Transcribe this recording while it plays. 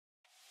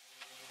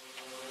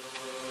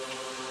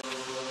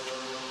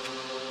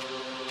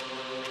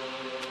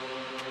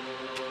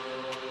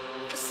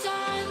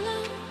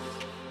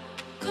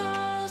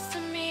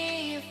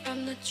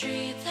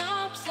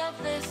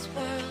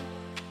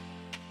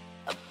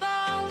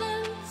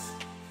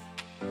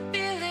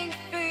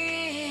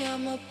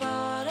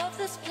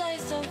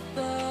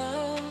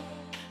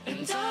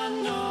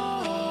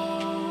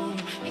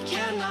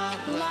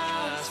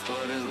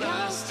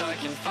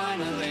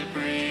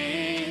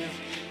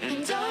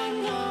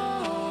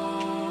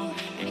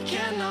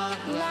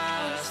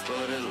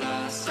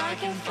I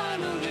can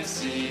finally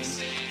see.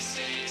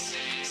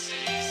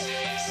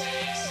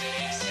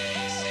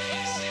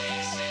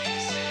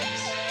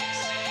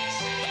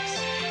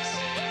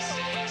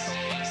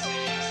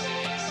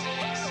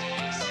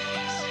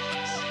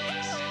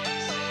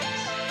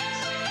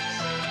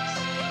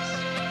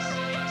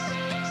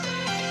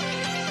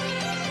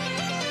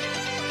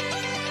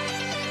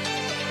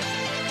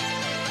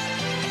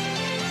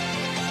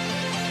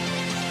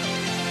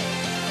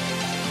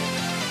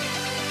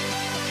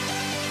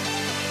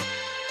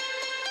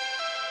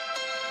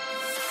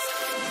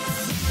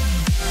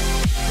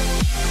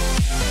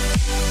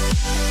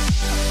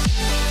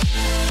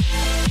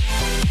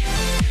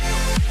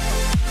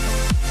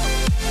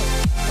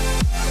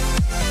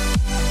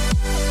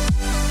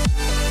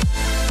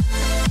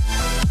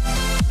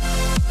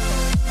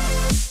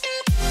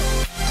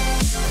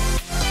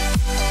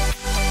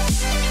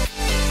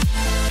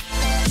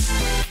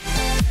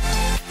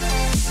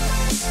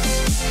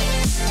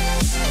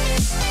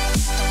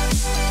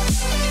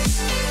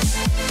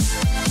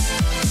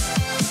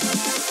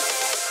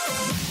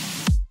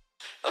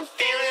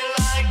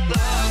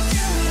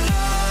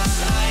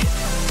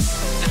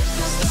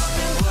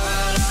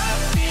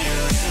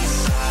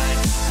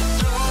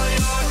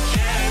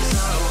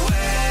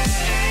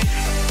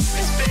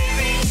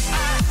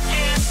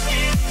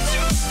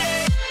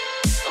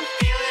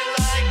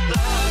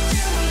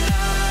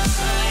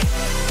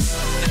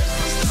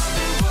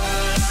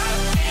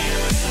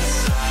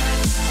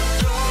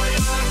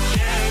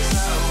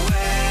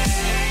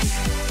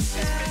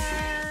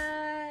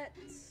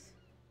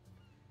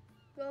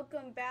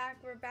 Welcome back.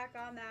 We're back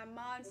on that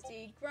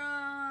Monsty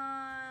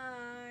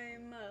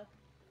grime.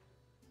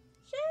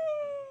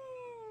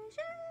 Sheesh.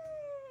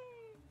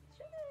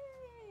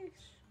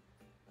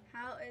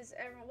 How is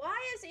everyone? Why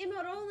is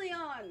emote only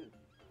on?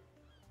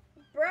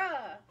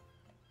 Bruh.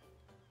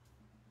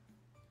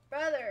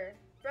 Brother.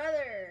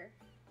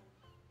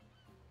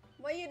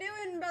 What you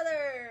doing,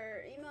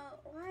 brother? Emote.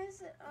 Why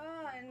is it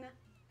on?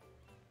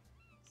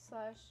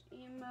 /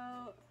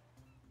 emote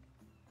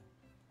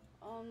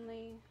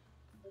only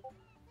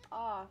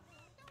off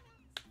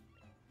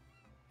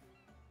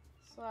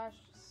 /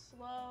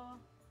 slow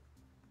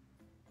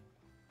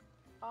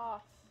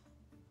off.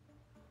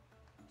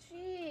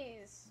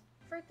 Jeez,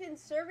 freaking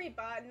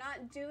SurveyBot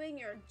not doing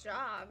your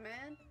job,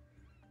 man.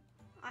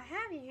 I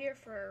have you here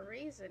for a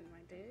reason, my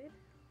dude.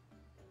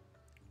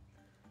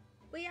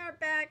 We are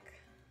back.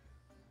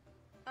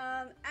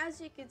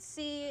 As you can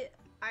see,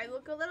 I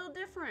look a little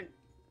different.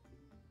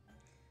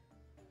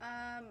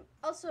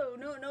 Also,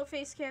 no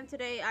face cam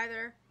today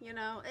either, you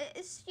know.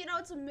 It's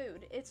a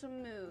mood. It's a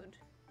mood,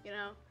 you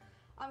know.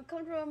 I'm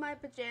comfortable in my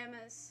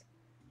pajamas,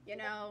 you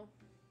know.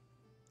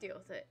 Deal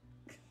with it.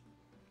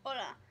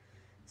 Hola.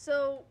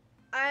 So,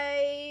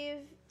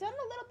 I've done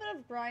a little bit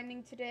of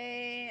grinding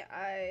today.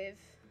 I've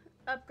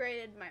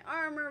upgraded my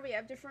armor. We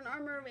have different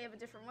armor. We have a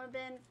different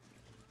weapon.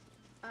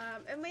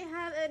 And we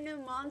have a new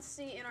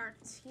Monsty in our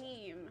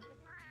team.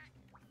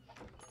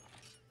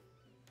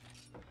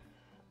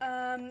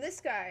 This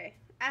guy,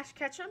 Ash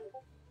Ketchum.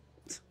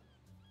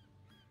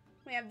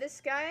 We have this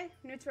guy,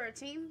 new to our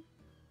team.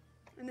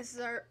 And this is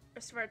our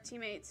rest of our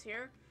teammates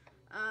here.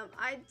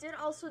 I did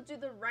also do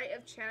the rite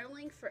of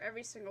channeling for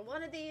every single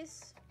one of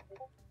these.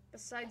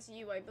 Besides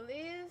you, I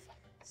believe.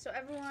 So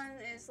everyone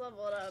is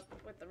leveled up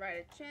with the rite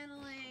of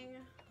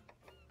channeling.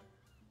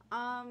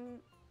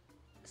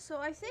 So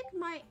I think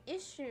my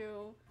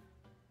issue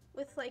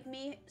with, like,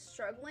 me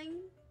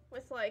struggling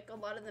with, like, a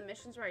lot of the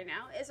missions right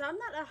now is I'm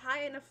not a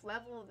high enough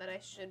level that I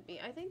should be.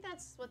 I think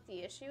that's what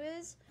the issue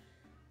is.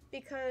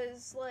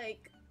 Because,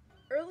 like,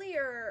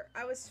 earlier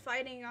I was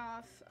fighting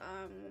off,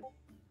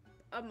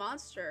 a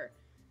monster.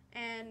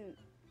 And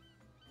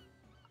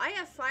I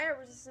have fire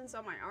resistance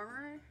on my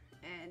armor.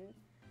 And,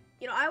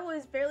 you know, I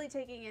was barely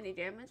taking any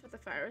damage with the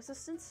fire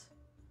resistance.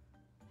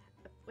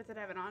 With it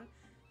having on.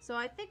 So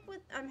I think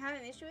what I'm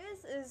having an issue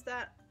is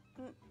that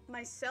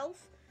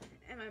myself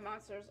and my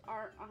monsters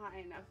aren't a high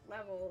enough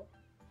level.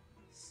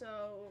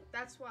 So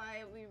that's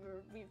why we've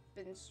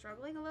been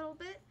struggling a little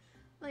bit.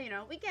 Well, you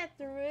know, we get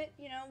through it.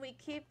 You know, we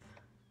keep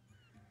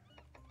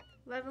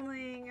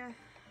leveling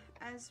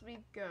as we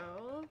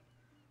go.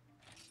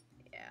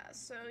 Yeah,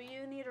 so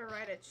you need a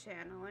rite of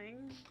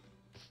channeling.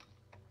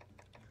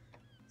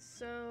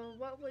 So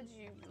what would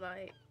you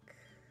like?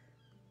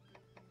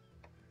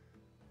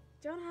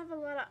 Don't have a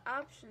lot of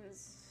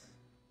options.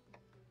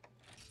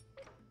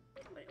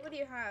 What do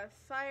you have?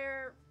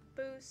 Fire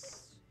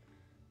boost,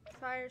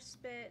 fire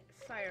spit,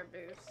 fire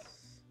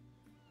boost.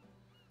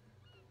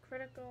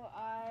 Critical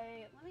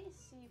eye. Let me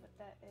see what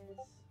that is.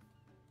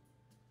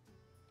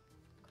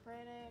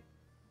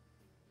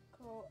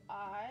 Critical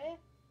eye.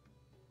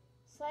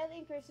 Slightly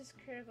increases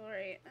critical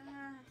rate.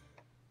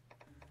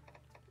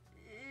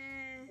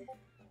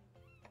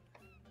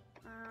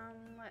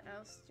 What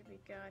else do we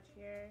got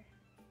here?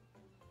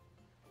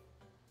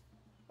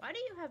 Why do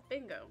you have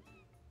bingo?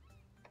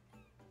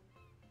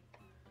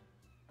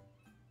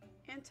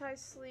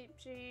 Anti-sleep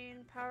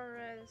gene, power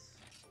res,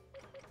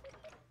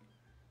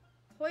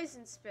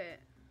 poison spit.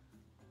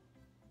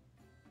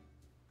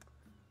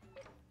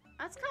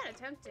 That's kind of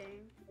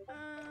tempting.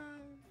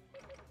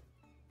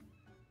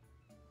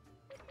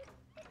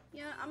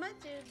 Yeah, I'm gonna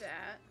do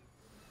that.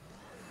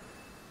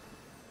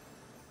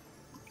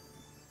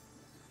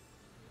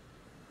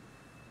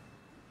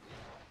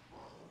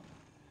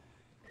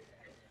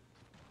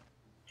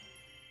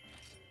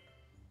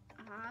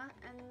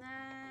 And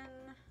then...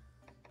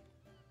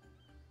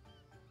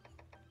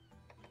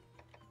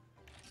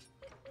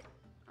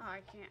 Oh,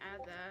 I can't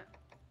add that.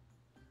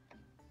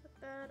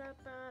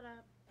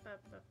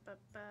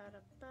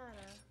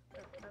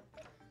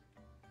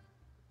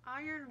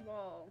 Iron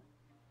wall.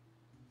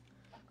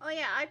 Oh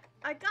yeah,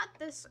 I got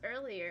this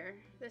earlier.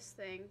 This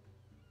thing.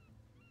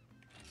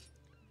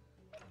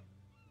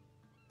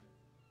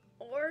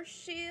 Ore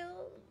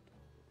shield.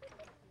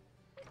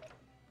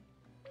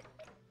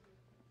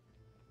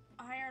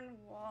 Iron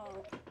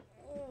wall.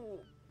 Ooh.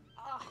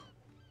 Ah.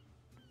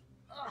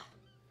 Ugh.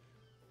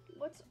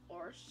 What's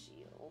ore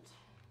shield?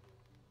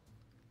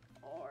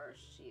 Ore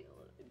shield.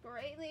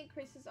 Greatly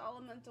increases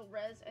elemental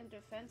res and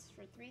defense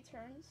for 3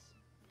 turns.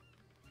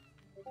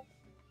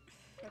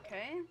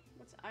 Okay.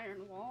 What's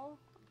iron wall?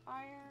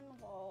 Iron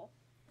wall.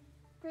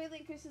 Greatly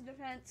increases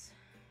defense.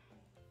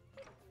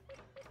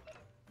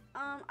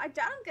 I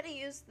doubt I'm gonna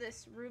use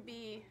this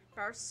ruby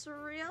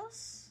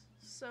Barcerios,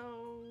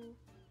 so...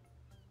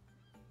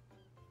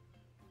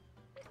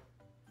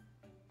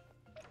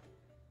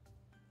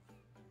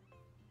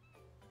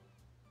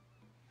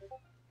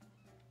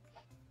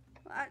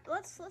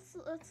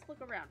 let's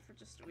look around for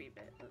just a wee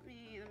bit. Let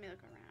me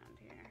look around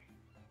here.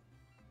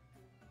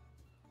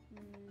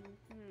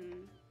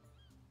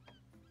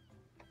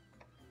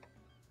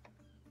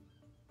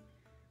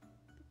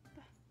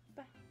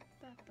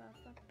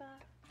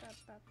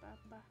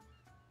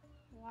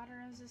 Water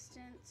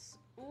resistance.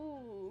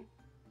 Ooh.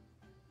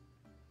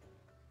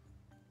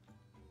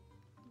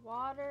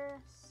 Water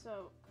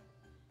soak.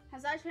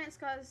 Has a high chance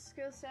to cause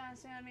skill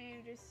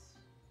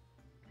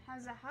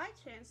has a high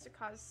chance to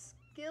cause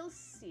skill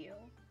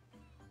seal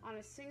on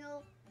a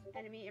single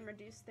enemy and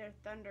reduce their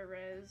thunder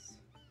res.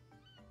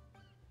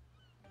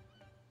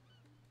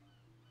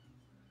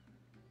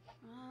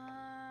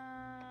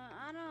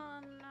 I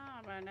don't know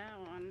about that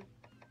one.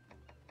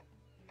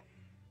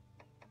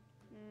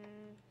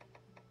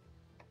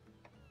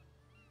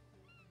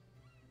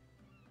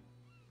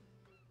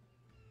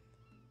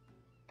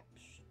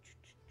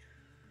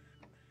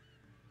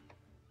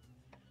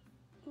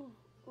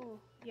 Ooh,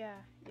 yeah.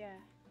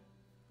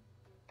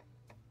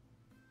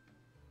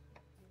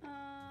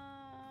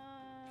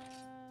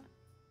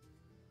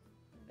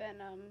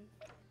 Venom.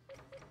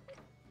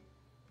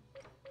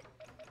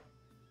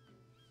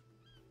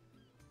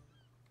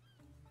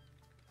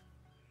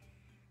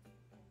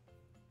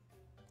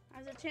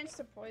 Has a chance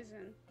to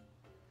poison.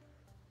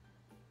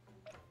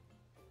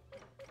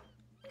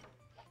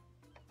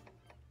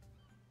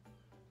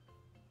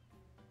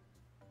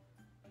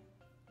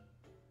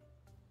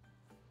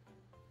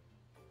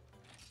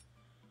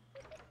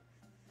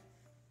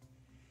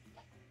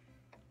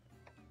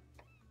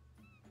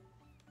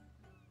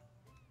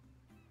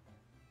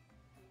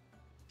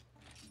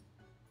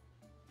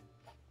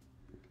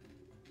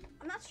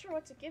 I'm not sure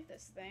what to give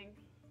this thing.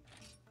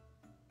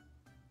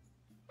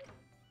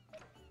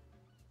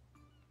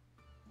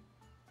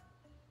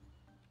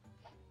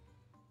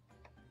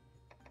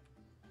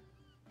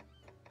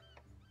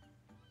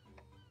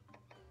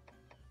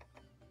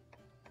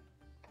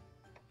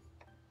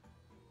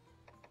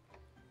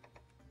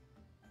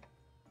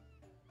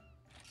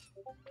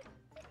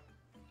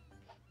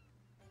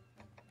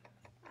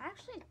 I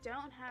actually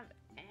don't have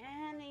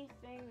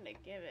anything to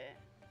give it.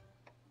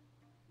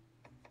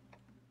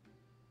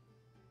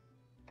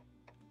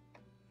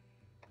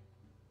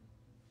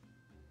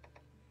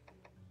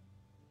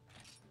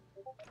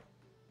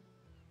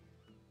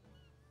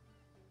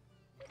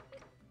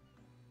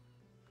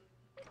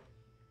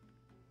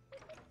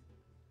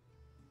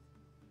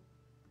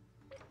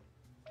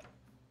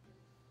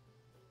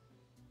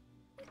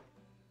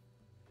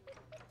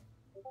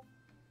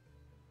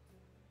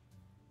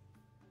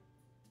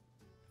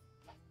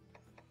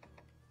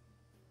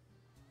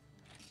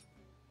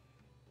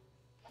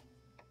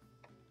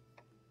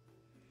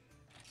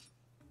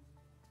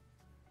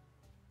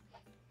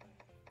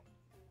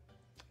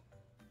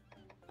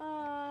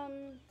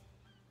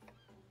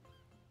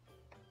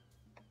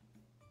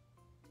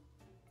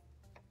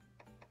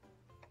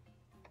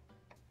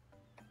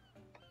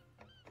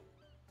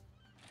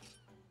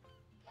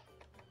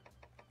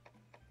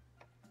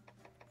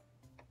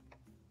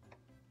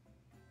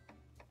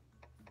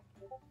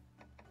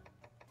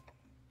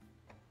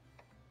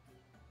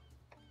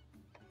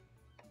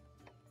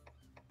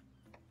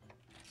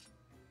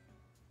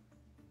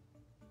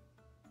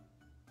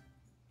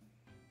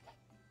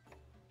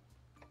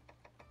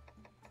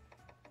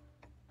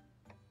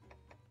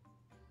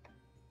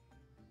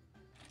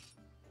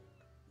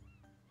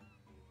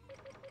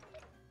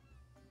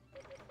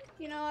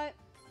 You know what?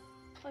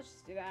 Let's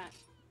just do that.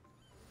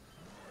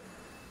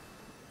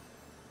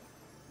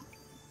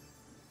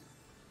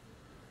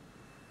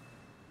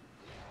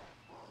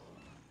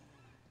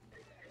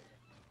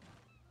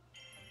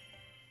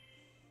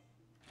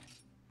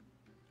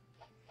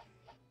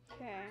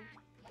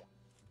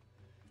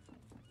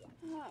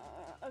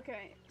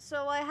 Okay,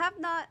 so I have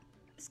not...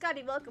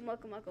 Scotty, welcome,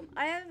 welcome, welcome.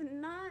 I have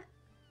not...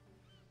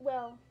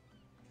 Well...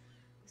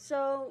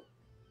 So...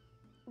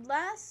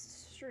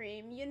 Last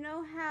stream, you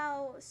know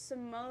how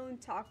Simone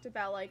talked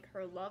about, like,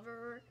 her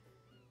lover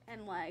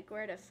and, like,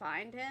 where to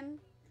find him?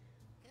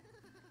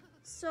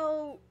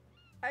 So,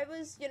 I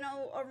was, you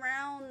know,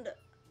 around,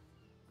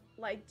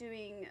 like,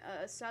 doing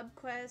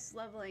sub-quests,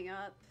 leveling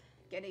up,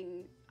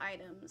 getting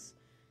items.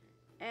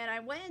 And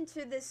I went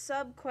into this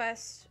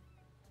sub-quest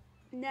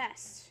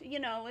nest. You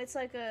know, it's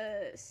like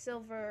a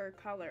silver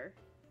color.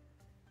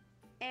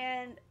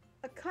 And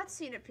a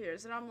cutscene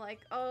appears, and I'm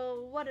like,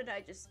 oh, what did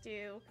I just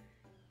do?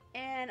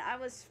 And I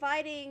was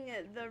fighting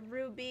the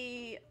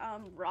ruby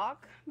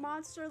rock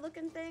monster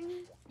looking thing.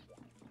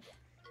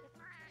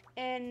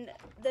 And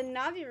the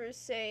Navirus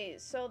say,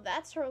 so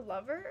that's her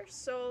lover?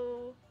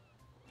 So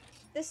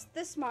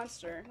this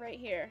monster right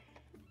here.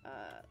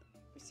 Let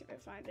me see if I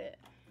find it.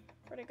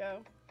 Where'd it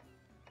go?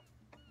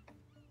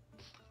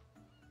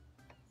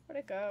 Where'd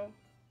it go?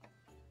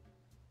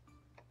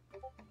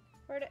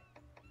 Where'd it...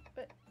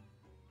 But...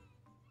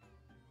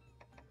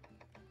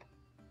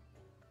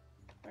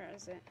 Where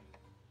is it?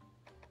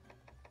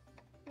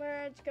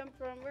 Where'd you come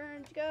from?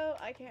 Where'd you go?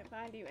 I can't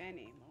find you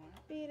anymore.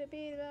 Beat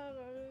beat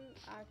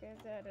I can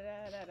da da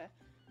da da da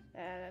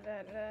da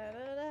da da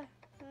da da.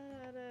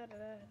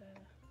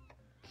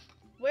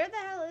 Where the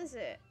hell is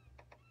it?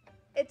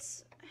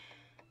 It's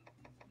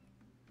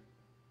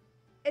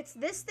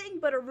this thing,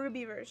 but a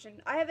ruby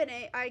version. I have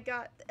I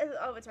got,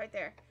 oh, it's right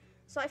there.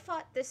 So I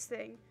fought this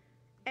thing,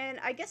 and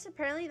I guess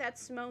apparently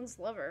that's Simone's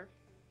lover.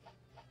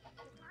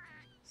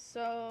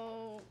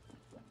 So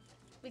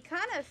we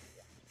kind of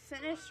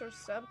finished our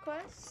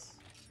sub-quests.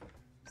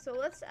 So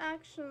let's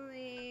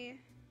actually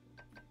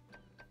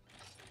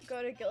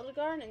go to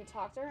Gildegarn and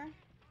talk to her.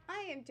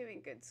 I am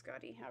doing good,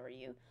 Scotty. How are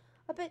you?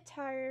 A bit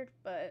tired,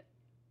 but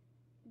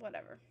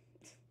whatever.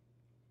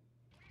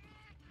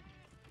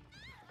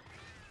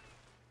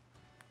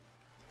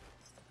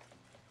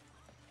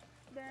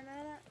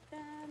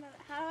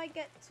 How do I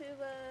get to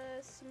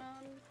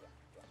Simone?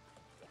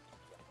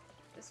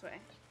 This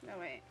way. No,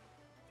 wait.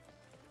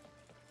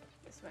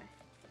 This way.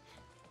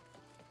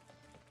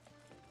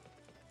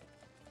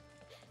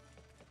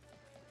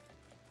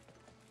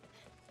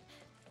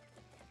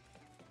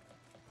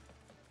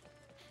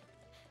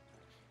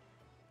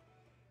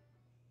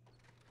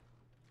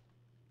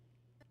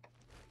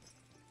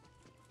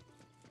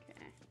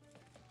 Okay.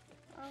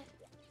 Oh.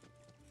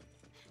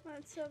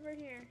 What's over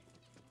here?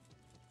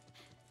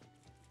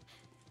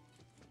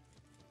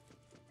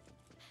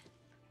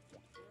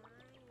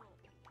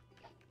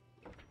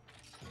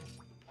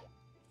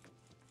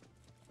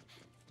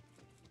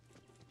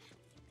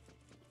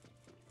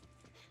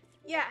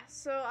 Yeah,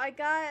 so I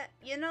got,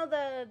 you know,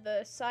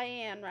 the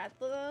cyan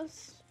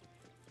Rathalos?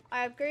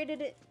 I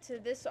upgraded it to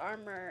this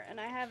armor, and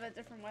I have a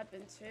different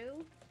weapon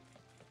too.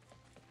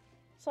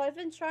 So I've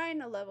been trying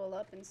to level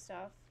up and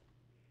stuff.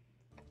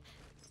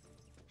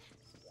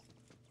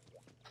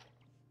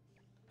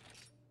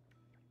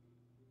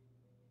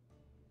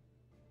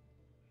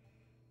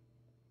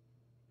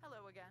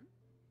 Hello again.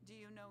 Do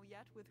you know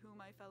yet with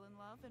whom I fell in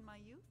love in my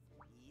youth?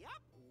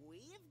 Yup,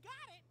 we've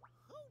got it.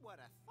 Who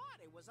would have thought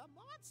it was a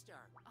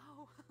monster?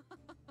 Oh,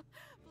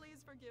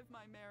 please forgive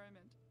my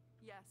merriment.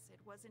 Yes,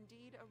 it was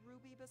indeed a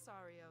ruby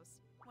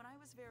Basarios. When I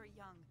was very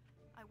young,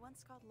 I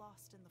once got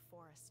lost in the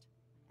forest,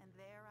 and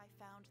there I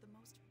found the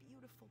most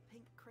beautiful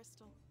pink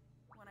crystal.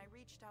 When I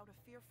reached out a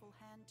fearful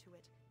hand to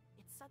it,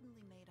 it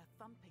suddenly made a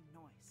thumping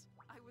noise.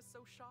 I was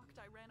so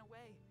shocked I ran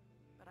away,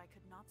 but I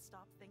could not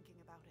stop thinking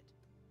about it.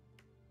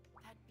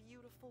 That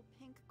beautiful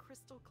pink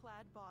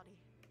crystal-clad body.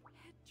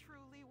 It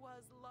truly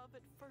was love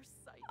at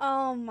first sight.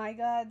 Oh my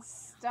god,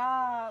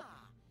 stop.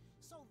 Ah,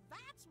 so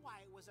that's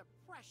why it was a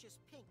precious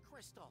pink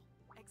crystal.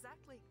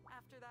 Exactly.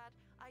 After that,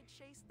 I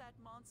chased that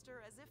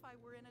monster as if I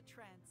were in a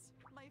trance.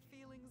 My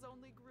feelings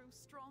only grew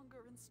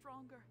stronger and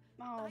stronger.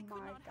 Oh I could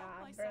my not help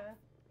god, myself.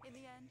 bruh. In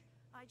the end,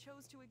 I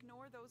chose to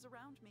ignore those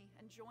around me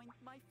and join.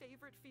 My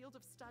favorite field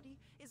of study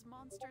is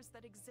monsters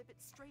that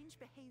exhibit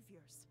strange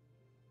behaviors.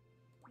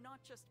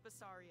 Not just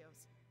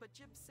Basarios, but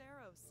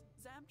Gypceros,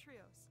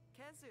 Zamtrios,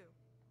 Kezu,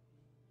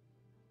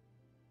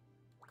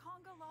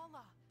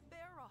 Congalala,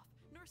 Baroth,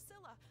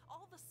 Nursilla,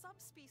 all the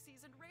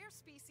subspecies and rare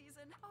species,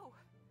 and oh,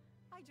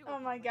 I do. Oh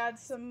my god,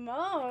 apologize.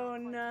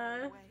 Simone.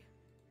 I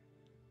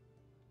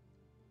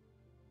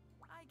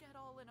get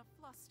all in a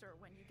fluster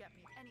when you get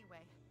me.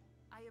 Anyway,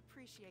 I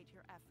appreciate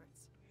your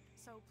efforts.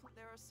 So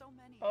there are so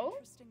many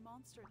interesting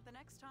monsters. The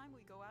next time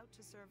we go out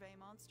to survey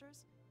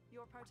monsters,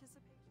 your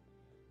participation.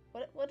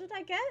 What did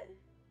I get?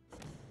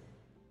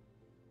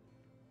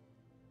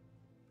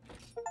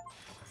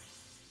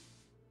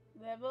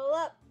 Level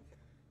up.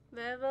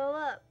 Level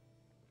up.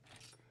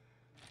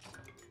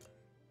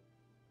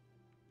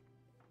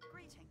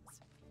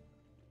 Greetings.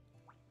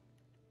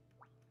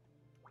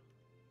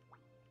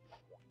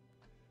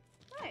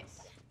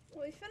 Nice.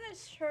 We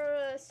finished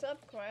her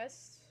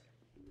sub-quest.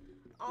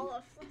 All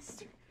a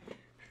fluster.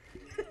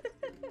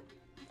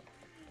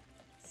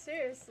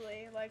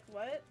 Seriously, like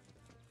what?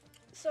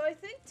 So I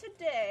think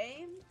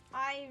today,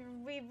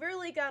 we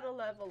really gotta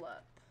level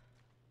up.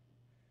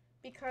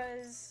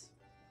 Because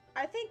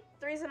I think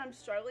the reason I'm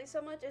struggling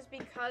so much is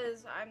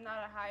because I'm not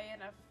a high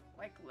enough,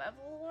 like,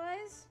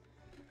 level-wise.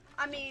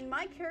 I mean,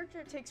 my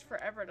character takes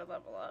forever to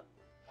level up.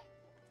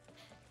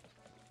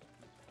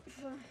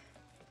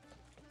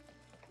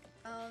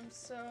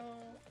 So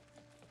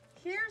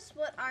here's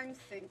what I'm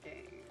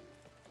thinking.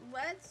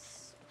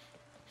 Let's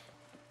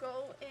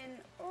go in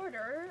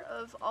order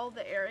of all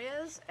the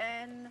areas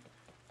and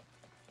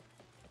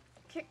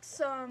kick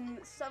some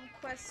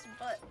subquest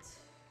butt.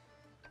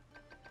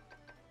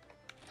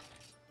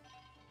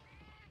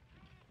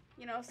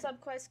 You know,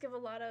 subquests give a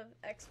lot of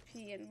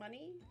XP and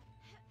money.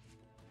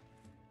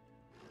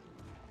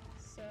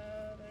 So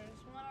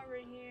there's one over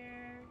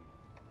here.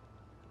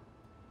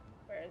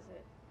 Where is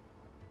it?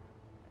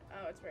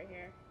 Oh, it's right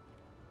here.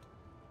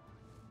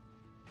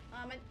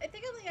 I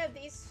think I only have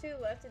these two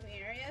left in the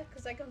area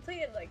because I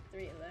completed like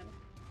 3 of them.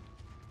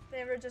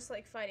 They were just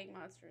like fighting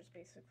monsters,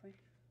 basically.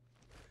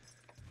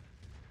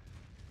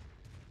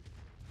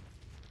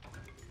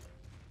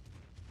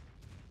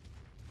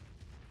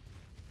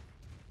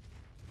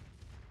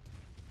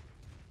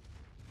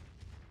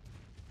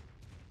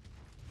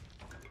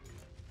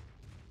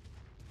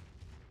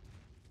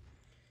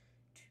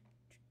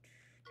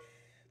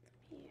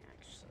 Let me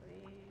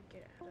actually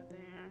get out of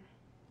there.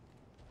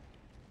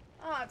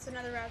 Oh, it's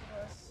another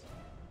Rakdos.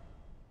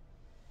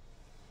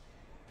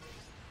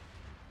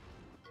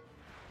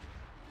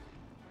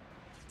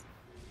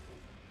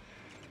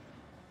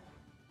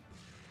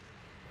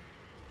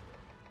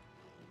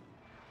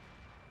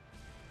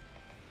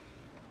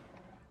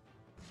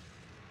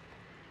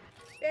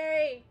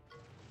 Barry!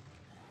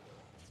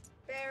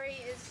 Barry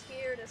is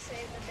here to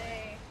save the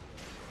day.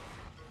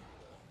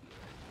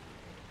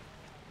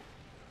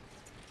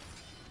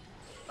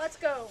 Let's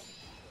go!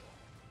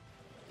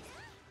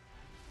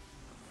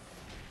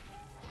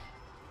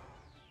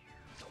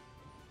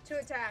 2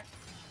 attack.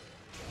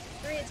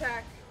 3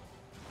 attack.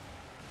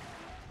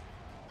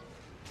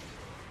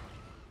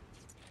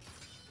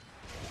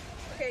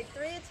 Okay,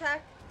 3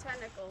 attack,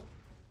 tentacle.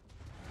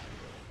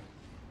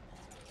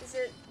 Is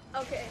it?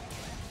 Okay.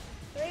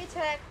 3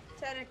 attack,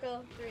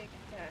 tentacle, 3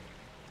 attack.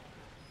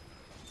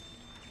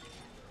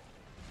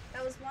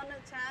 That was 1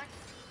 attack,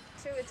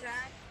 2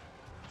 attack.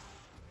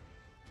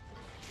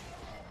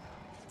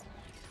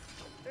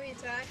 3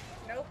 attack,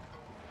 nope.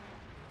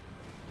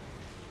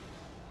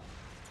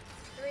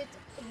 3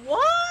 what?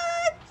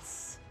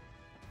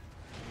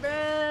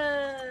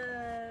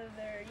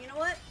 Brother, you know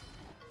what?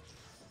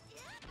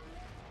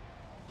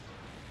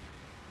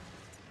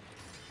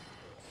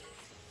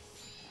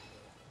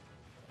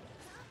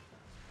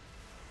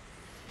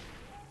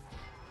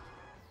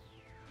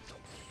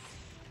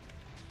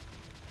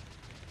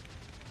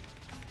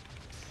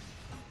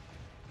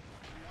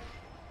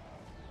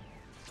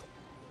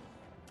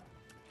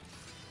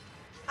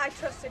 I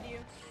trusted you.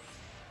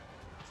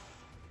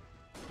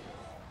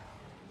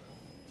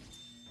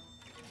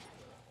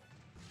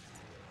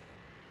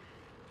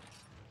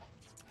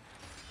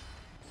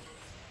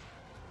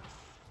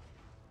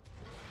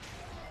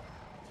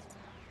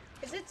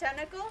 Is it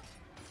tentacle?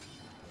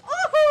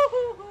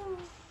 Oh!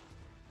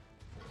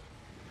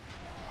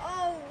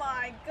 Oh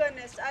my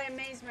goodness, I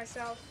amazed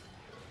myself.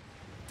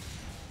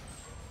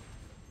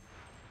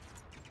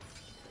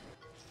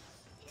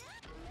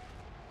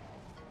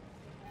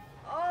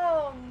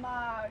 Oh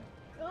my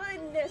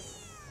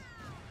goodness.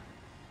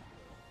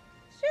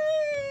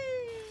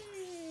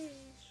 Sheesh.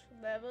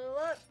 Level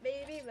up,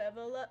 baby.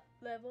 Level up.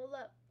 Level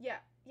up. Yeah,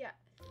 yeah.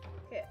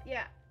 Okay,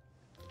 yeah.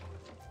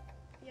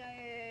 Yeah.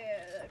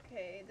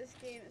 Okay, this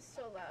game is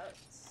so loud.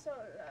 So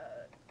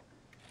loud.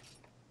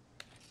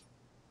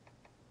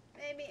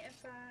 Maybe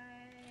if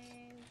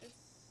I just...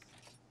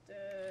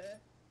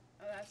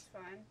 oh, that's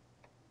fine.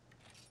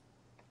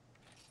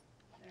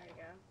 There we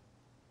go.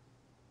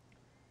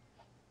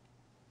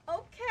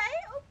 Okay,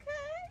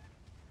 okay.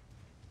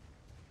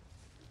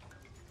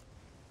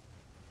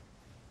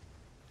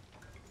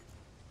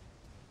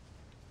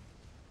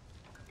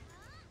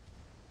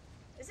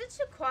 Is it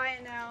too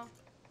quiet now?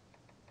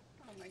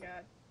 Oh my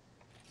god.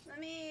 Let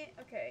me...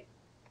 okay.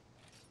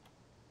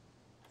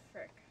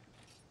 Frick.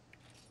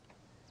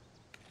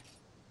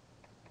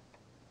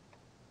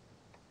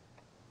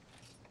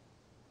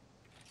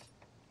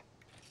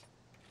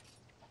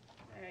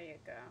 There you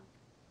go.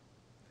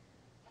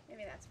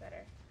 Maybe that's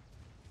better.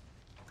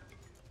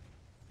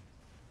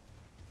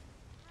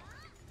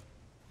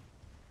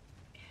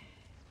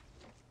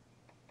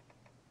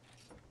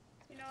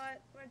 You know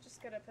what? We're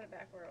just gonna put it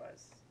back where it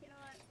was. You know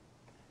what?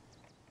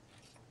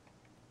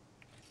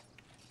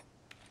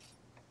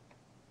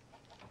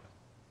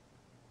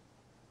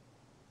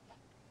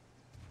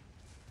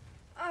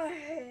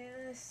 Alright,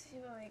 let's see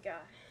what we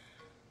got.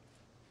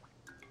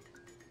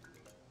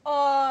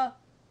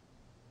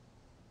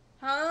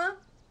 Huh?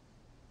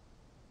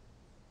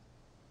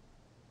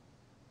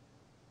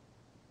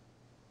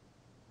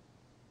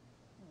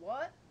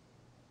 What?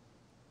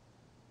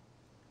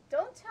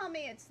 Don't tell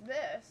me it's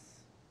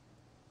this.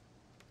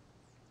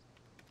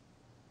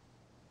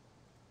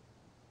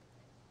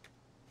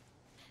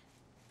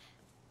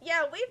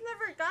 Yeah, we've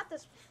never got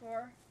this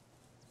before.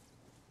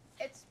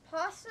 It's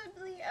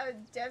possibly a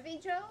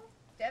Devijo?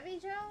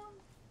 Devijo?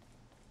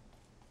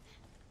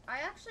 I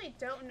actually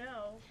don't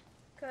know.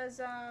 Because,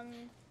 the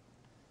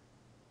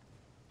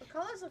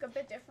colors look a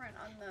bit different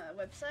on the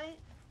website.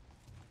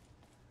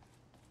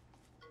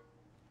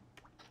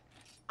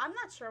 I'm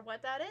not sure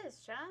what that is,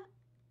 chat.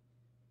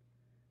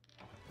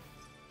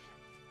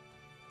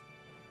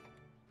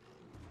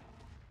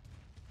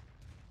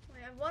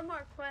 We have one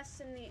more quest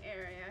in the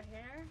area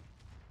here.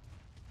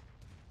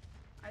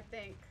 I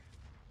think.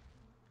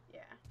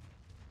 Yeah.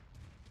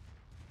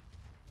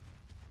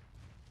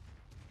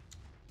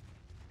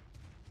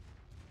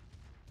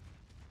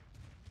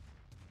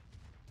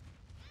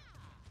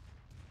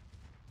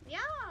 Yeah!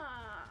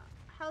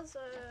 How's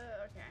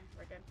okay,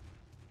 we're good.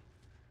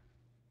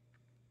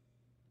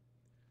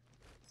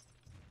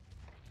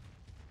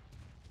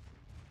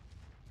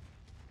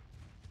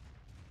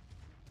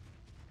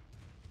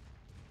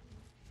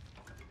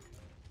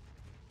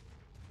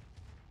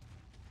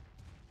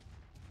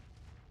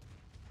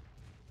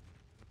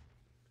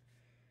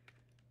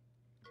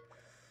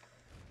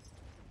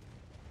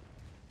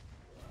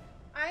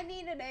 I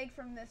need an egg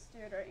from this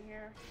dude right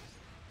here.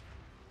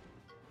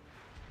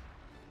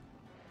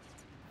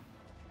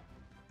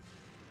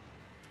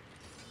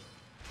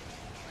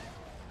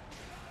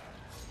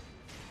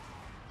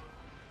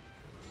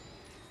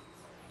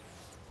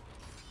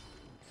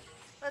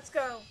 Let's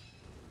go.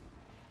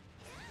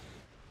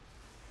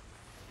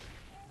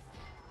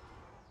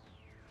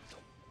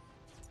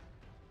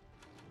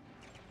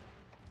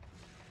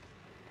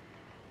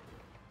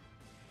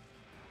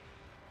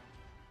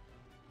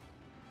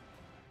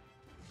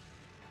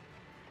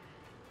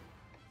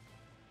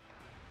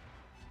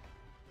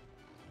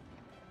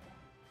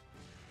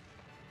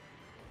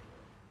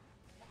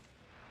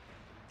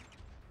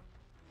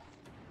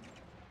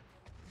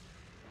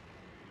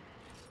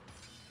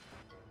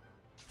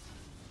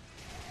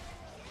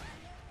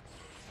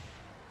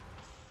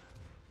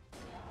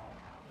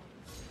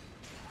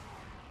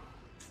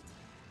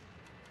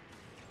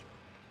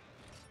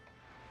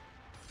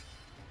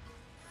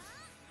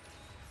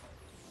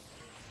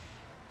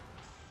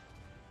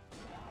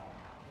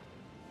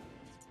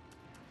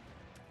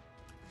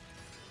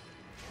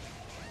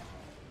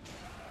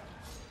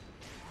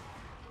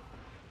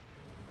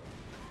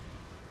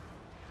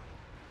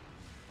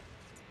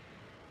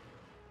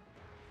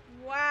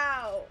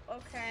 Wow,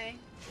 okay.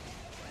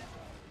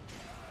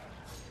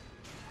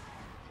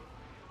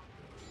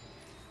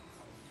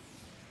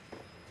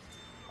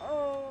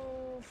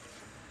 Oh.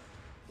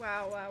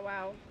 Wow, wow,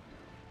 wow.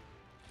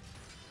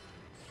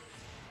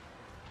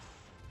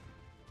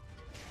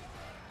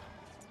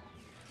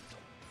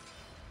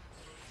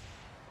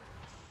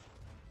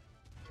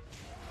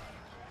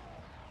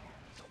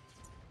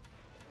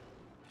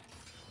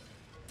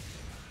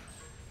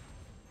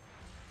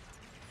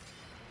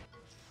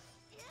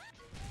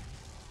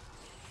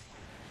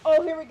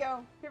 Oh, here we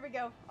go. Here we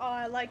go. Oh,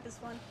 I like this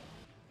one.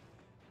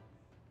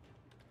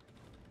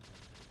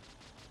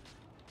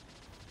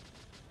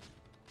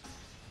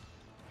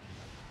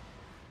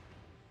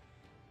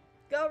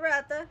 Go,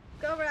 Ratha.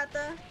 Go,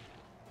 Ratha.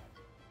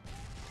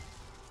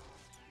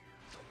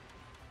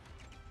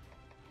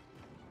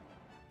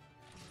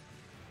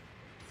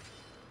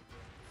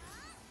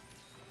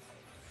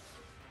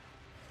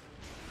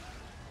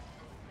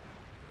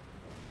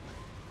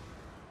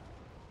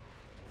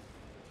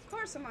 Of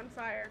course I'm on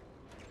fire.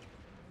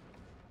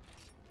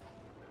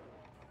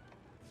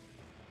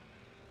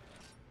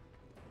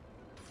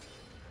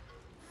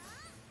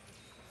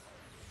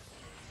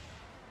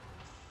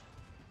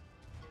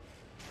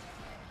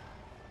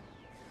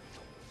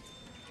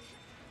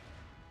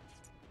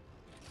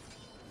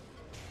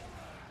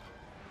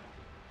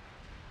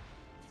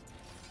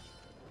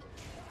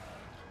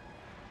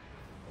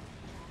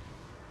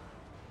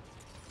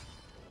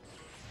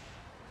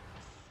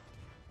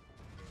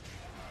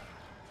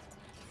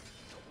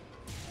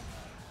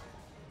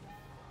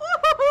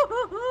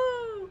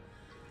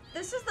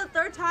 This is the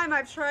third time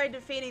I've tried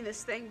defeating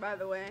this thing, by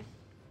the way.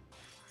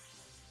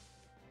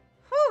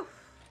 Whew.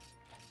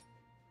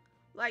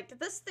 Like,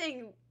 this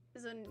thing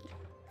is a...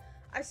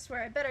 I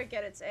swear, I better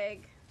get its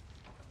egg.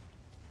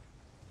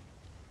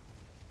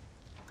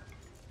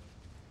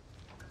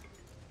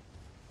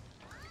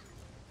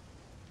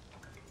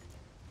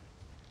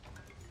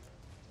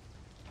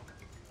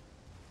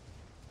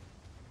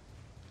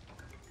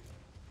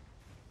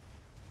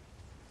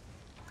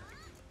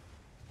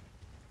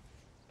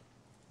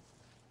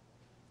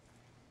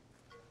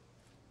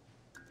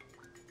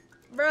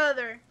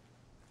 Brother.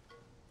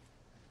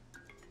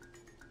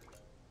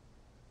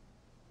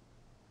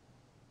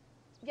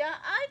 Yeah,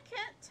 I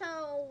can't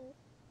tell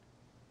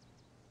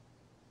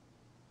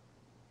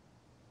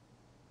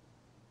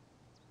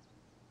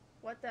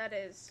what that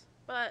is,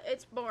 but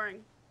it's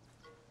boring.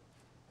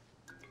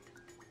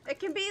 It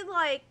can be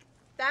like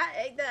that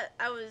egg that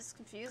I was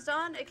confused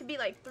on. It can be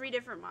like 3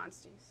 different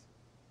monsters.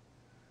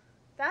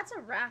 That's a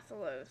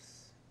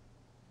Rathalos.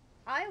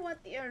 I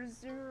want the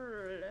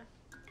Azul.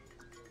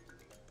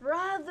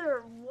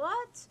 Brother,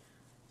 what?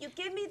 You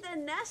give me the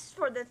nest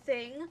for the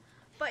thing,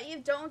 but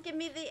you don't give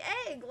me the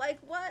egg. Like,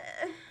 what?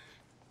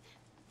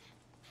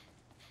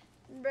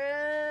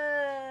 Brother.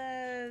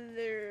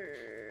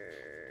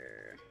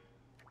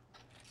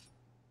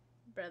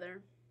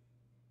 Brother.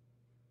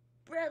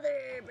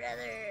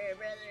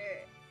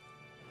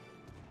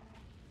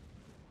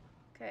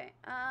 Okay,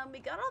 we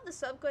got all the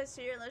subquests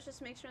here. Let's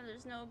just make sure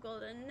there's no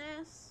golden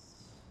nests.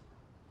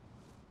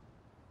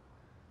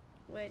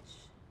 Which...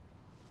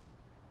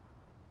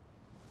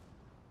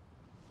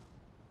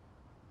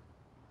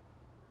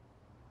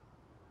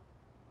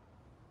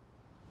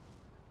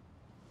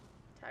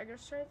 Tiger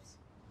stripes?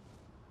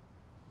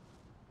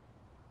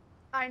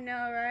 I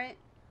know, right?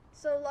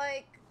 So,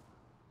 like,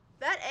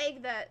 that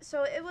egg that...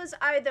 So, it was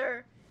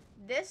either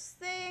this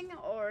thing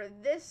or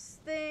this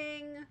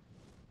thing.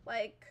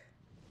 Like,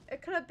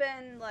 it could have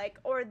been, like...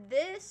 Or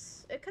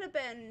this. It could have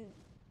been,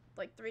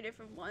 like, 3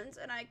 different ones.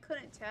 And I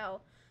couldn't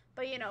tell.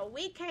 But, you know,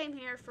 we came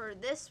here for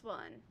this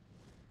one.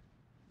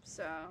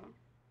 So...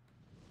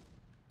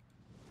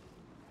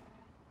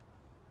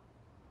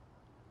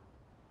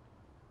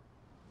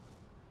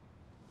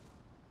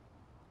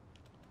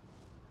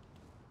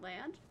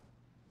 Land?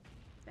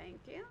 Thank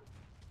you.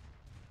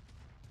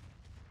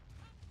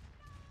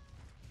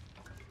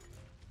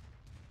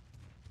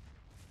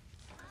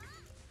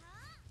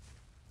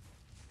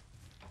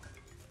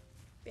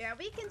 Yeah,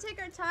 we can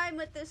take our time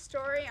with this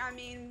story. I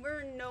mean,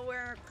 we're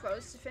nowhere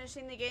close to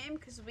finishing the game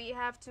because we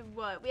have to,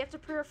 what? We have to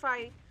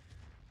purify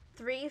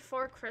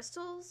 3-4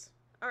 crystals?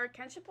 Or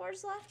kinship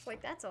ores left?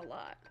 Like, that's a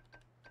lot.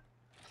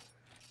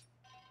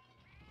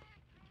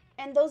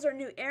 And those are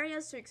new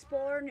areas to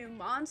explore, new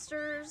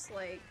monsters,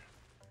 like...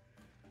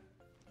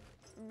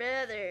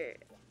 Brother.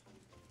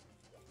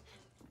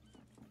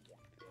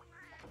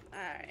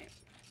 Alright.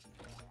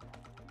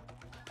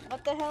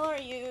 What the hell are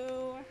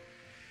you?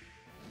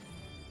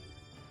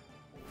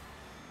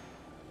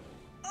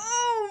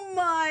 Oh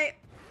my...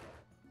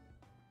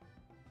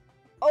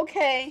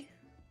 Okay.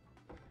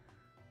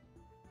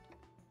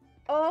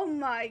 Oh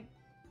my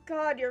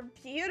god, you're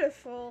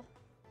beautiful.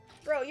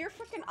 Bro, you're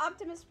freaking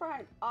Optimus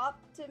Prime.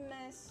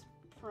 Optimus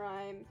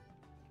Prime.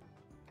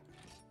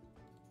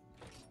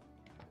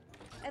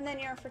 And then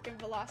you're a freaking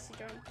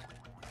Velocitron.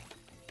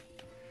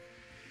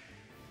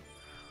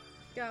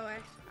 Go away.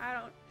 I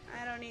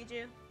don't need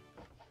you.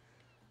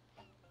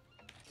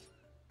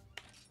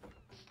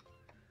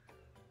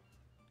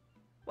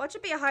 Watch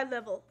it be a high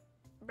level,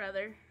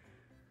 brother.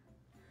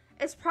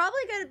 It's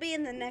probably gonna be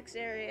in the next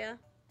area.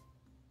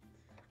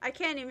 I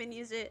can't even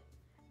use it.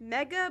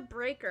 Mega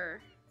Breaker.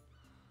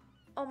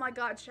 Oh my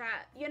god,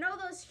 chat. You know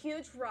those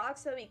huge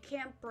rocks that we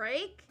can't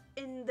break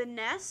in the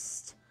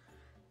nest?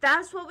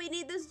 That's what we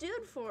need this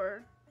dude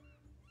for.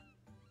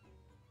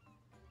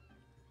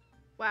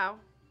 Wow.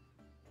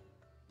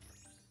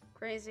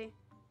 Crazy.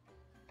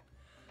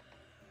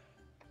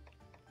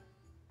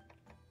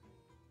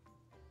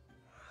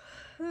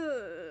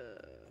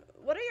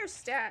 What are your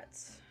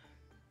stats?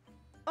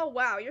 Oh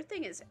wow, your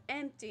thing is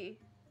empty.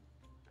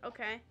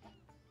 Okay.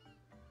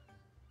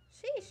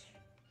 Sheesh.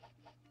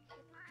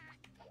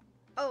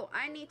 Oh,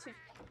 I need to...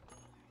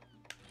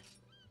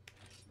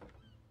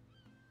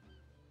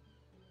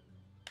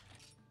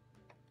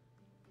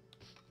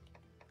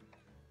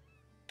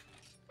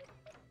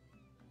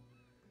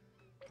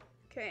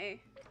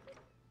 Okay.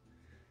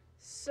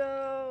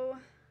 So...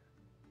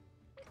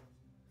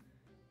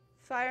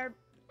 Fire...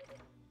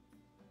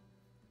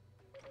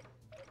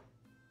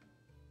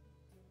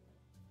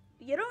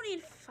 You don't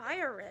need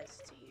fire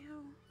res, do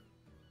you?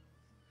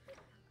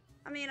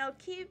 I mean, I'll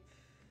keep...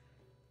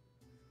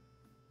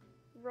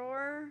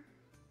 Roar.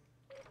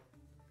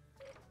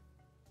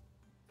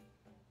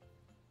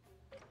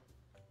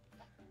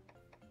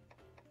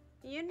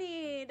 You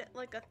need,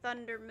 like, a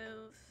thunder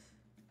move.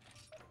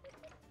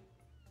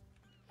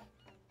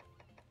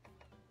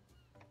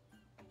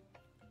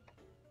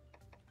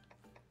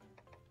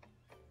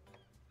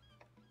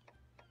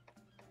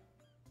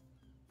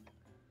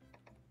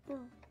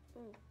 Ooh,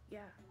 ooh, yeah,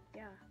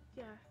 yeah,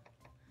 yeah.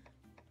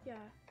 Yeah,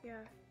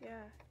 yeah,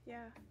 yeah,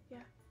 yeah, yeah.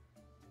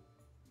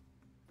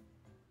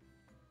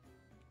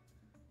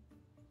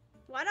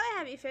 Why do I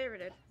have you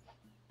favorited?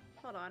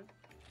 Hold on.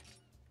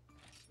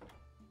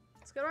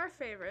 Let's go to our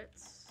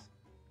favorites.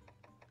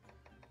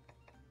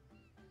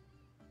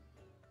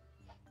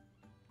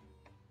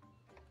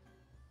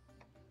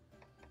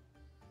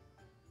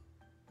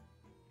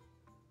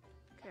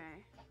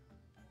 Okay.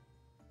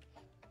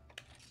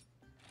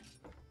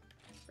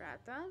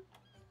 Rata.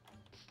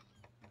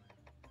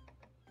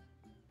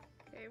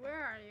 Okay, where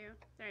are you?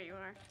 There you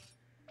are.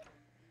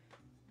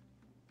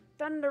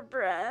 Thunder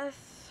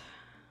Breath.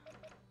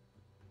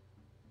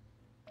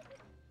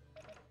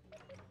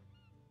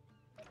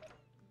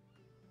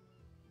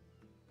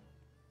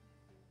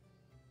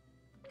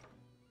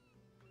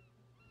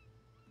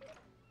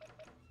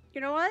 You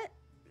know what?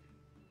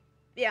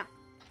 Yeah.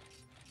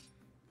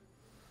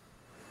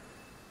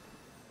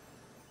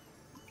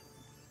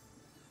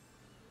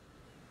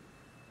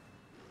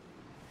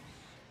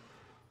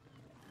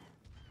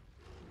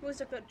 Who's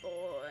a good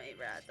boy,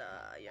 brother?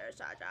 You're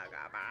such a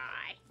good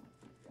boy.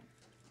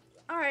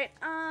 Alright,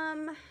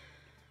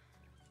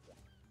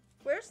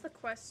 where's the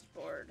quest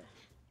board?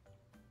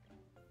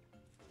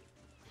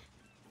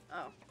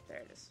 Oh, there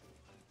it is.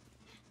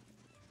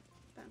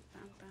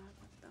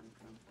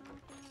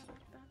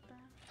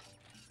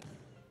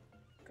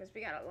 Because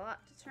we got a lot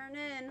to turn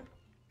in.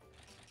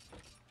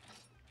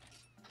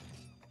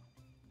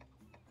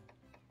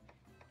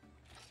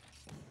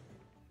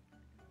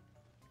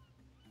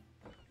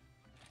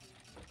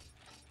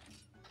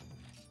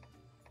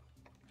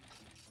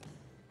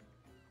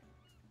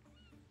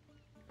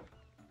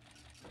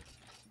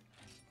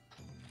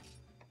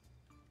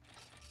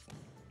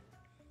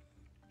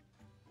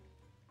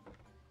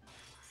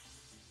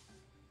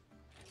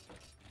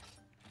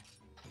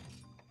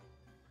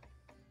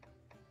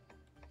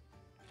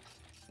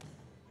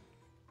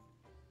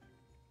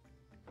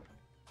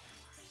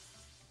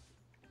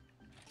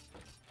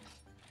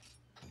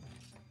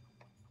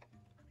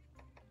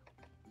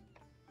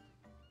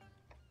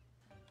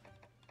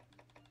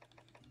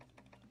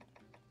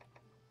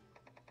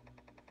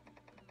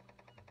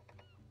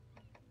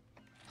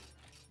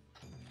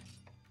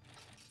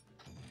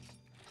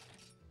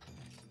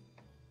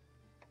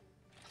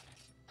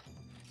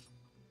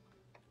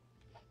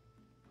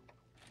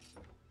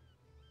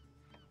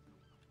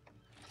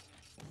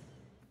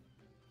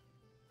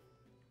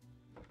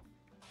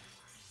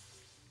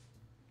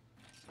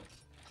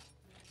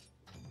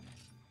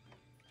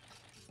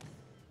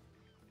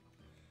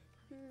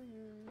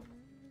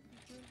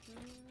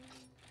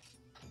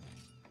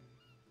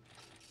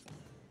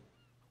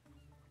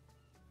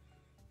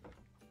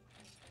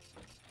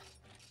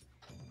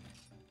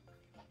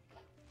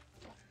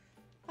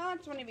 How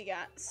much money we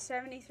got?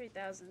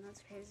 73,000.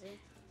 That's crazy.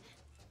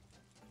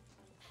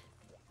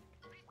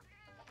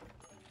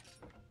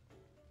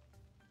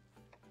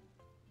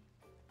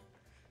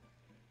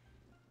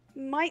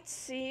 Might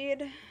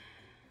seed.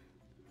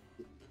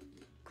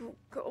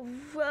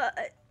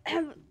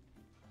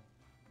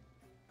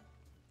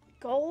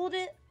 Gold.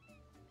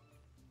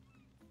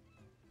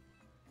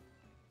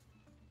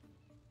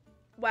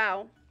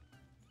 Wow.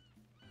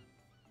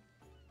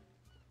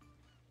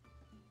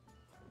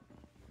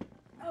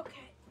 Okay.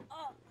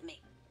 Oh,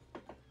 me.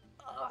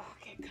 Oh,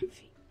 okay,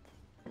 comfy.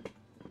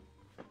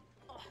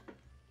 Oh.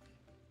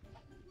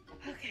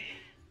 Okay.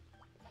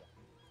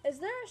 Is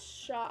there a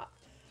shop?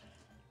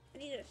 I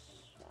need a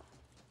shop.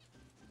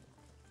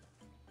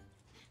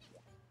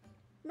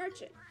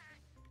 Merchant.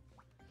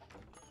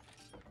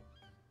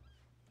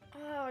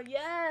 Oh,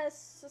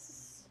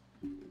 yes.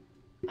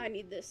 I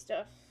need this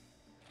stuff.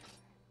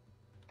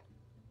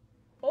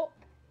 Oh.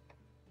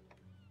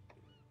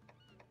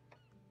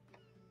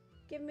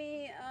 Give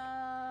me,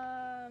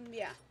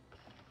 yeah.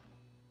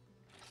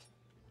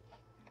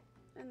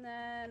 And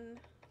then,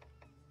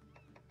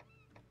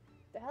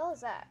 the hell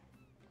is that?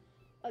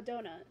 A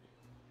donut.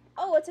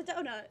 Oh, it's a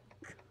donut.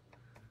 Okay.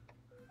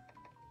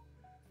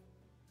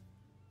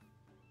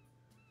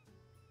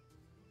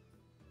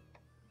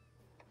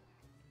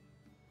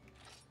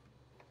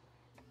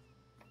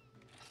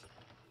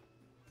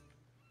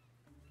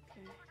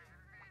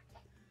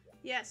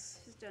 Yes,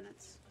 his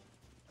donuts.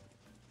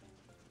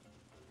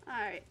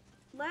 Alright,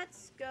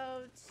 let's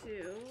go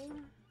to...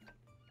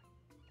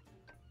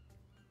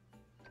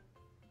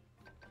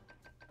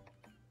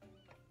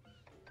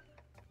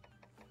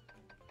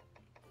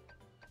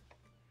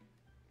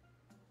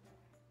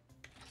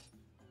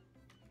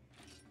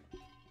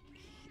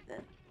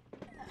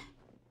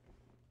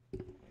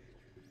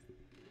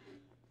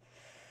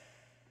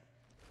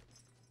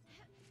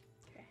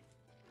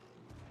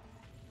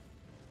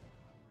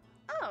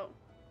 Oh.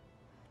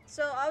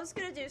 So I was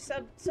gonna do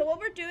so what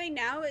we're doing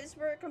now is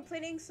we're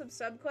completing some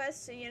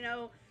subquests, so you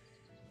know,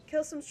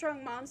 kill some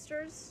strong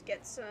monsters,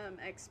 get some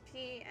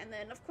XP, and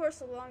then of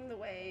course along the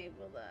way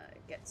we'll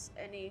get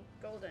any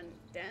golden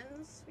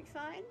dens we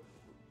find.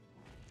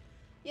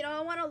 You know,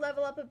 I want to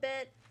level up a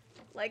bit.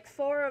 Like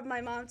 4 of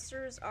my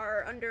monsters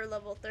are under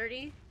level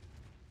 30,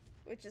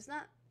 which is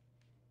not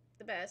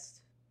the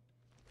best.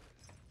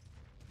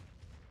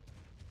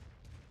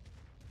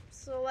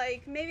 So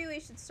like maybe we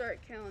should start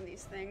killing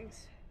these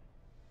things.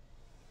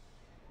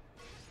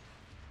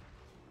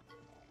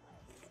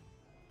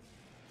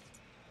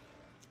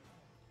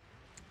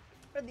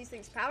 Are these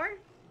things power?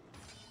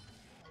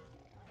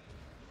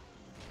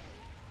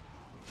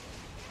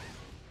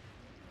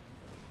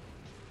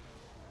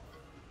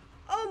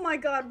 Oh my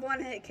god,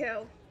 one hit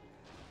kill.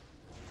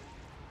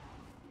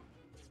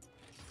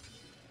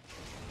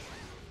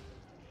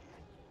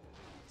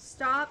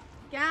 Stop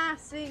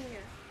gassing.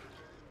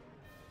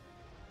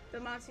 The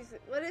Monty's.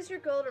 What is your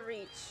goal to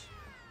reach?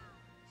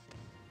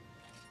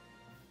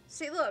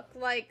 See, look,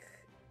 like.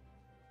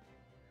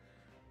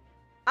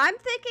 I'm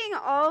thinking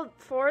all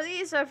 4 of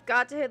these I've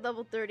got to hit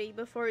level 30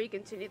 before you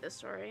continue the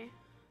story.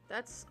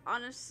 That's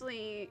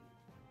honestly...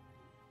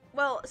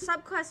 Well,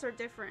 subquests are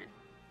different.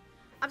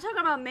 I'm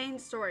talking about main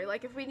story,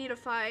 like if we need to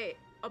fight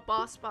a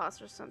boss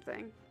or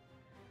something.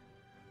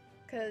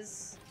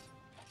 Because...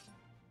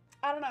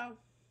 I don't know.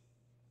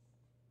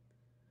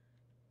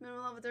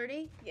 Minimum level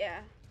 30?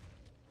 Yeah.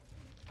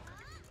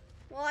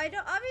 Well, I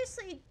don't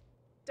obviously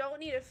don't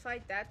need to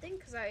fight that thing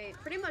because I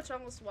pretty much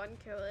almost one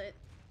kill it.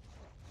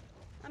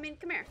 I mean,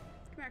 come here.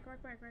 Come here, come here,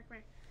 come here, come here, come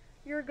here.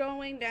 You're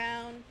going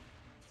down.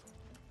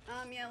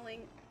 I'm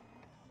yelling.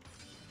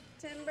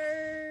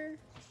 Timber.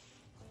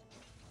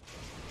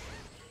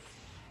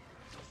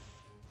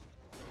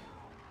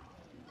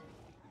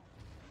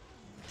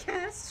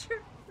 Cast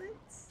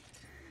triplets.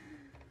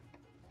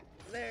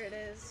 There it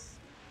is.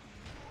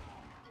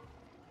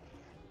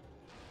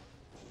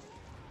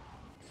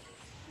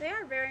 They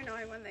are very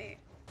annoying when they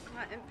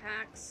cut in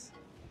packs.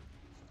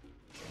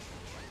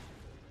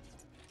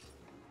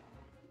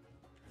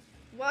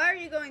 Why are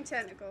you going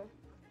tentacle?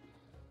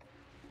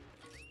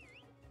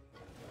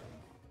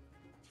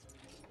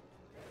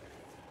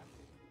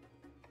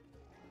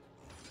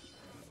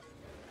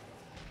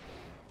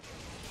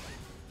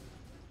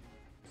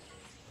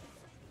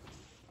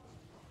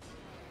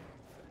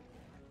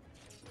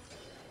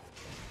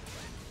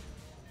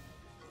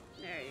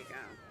 There you go.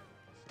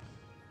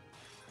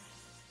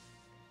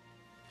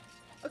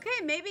 Okay,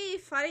 maybe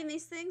fighting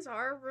these things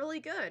are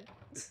really good.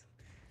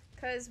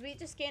 Because we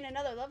just gained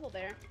another level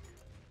there.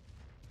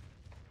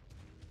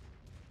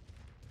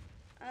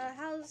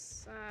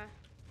 How's,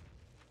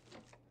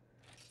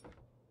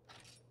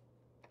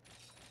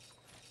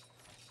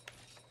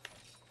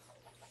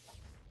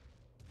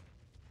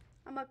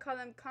 I'm gonna call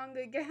them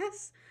conga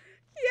gas.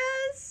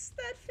 Yes,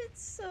 that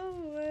fits so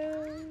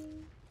well.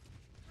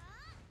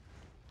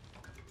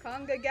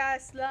 Conga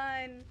gas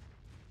line.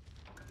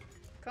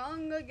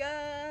 Conga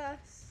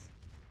gas.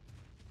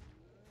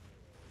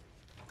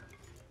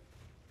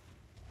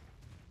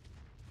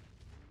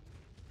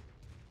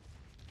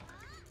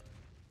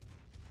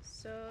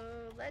 So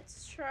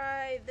let's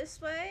try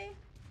this way.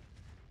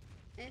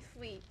 If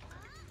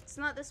it's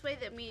not this way,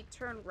 then we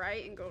turn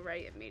right and go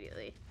right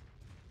immediately.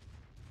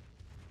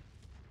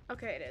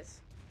 Okay, it is.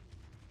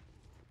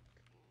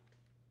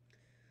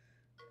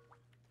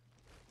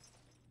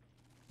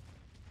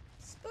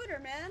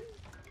 Spooderman.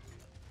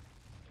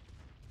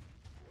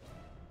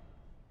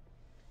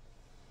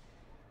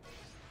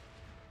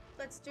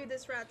 Let's do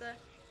this, Rata.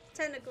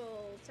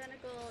 Tentacle,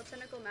 tentacle,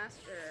 tentacle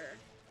master.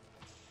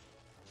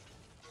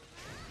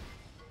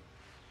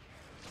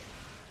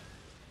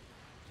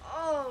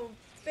 Oh,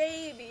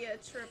 baby, a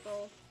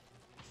triple.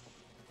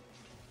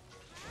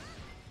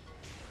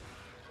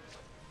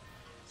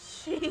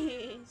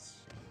 Sheesh.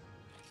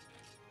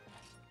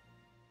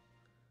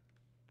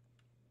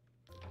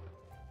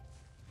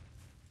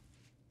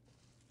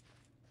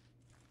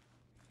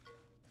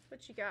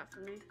 What you got for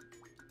me?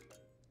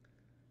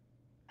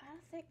 I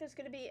don't think there's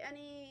gonna be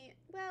any.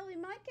 Well, we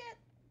might get.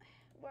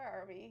 Where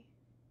are we?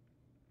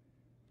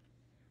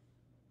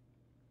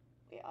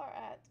 We are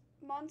at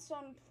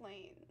Monsoon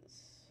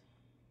Plains.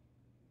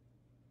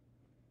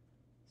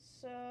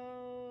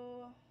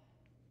 So,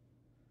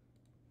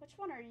 which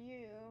one are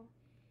you?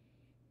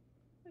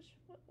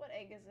 What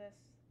egg is this?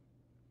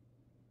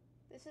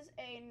 This is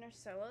a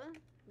Nursella.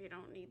 We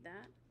don't need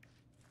that.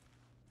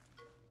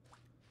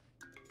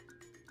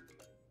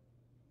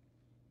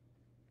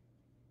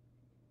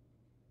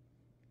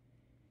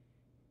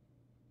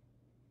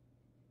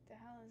 The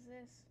hell is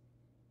this?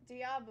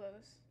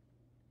 Diablos.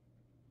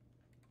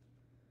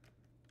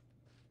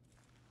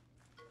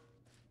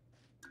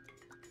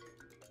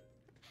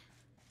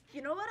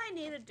 You know what I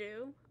need to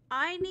do?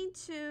 I need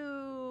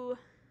to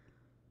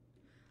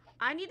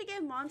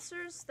get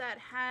monsters that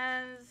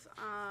have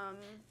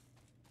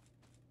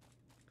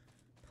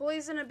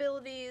poison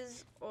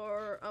abilities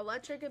or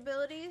electric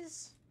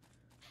abilities.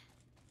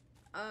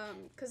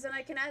 Because then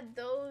I can add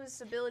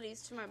those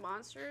abilities to my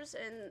monsters,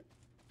 and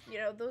you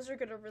know, those are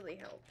gonna really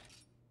help.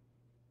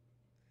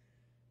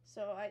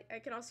 So I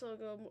can also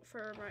go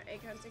for my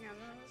egg hunting on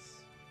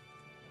those.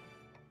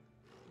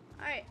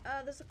 Alright,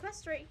 there's a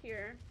quest right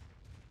here.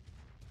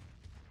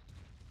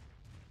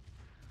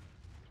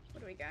 What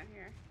do we got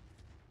here?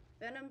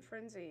 Venom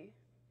Frenzy.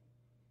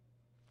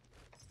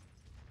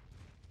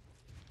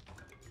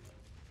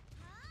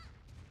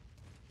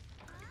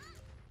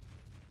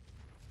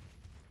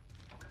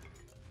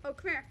 Oh,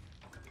 come here.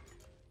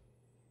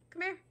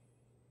 Come here.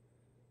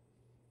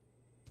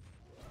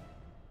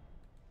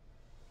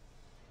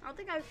 I don't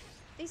think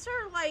these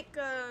are like,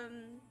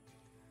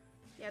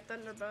 yeah,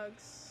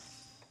 thunderbugs.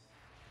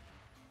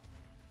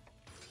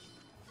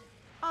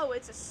 Oh,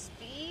 it's a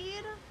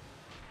speed?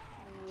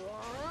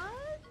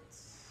 What?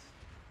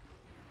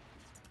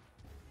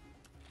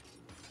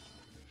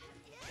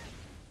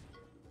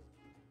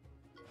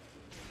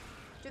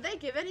 Do they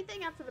give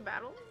anything after the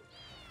battle?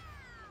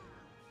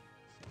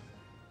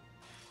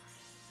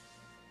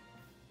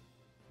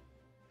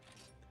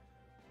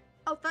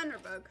 Oh,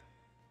 Thunderbug.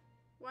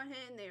 One hit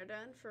and they're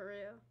done, for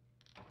real.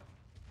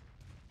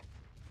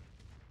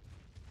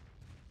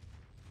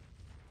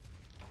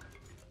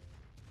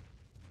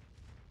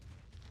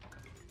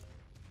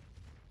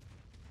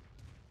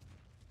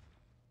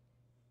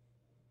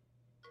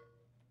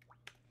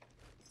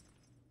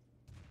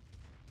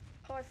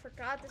 Oh, I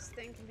forgot this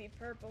thing can be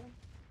purple.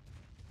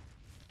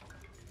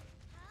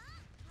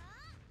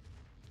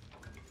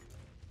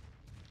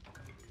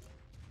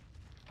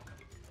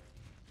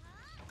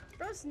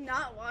 was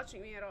not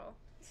watching me at all.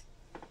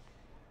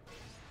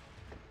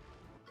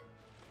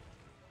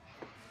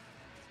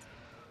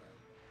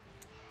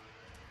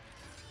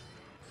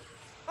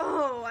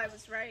 Oh, I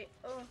was right.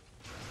 Oh.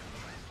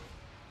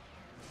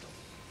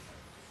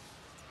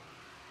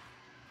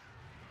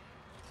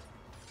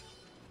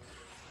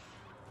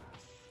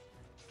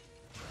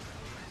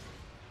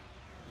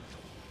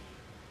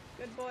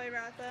 Good boy,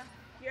 Ratha.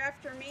 You're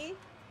after me?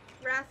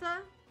 Ratha,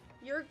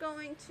 you're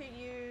going to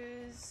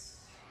use...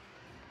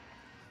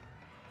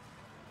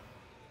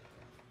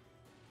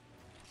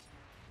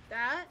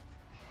 that?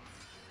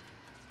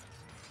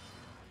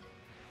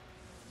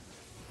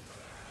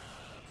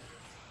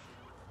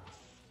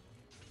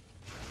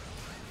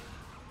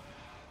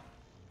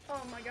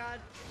 Oh my god.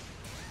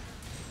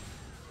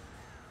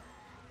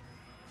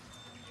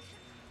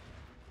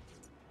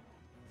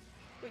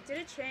 Wait, did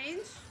it change?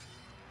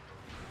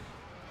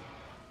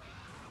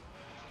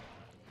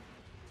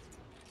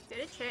 Did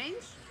it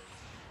change?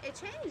 It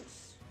changed.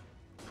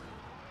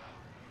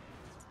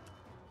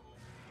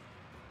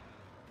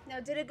 Now,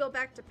 did it go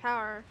back to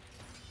power?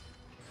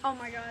 Oh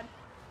my god.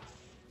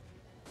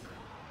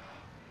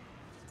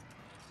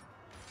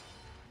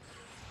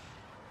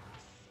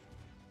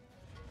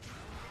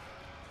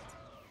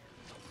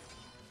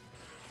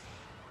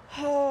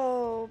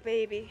 Oh,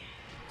 baby.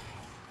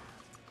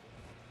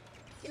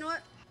 You know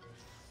what?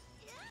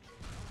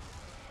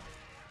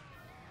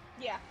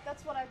 Yeah,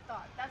 that's what I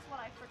thought. That's what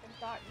I freaking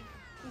thought, you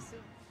piece of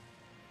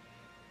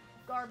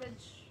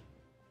garbage.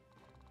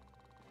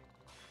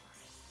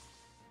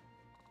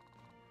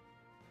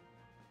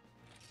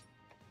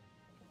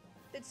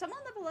 Did someone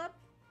level up?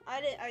 I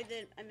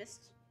did. I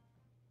missed.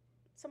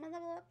 Someone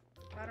level up?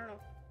 I don't know.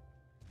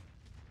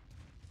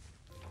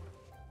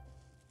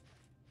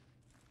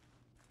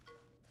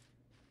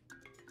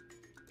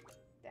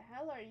 The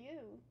hell are you?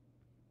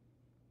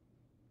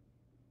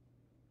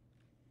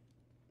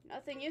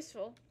 Nothing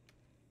useful.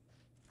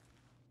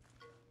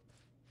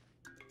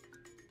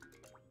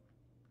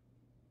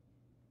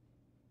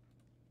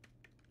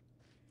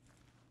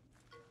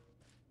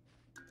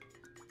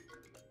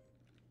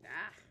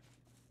 Ah.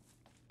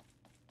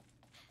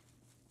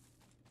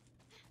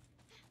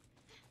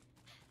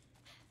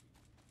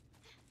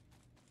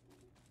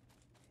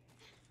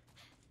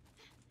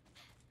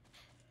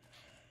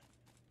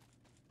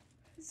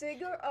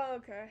 Zigger? Oh,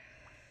 okay.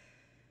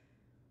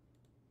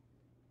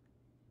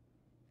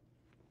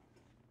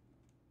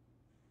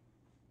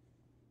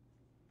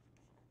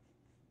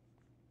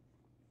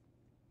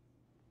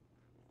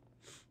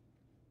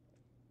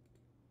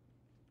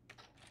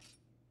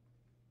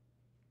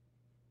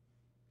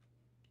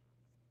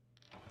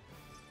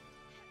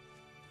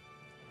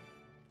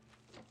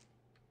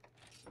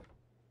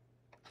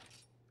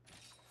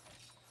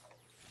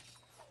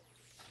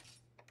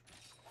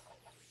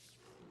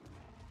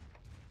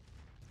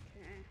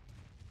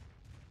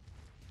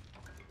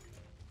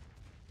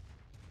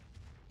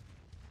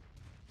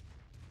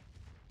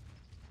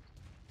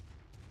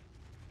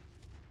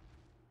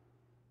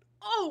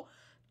 Oh!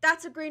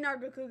 That's a green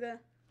Argakuga.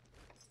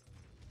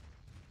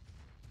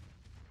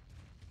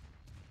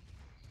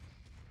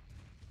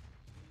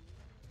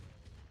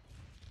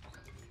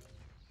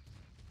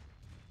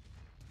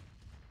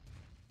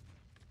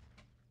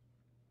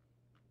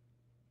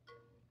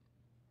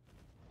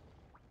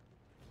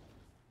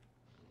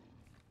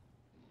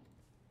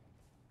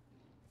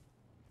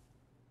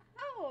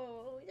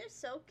 Oh, they're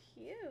so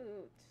cute.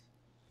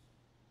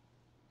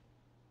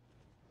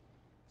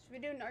 Should we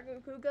do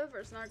Nargacuga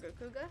versus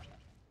Nargacuga?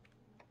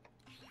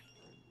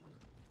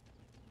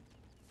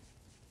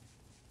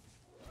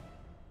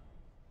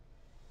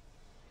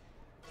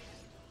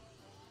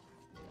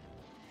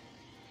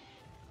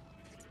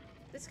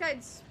 This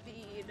guy's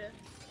speed.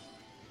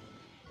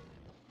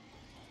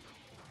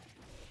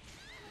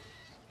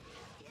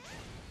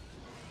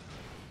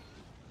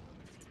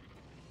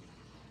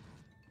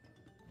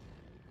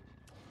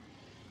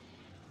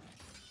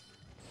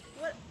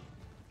 What?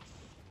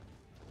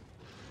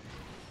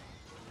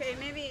 Okay,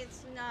 maybe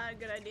it's not a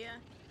good idea.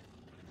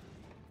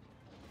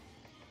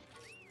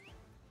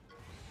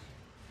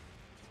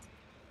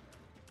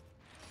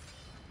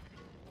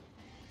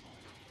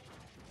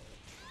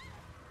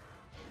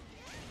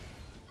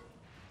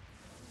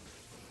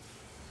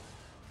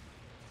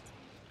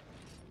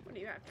 What are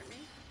you after me?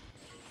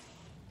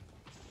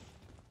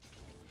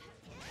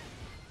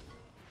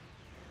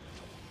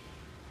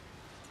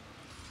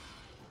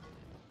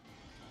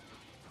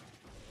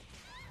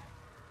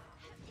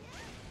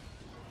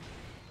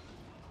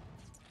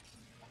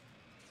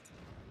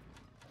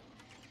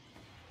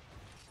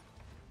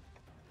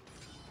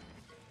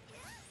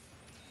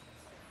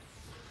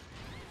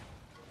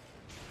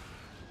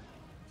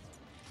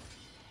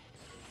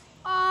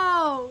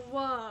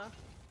 Oh!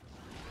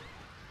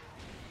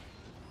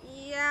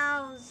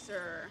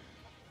 Yowzer.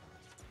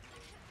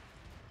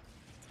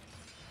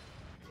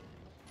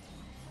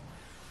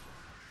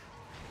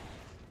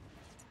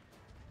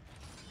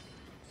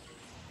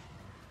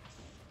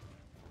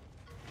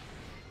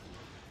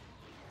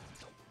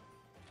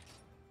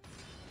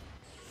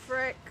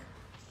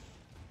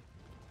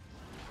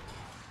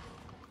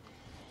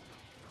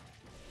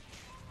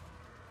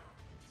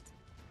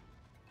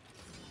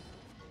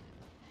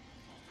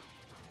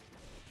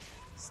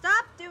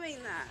 Stop doing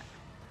that.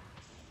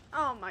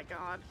 Oh my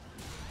god.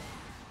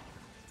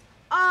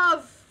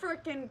 Of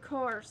freaking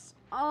course.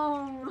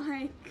 Oh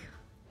my god.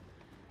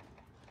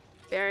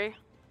 Barry.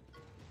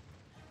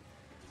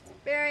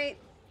 Barry.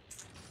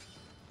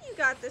 You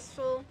got this,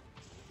 fool.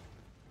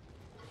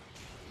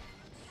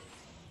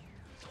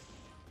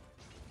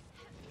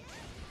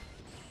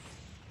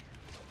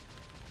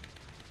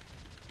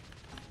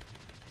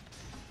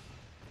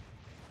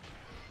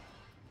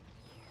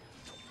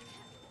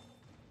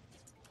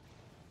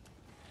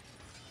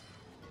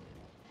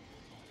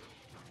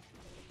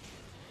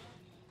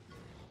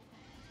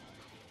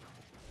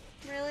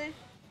 Really?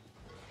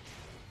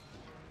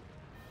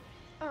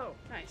 Oh,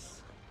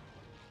 nice.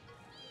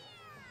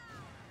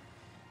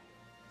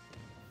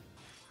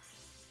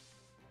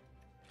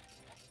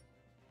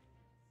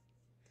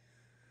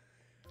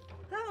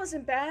 That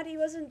wasn't bad. He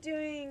wasn't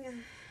doing a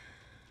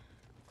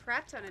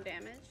crap ton of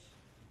damage.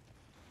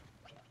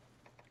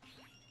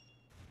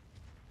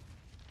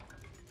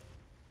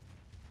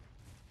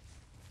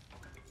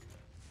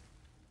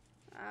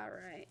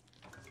 Alright.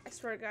 I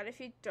swear to God, if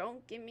you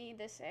don't give me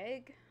this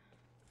egg,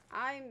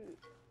 I'm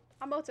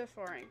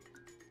auto-4ing.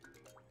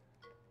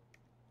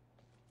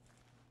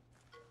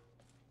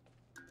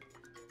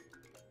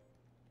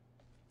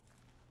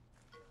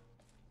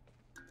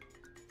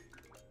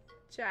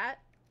 Chat?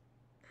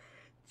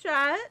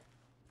 Chat?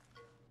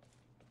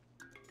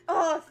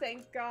 Oh,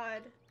 thank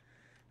God.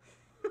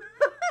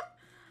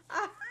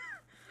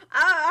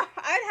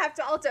 I'd have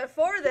to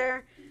auto-4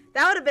 there.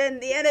 That would have been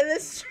the end of the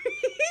stream.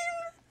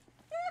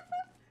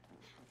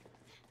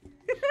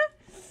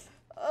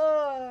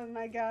 Oh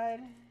my god.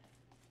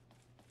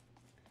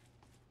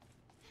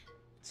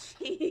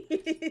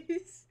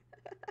 Jeez.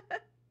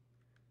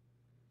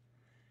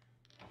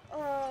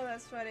 Oh,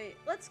 that's funny.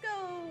 Let's go.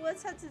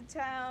 Let's head to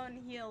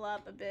town, heal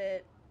up a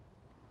bit.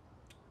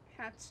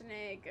 Hatch an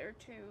egg or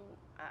two.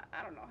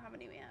 I don't know how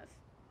many we have.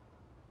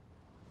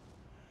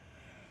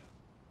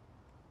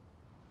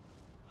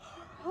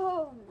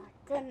 Oh my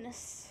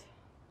goodness.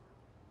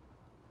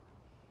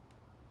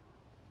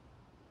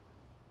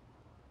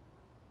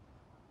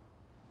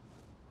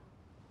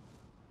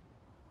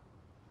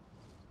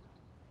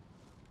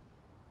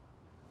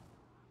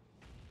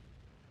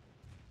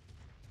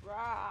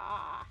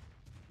 Rah,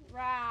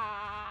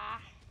 rah,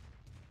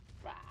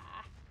 rah,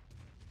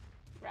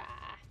 rah,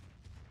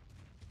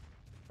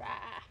 rah,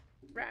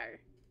 rah, rah,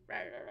 rah,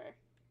 rah.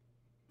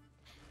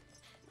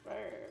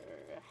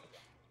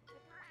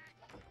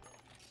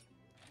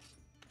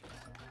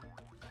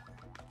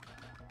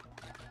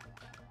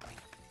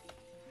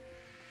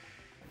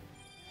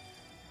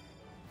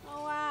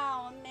 Oh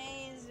wow,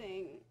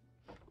 amazing.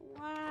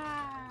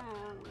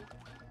 Wow.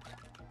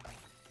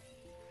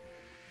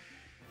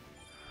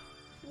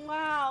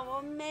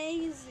 Wow,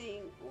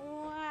 amazing.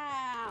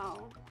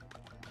 Wow.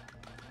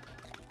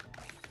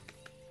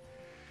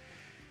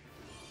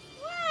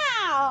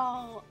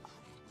 Wow.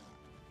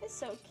 It's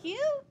so cute.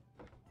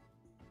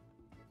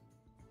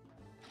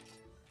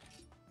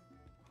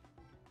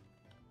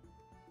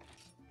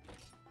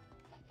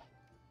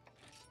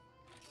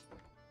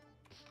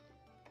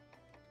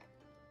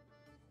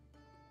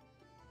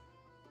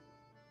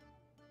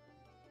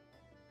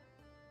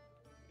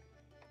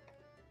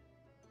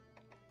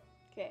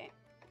 Okay.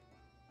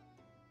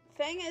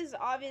 Fang is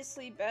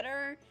obviously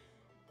better.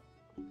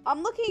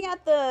 I'm looking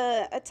at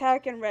the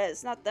attack and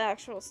res, not the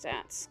actual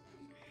stats.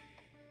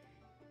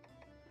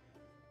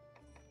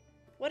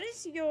 What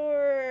is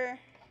your...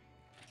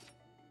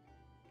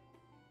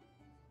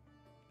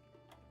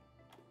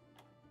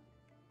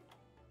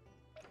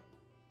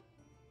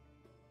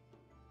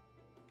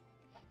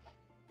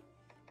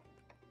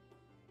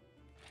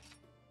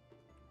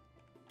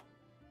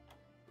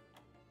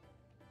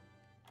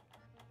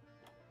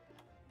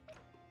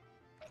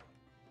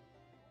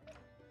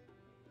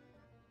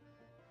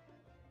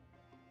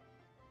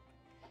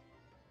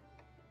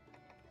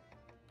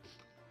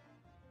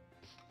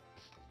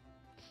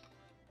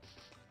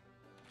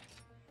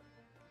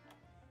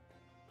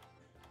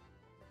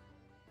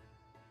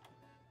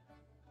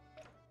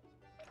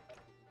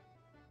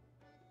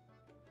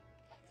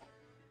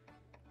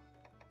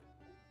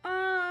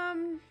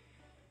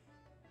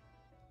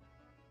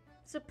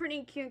 It's a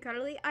pretty cute and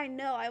cuddly. I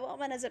know, I want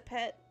one as a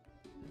pet.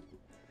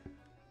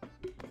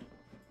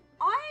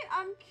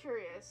 I'm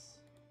curious.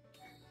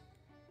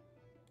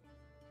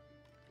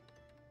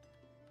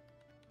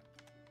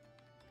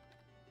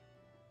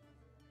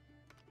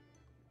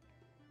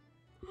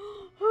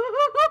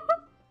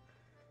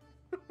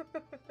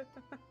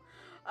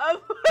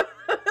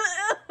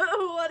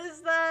 What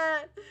is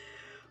that?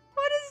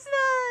 What is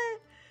that?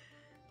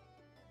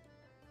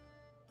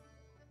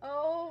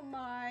 Oh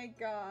my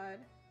god.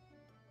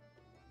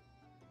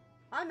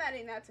 I'm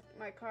adding that to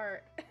my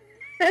cart.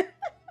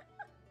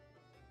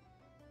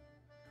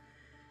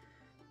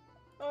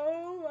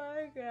 Oh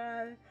my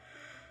god.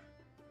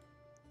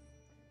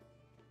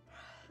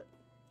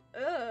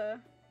 Ugh.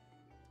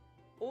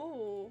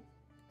 Ooh.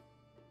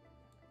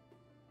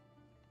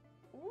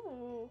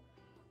 Ooh.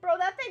 Bro,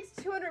 that thing's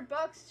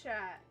 $200,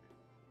 chat.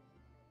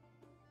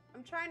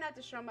 I'm trying not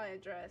to show my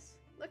address.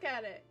 Look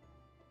at it.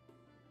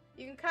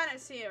 You can kind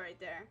of see it right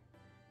there.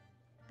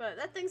 But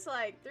that thing's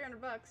like 300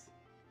 bucks.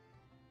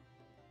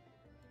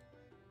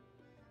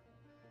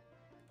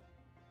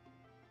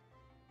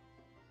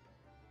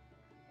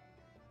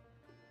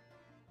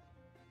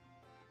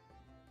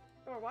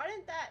 Or why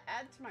didn't that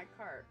add to my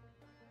cart?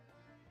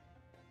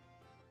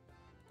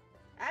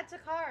 Add to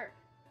cart.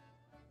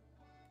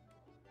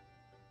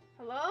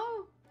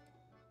 Hello?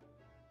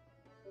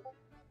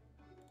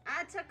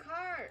 Add to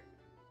cart.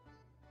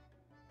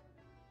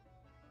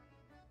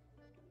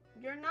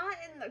 You're not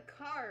in the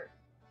cart.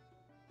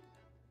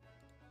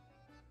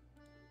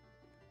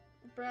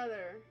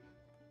 Brother.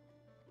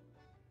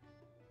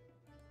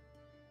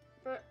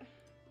 But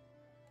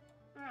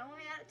alright, let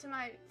me add it to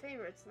my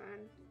favorites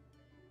then.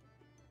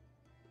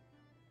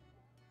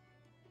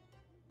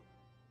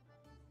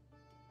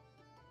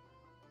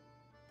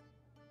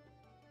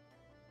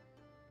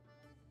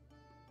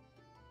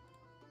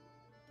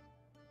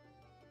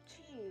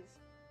 Jeez.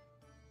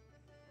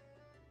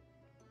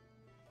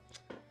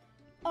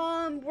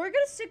 We're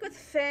gonna stick with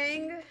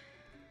Fang.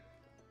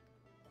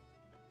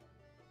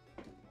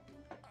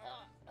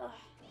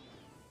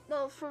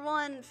 Well, for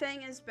one,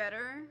 Fang is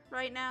better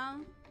right now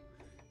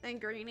than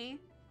Greenie.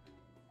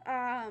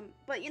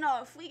 But you know,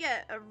 if we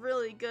get a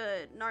really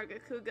good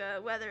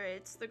Nargacuga, whether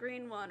it's the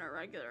green one or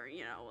regular,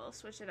 you know, we'll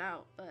switch it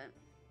out, but...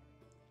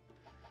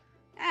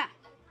 Ah!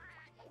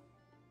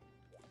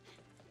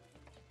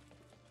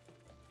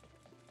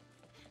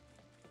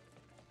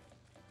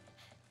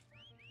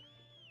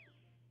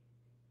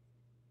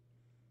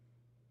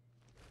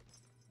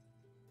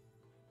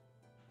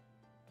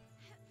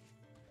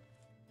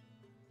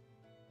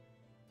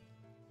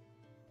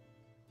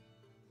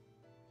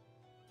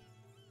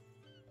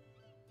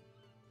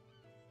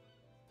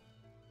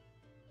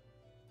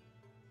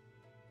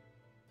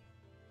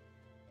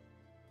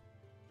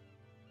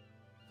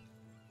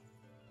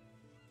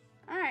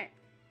 Alright.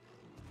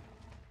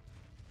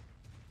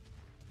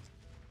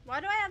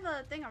 Why do I have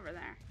a thing over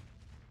there?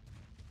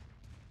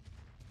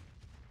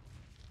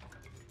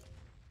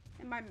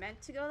 Am I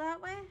meant to go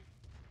that way?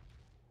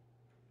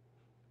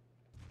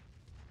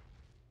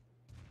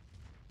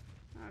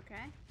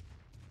 Okay.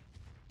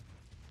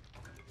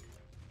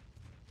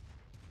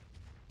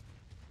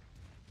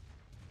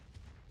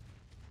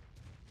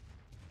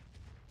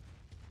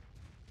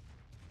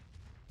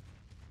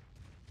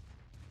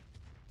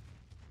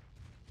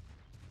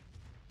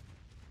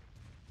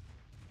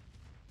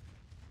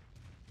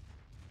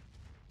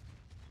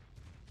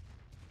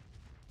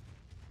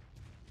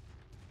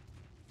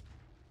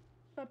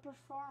 A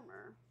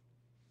performer.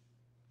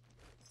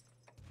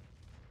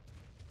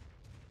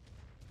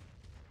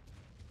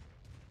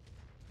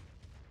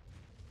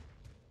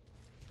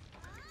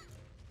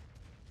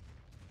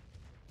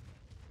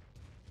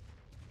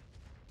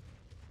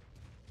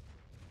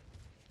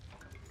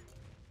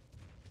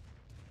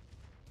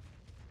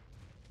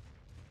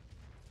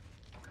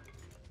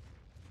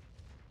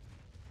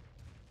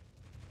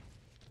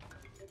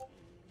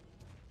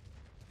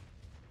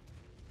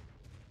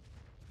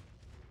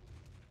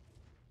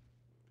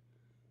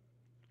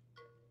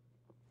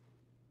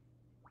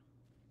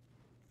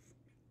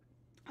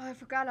 Oh, I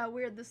forgot how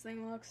weird this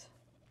thing looks.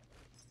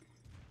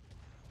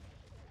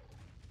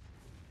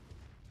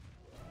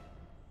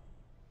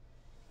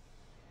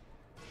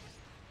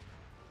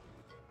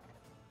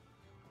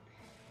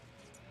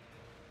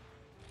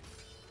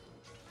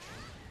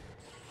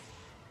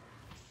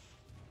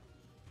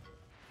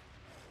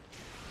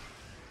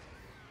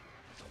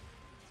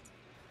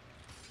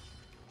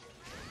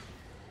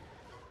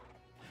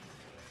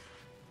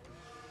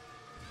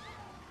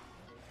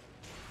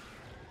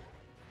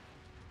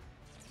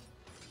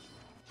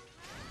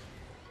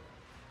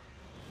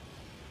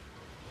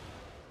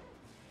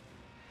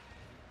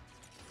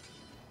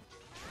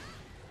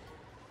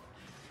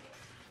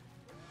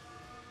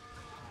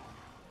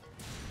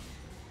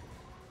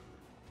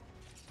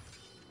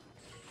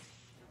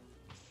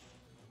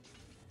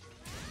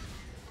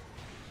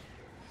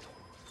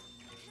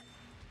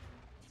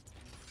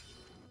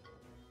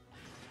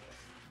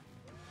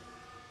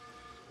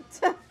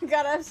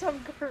 Gotta have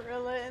some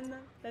gorilla in them.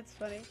 That's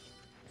funny.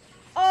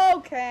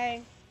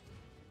 Okay.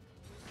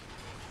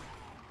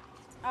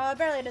 Oh, it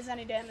barely does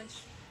any damage.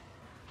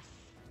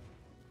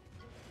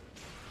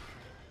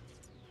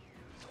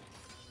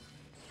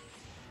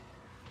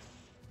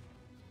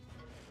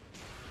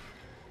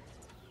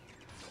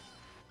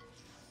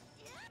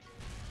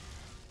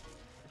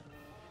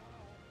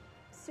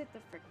 Sit the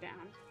frick down.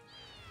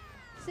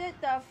 Sit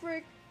the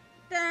frick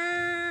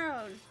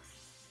down!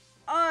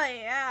 Oh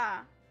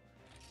yeah!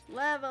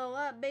 Level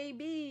up,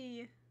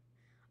 baby!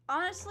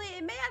 Honestly,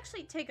 it may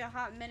actually take a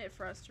hot minute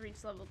for us to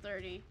reach level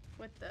 30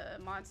 with the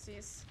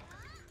monsters.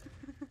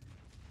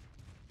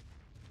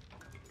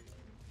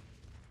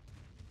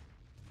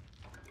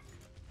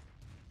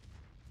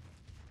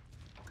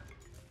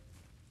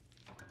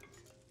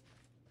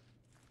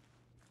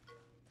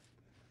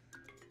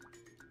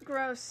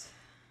 Gross.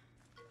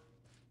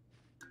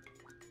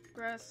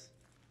 Gross.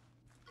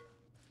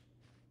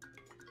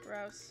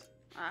 Gross.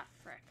 Ah,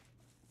 frick.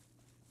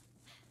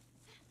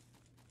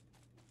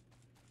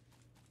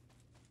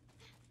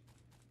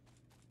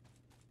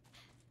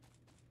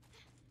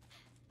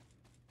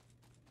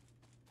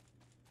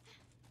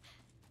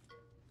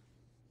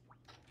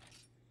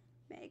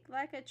 Make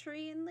like a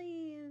tree and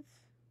leave.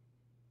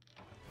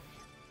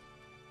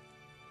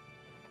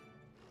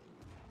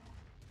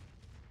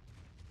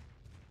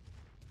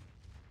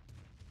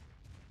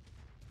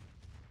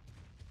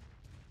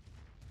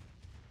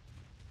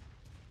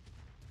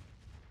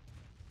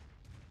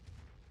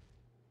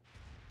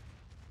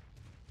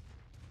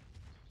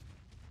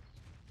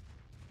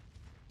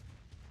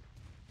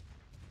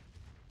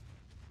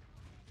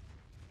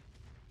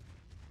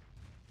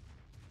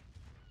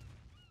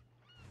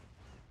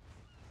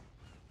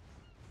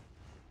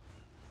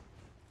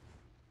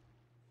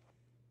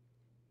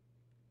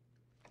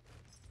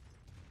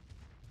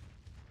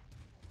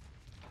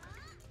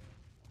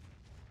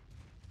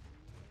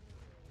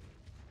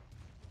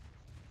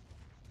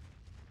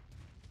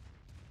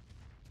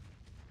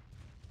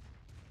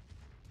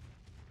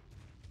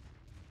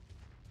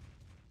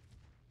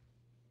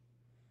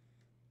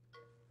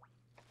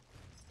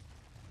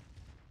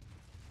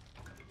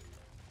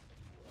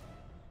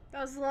 That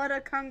was a lot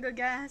of conga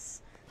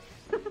gas.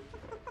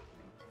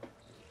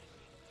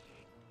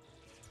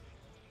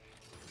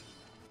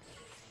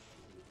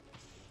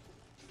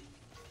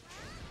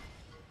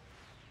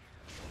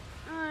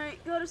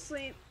 Alright, go to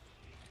sleep.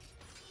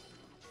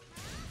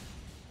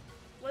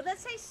 Would that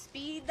say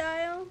speed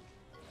dial?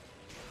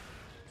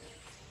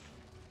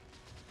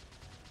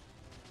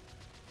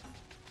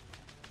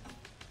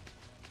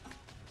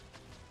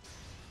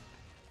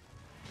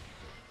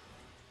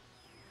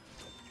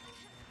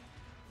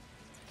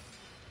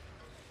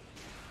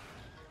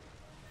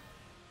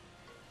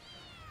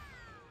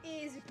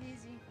 Easy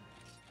peasy.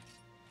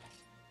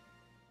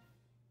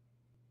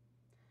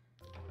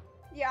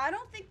 Yeah, I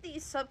don't think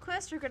these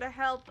subquests are gonna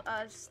help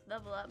us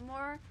level up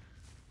more.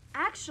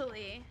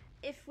 Actually,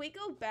 if we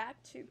go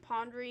back to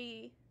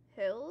Pondry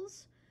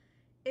Hills,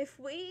 if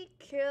we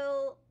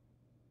kill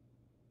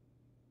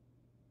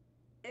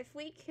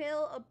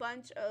a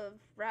bunch of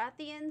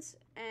Rathians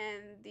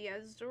and the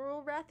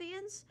Azul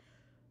Rathians,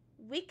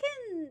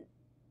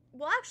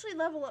 we'll actually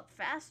level up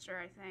faster,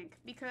 I think,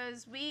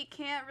 because we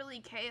can't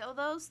really KO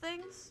those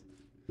things.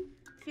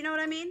 If you know what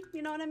I mean?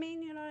 You know what I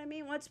mean? You know what I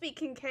mean? Once we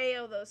can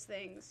KO those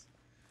things,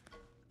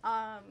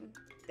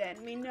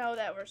 then we know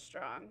that we're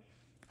strong.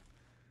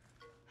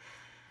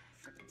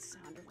 Freaking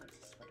sound of it,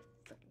 swear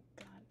to freaking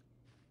God.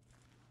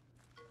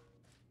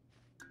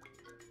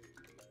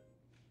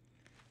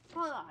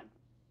 Hold on.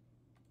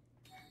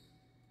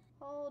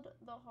 Hold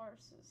the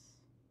horses.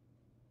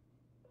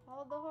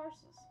 Hold the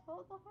horses.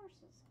 Hold the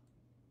horses.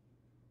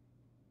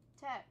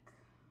 Tech.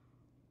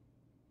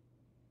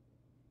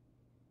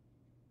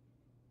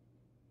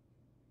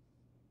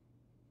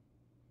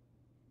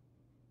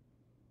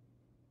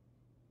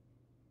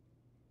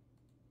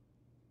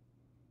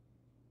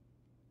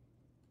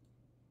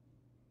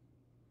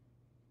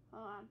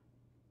 Hold on.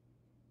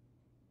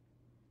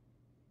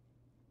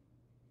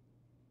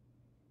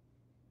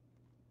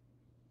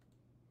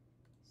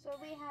 So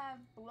we have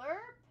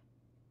Blurb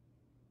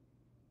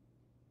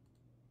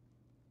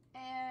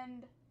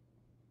and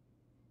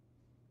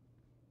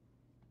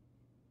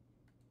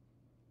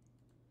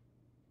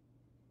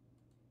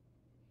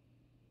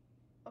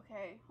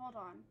okay, hold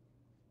on.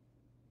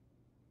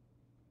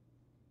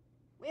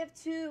 We have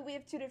two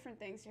different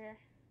things here.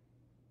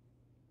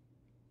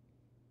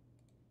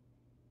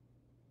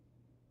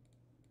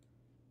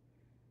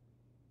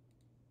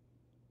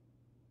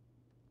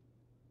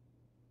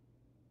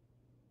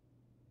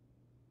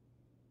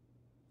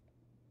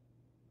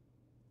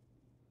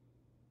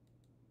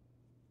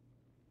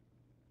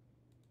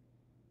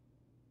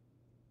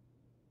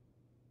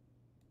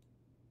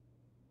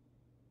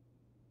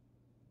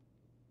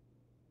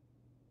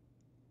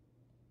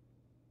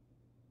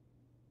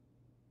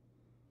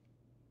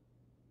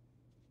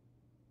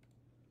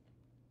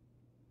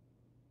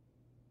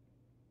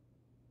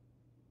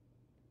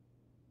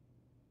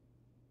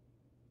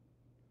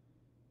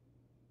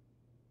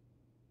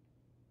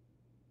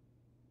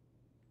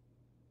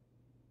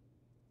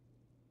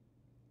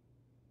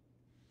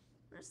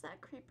 Where's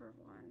that creeper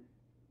one?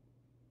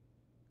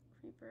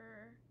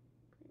 Creeper.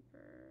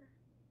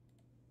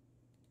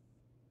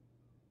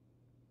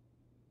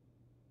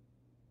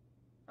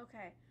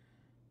 Okay.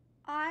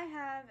 I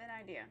have an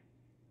idea.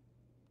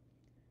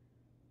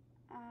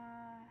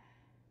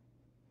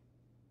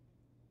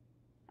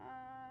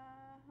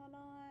 Hold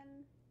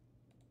on.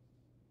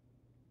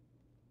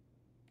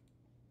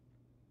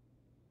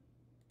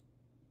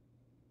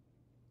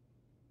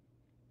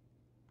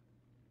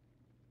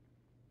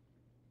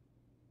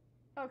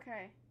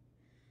 Okay.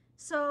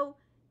 So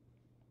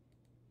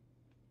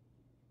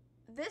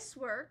this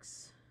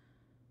works.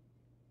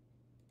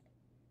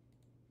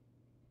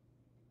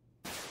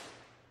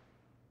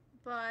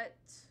 But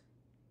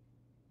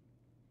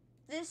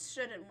this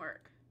shouldn't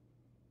work.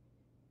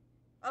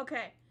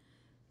 Okay.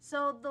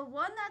 So the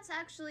one that's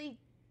actually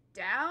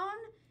down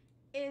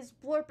is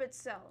Blurp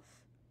itself.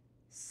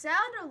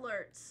 Sound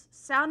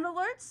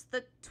alerts,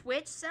 the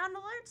Twitch sound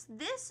alerts,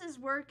 this is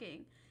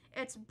working.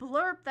 It's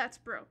Blurp that's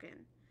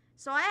broken.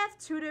 So I have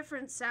two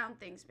different sound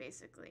things,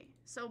 basically.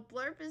 So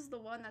Blurp is the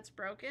one that's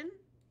broken.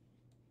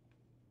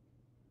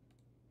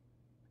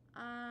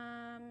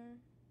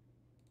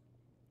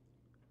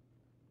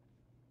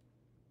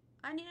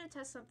 I need to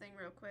test something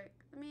real quick.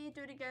 Let me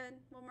do it again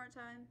one more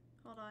time.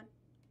 Hold on.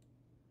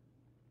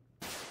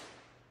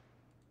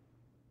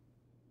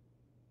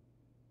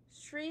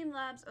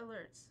 Streamlabs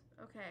alerts.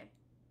 Okay.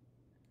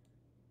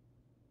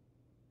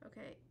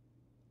 Okay.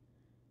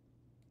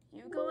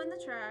 You go in the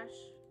trash.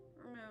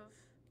 Remove.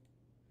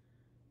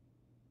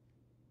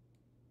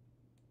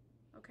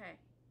 Okay.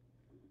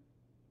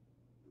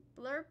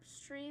 Blurp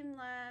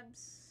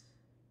Streamlabs.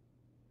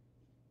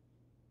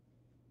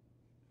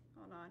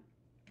 Hold on.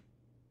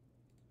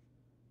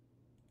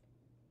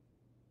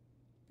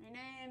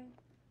 Rename.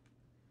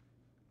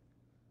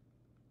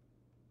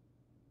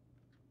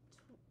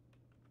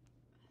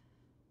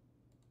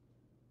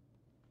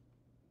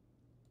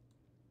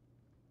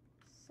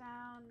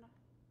 Sound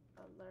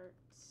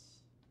alerts.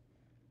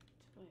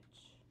 Twitch.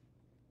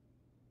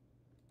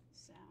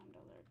 Sound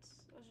alerts.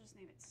 Let's just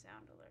name it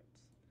sound alerts.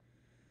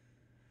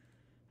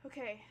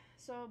 Okay,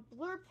 so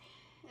Blurp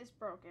is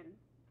broken.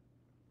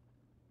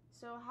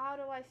 So how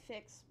do I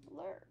fix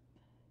Blurp?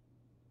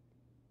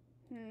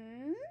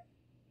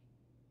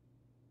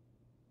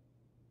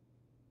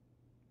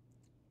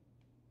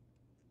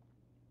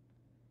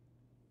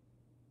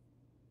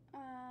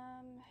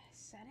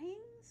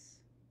 Settings?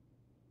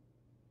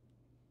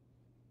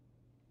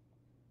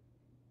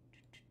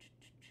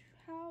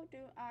 How do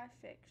I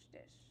fix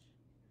this?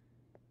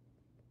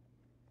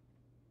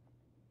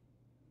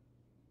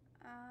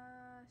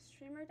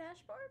 Streamer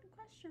dashboard?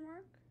 Question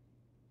mark.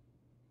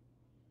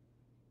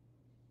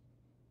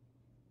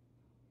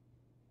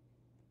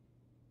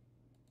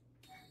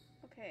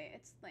 Okay,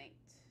 it's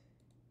linked.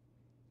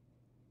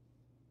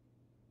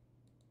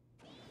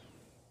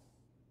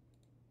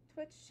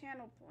 Twitch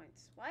channel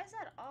points. Why is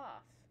that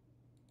off?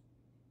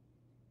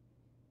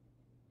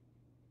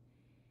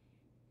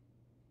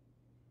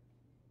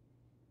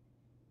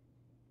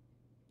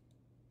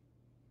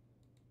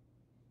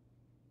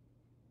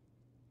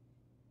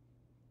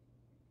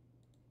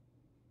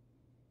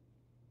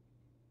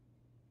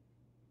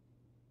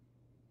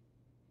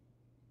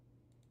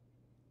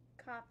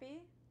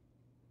 Copy.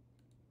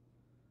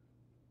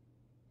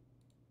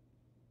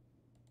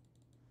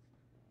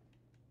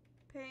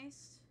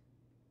 Paste.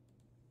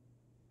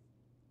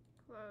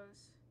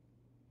 Close.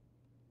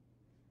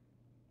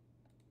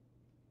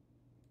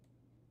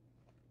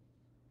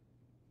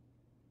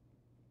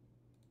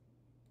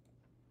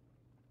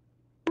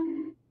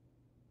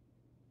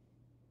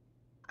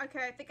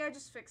 Okay, I think I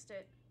just fixed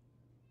it.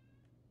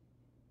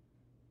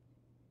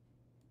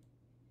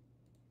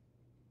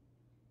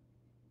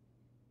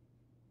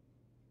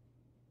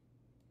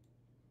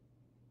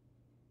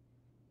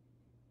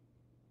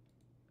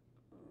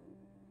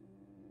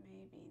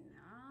 Maybe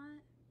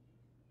not.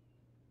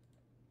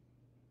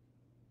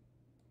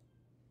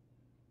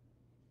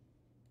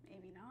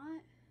 Maybe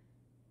not.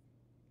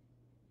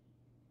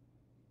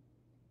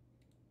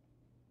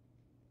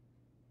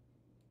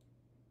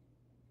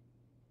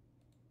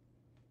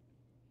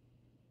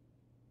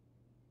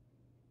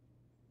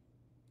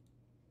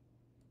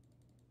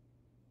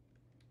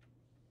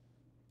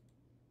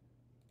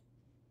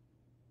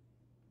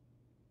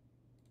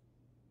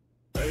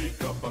 Hey,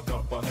 kappa,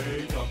 kappa,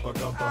 hey, kappa,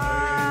 kappa, hey.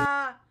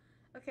 Ah!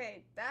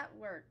 Okay, that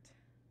worked.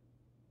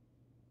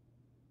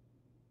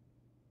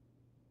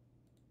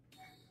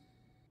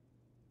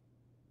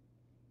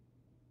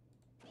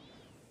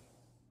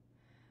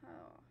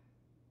 Oh.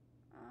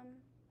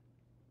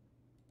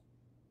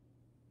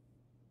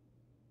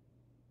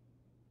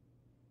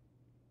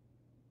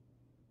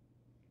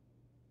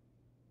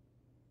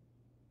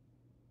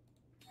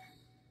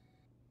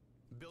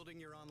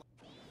 Building your online.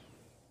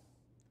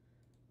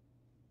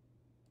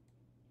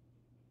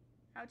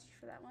 Ouchie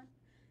for that one.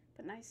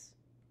 But nice.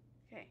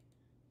 Okay.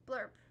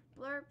 Blurp.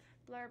 Blurp.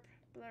 Blurp.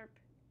 Blurp.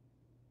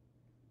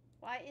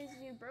 Why is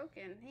you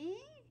broken? Hey?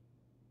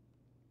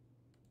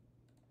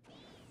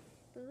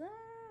 Blurp.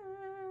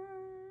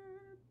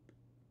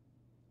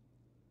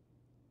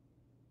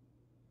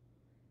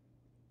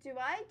 Do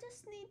I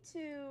just need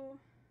to...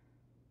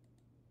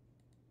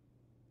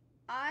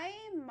 I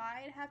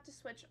might have to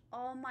switch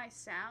all my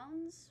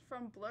sounds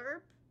from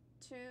Blurp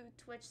to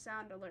Twitch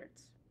sound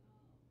alerts.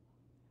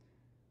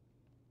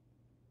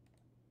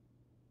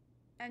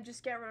 And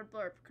just get rid of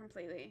Blurp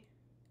completely.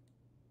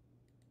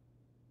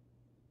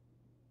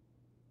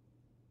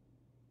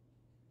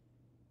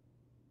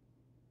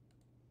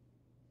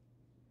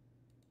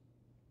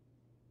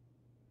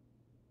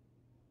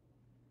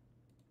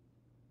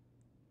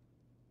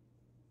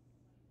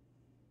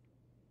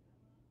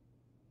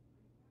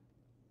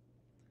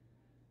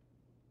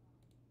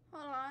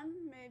 Hold on,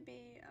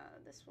 maybe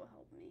this will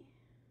help me.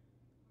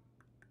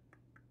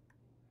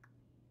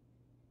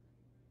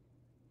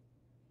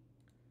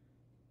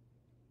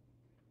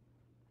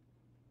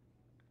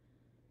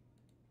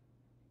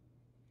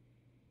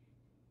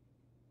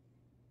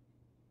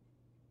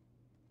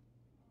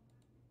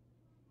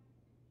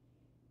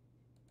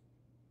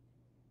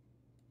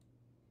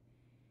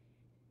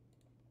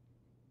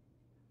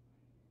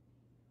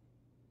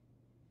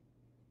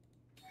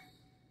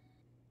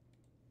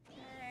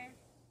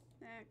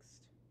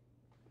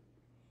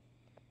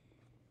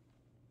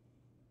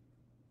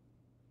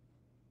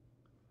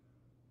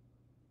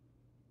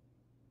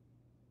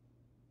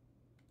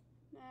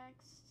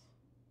 Next.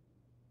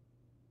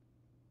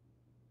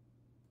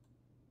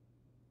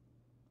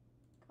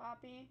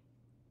 Copy.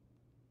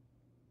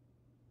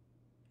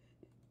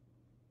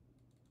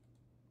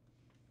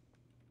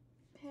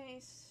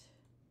 Paste.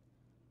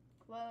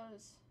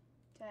 Close.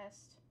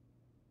 Test.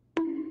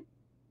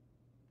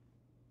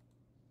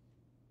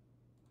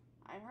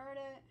 I heard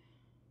it.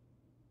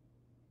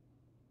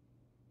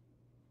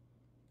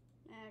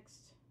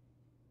 Next.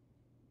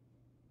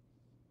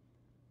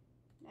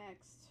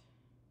 Next.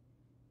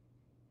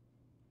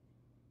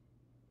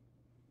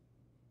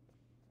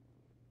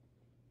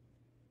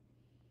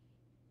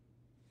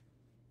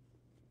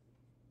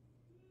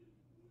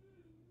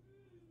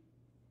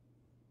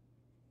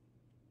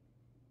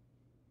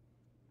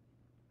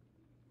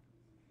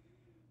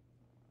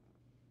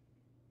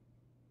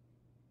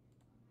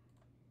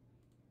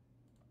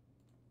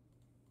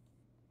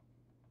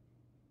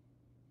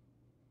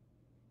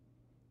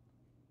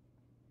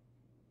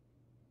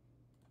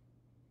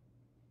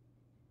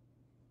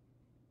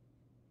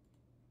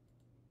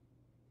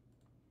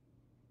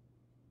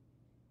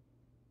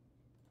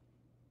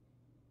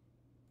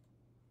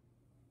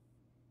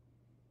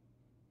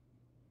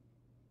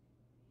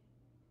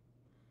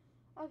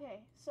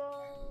 Okay,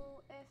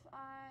 so if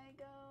I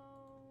go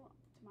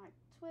to my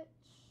Twitch,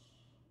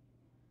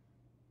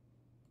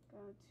 go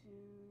to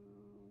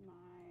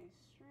my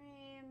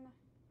stream,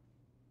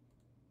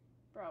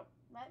 bro,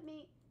 let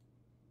me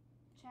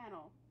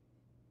channel.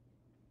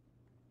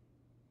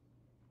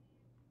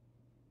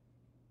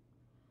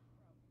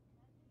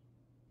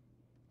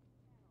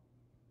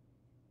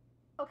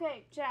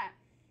 Okay, chat.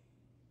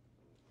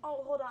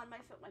 Oh, hold on, my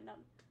foot went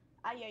numb.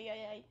 Ay, ay,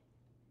 ay, ay.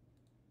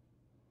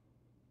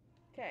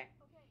 Okay.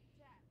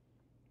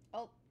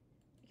 Oh,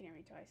 you can hear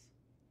me twice.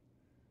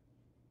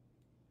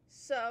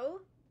 So,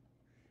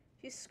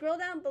 if you scroll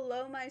down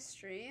below my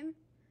stream,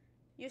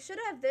 you should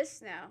have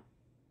this now.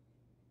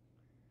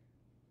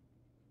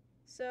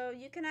 So,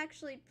 you can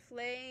actually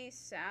play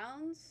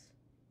sounds.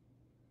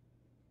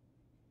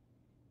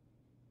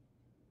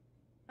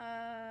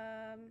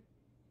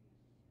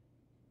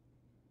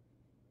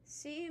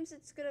 Seems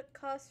it's gonna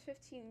cost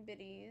 15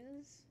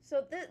 biddies.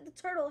 So, the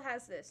turtle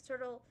has this.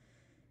 Turtle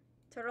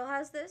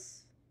has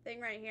this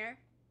thing right here.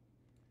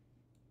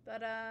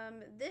 But,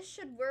 this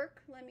should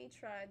work. Let me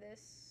try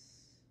this.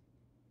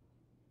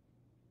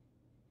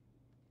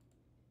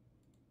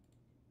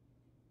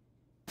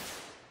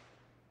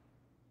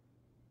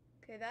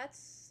 Okay,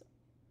 that's...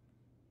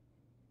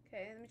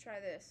 Okay, let me try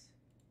this.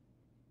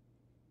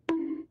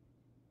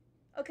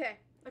 Okay,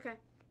 okay.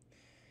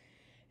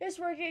 It's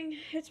working,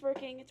 it's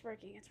working, it's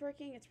working, it's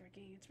working, it's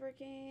working, it's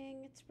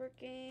working, it's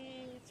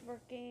working, it's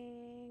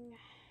working.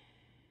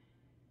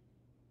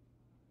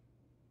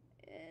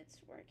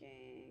 It's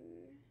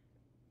working.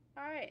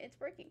 Alright, it's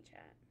working,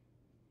 chat.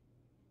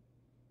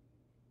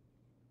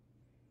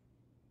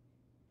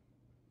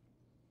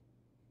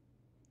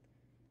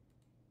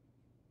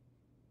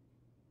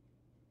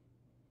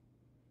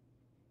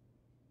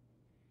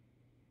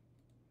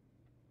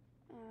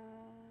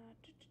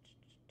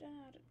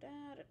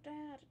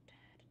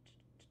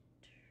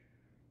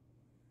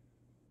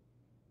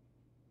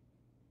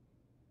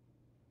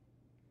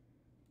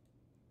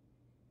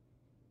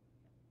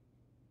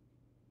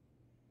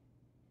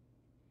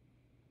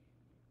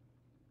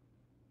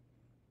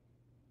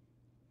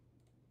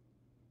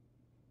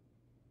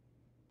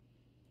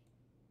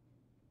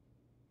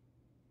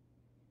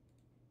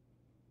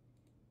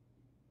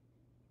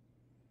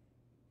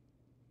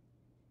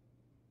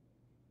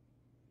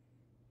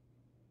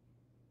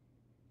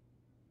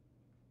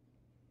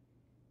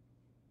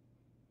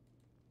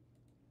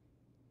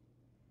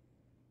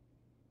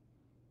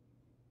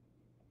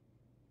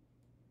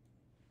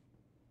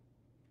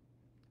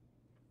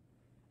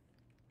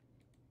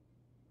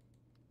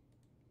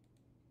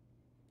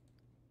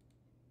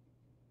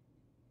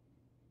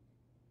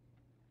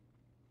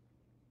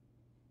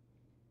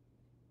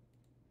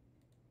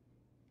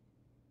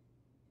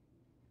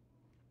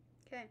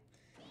 Okay,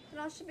 it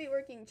all should be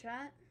working,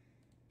 chat.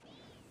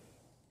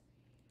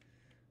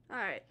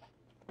 Alright.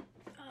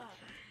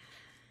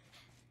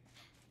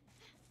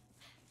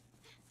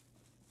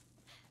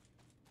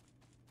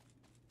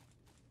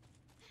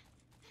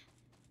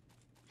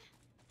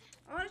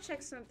 I want to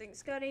check something.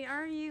 Scotty,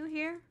 are you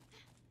here?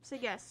 Say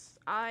yes.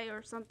 I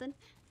or something.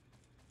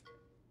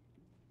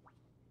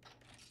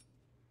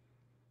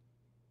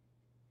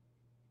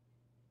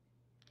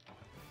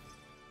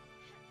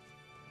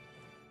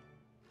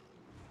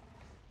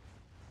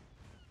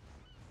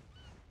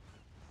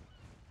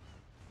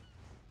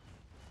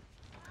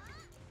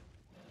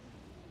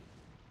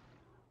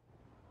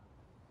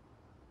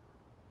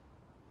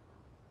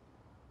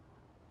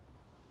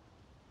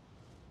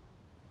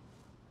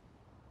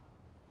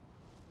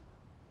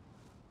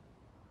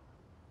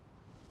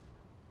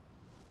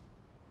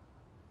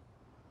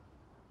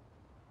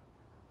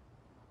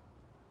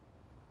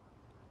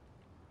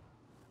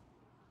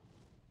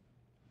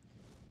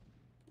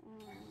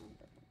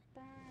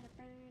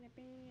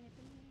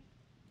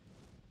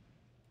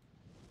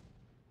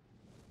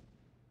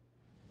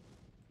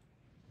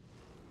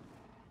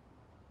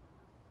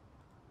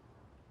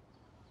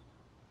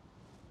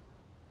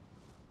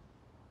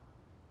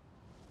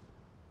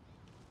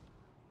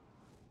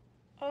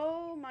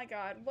 my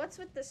god, what's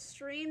with the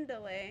stream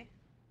delay?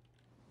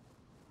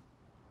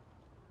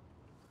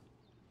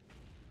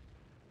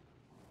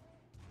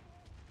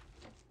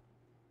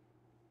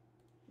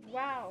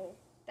 Wow,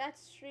 that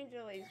stream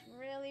delay is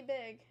really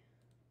big.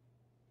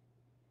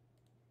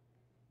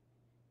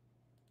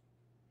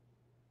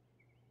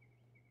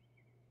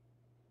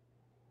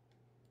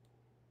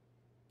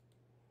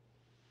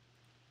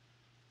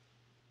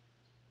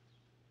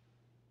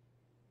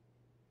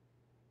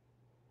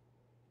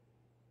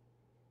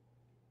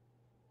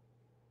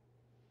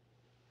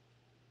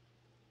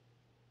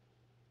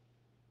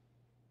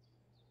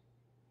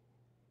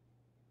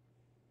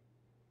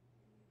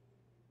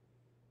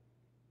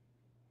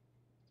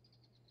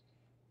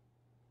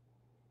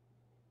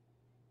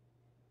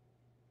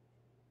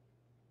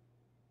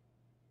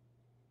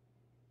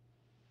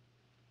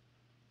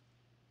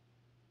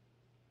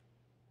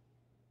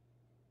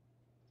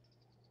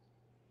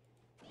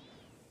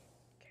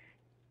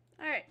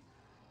 Alright.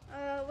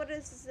 What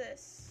is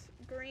this?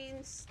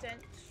 Green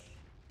stench.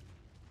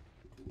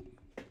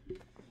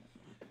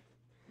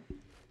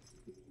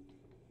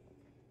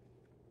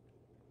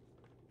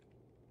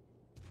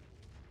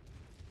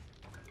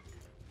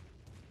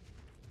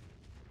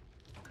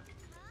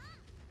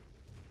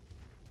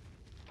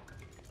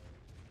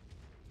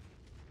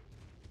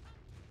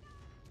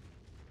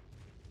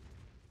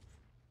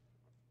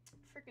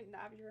 Freaking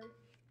Navier.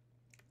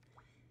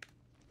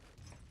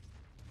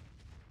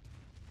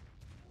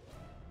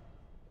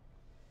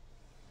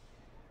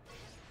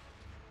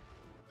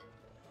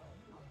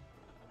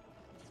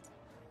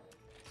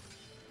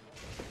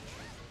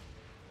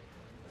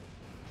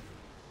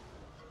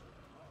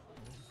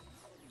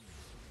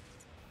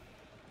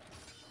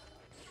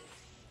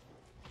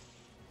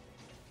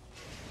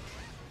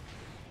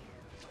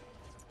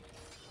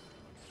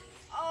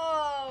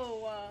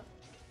 Oh!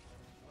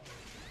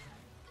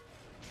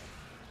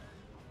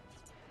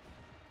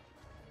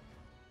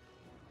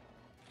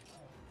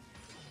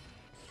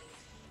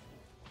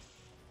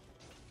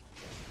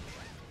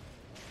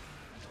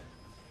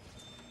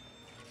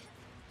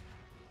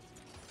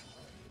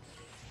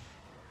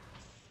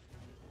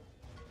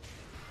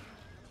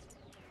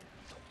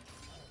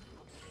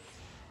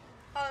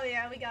 Oh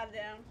yeah, we got it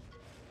down.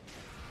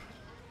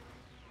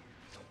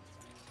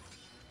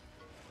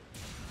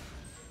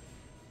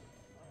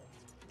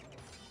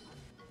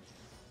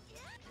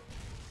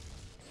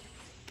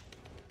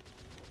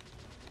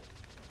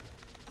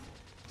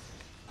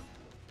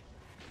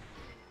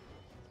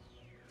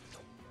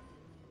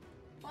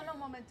 Un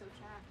momento,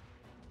 chat.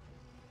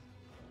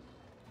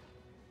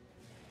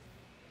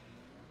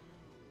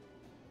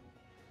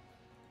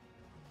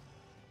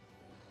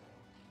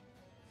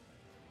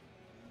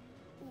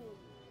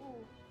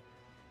 Ooh.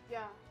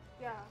 Yeah.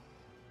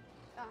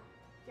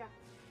 Yeah.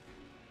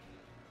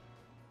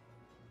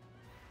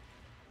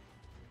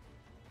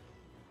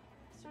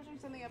 Searching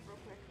something up real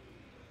quick.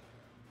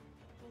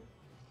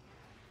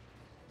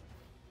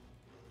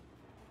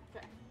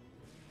 Okay.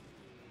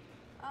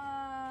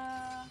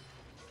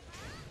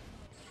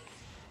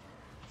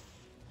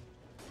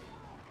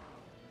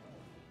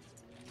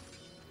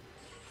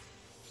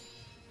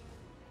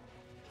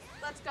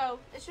 Let's go.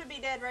 It should be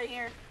dead right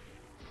here.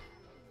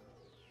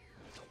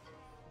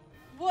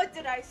 What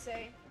did I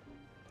say?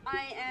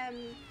 I am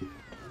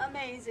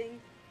amazing.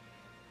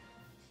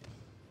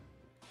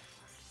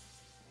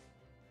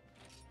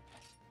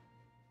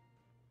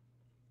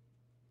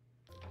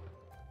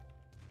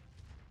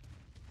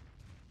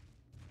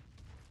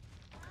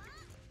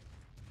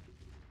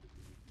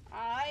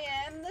 I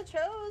am the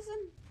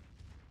chosen.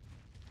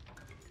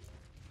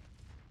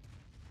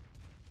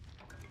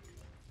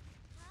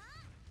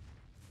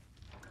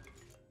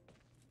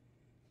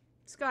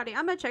 Scotty,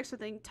 I'm gonna check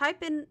something.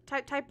 Type 1.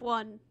 Type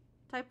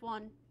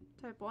 1.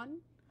 Type 1.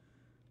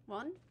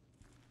 1?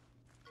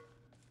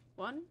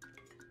 1?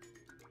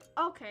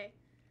 Okay.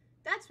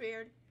 That's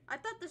weird. I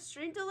thought the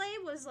stream delay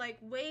was like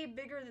way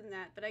bigger than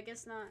that, but I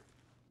guess not.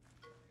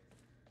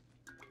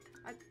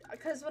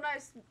 Because when I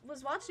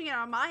was watching it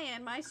on my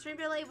end, my stream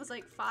delay was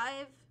like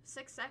 5-6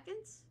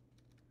 seconds.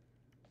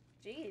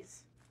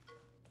 Jeez.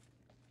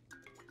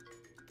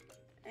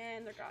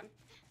 And they're gone.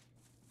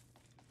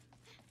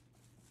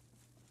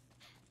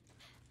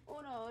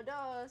 1, 2,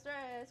 3,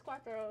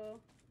 4.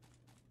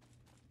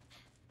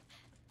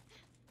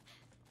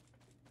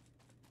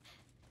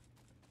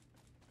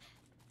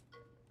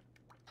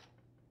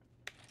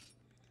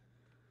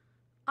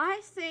 I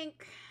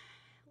think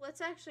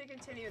let's actually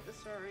continue with the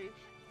story.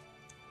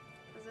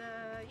 Cause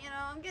you know,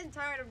 I'm getting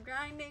tired of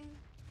grinding.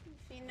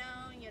 If you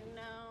know, you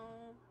know.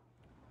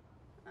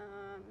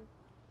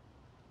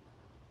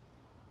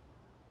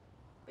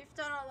 We've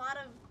done a lot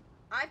of.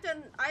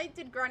 I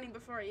did grinding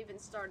before I even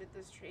started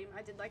this stream.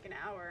 I did like an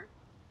hour.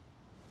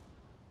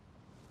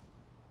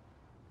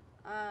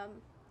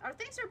 Our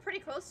things are pretty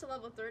close to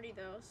level 30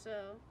 though,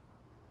 so.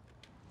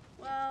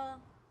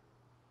 Well.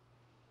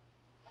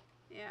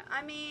 Yeah,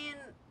 I mean.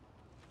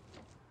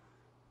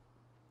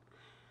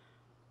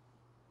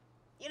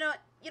 You know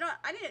what,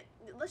 I need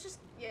to, let's just,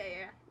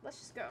 yeah, let's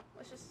just go.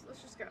 Let's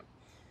just go.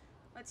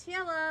 Let's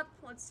heal up.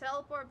 Let's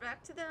teleport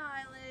back to the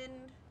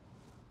island.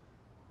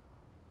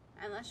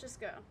 And let's just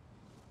go.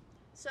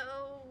 So,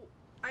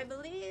 I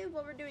believe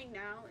what we're doing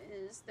now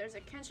is there's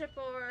a kinship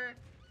ore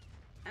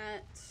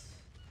at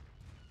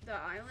the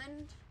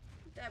island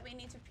that we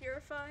need to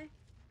purify.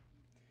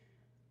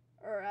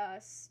 Or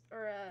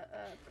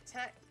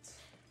protect.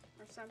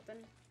 Or something.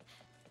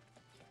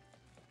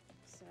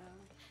 So,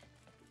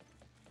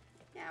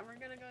 yeah, we're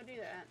gonna go do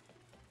that.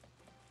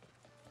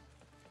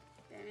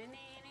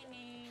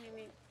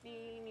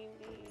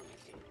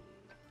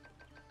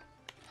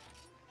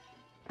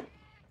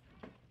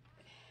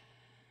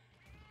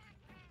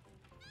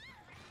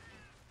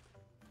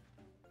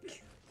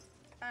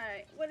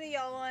 Alright, what do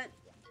y'all want?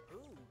 Who,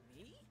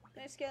 me?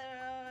 Let's get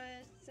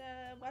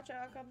watch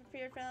out, I'll come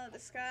appear in front of the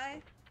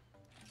sky.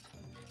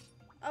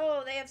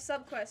 Oh, they have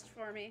subquest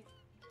for me.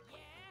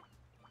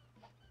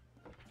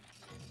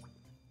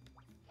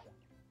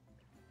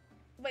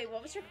 Wait,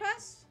 what was your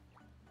quest?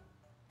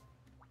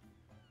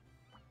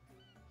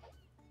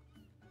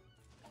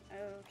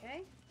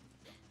 Okay.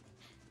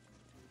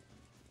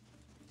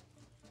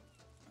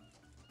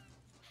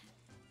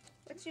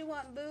 What you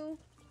want, boo?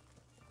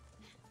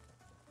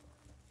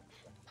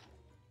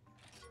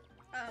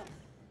 Oh.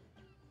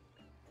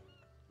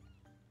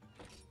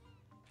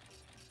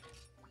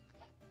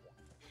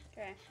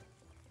 Okay.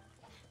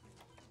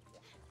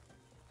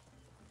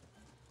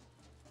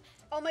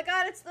 Oh my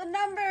god, it's the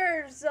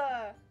numbers!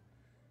 The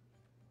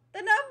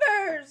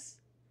numbers!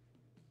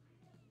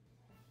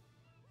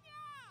 Yeah!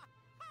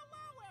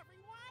 Hello,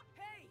 everyone!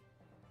 Hey!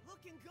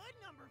 Looking good,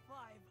 number 5.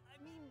 I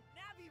mean,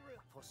 Naviru.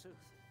 Forsooth,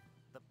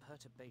 the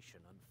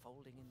perturbation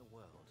unfolding in the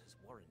world has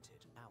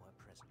warranted our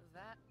presence.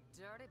 That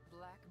dirty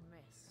black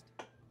mist.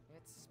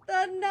 It's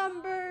The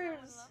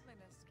numbers!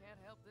 loveliness can't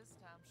help this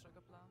time, Sugar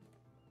Plum.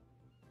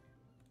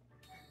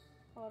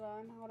 Hold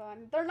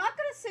on. They're not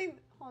gonna sing.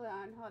 Hold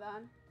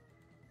on.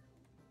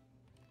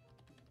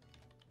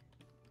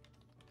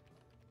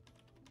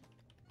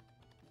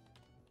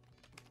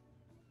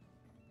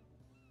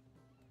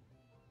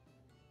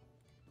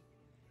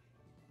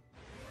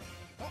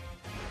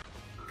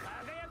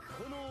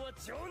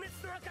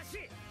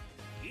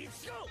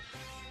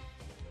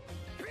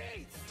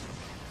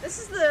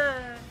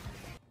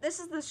 This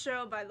is the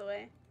show, by the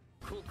way.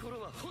 心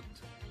はホット、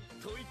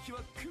吐息は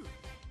クー。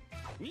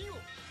見よ、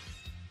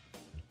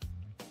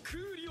ク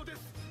ーリオで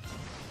す。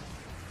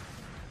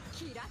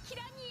キラキ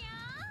ラにゃ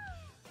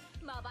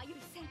ー。まばゆい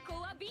閃光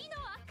は美の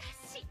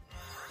証。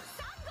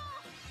サンゴ。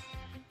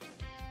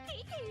テ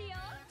ィティよ。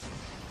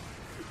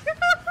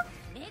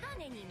メガ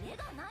ネに目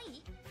がな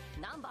い。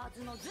ナンバー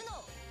ズの頭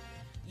脳。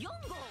4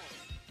号。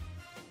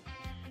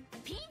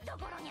ピンと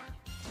ゴロニャ。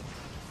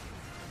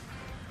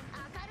明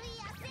るい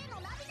明日へ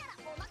のナビなら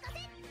お任せ。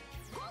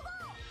5号。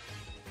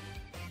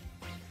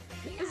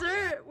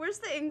Where's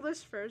the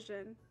English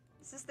version?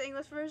 Is this the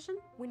English version?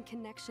 When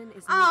connection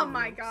is Oh needed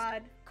my most,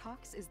 god.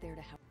 Cox is there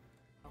to help.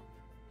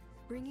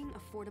 Bringing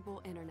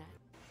affordable internet.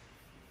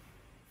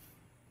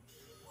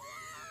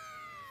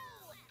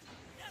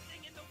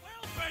 Nothing in the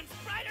world burns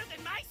brighter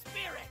than my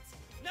spirit.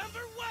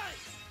 Number 1,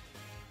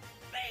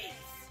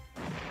 Beats.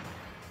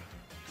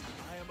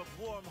 I am of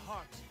warm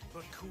heart,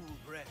 but cool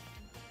breath.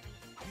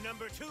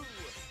 Number 2,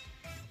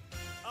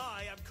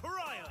 I am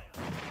Cryo.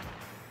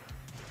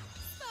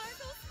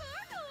 Sparkle,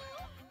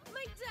 sparkle!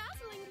 My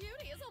dazzling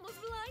beauty is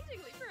almost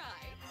blindingly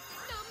bright.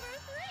 Number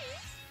 3,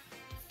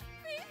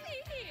 Fifi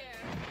here.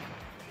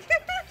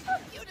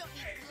 You don't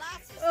need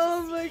glasses to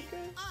Oh my see.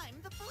 god. I'm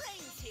the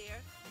brains here.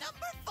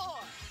 Number 4.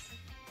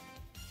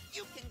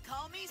 You can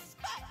call me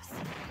Specs.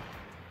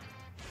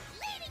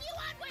 Leading you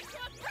onward to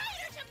a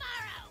brighter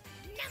tomorrow.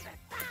 Number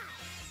 5,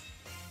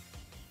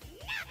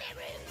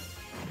 Naviru.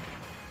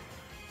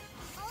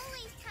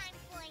 Always time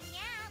for a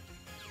nap.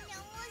 No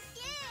more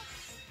sick.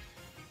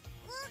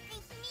 Look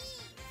at me,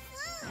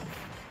 Woo.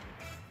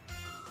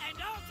 And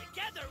all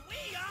together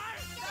we are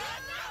the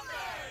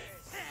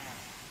numbers.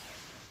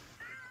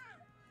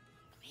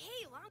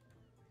 Hey, long.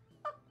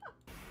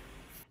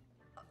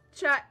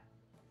 Chat.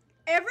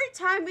 Every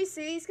time we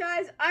see these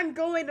guys, I'm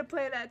going to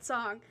play that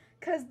song.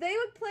 Because they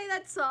would play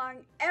that song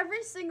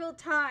every single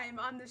time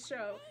on the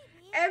show.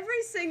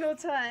 Every single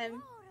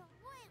time.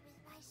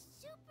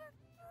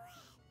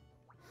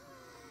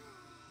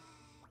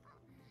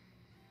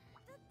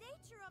 The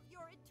nature of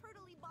your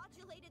internally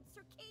modulated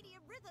circadian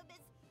rhythm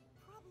is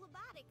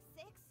problematic,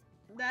 Six.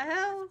 The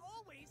hell?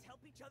 Always help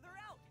each other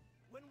out.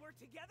 When we're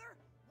together,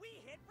 we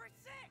hit for 6.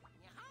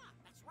 Yeah,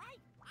 that's right.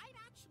 I'd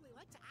actually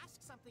like to ask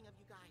something of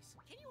you guys.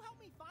 Can you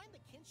help me find the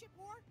kinship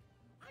ore?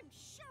 I'm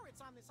sure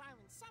it's on this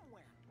island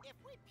somewhere. If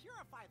we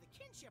purify the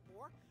kinship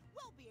ore,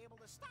 we'll be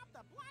able to stop the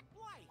Black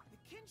Blight.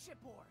 The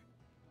kinship ore.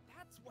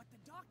 That's what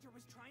the doctor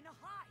was trying to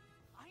hide.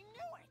 I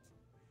knew it!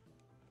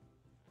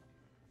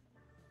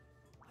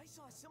 I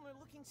saw a similar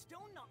looking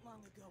stone not long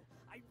ago.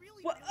 I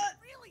really What? think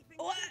What? we can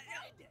find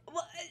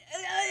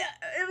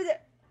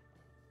it.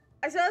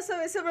 I saw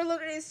something similar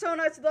looking at so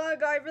not too long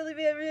ago. I really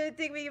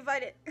think we can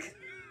find it.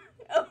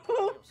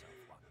 Oh.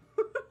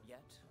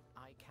 Yet,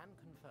 I can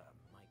confirm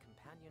my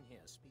companion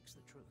here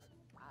speaks the truth.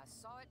 I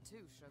saw it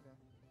too, Sugar.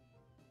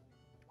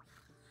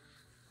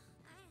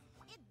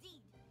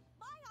 Indeed.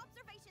 My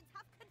observations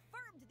have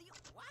confirmed the...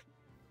 What?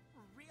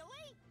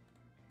 Really?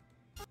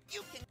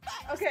 You can...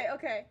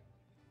 Okay.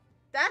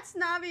 That's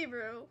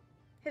Naviru.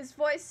 His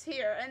voice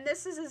here, and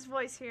this is his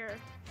voice here.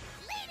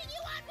 Leading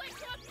you onward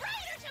to a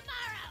brighter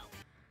tomorrow!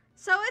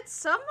 So it's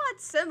somewhat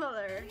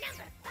similar.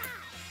 Number 5.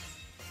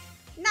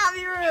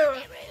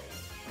 Naviru!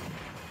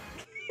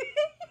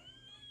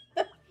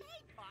 Hey,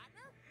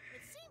 partner.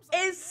 It seems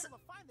like Is... you're able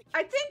to find the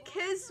I kinship think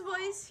ore his after all.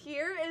 voice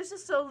here is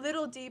just a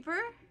little deeper.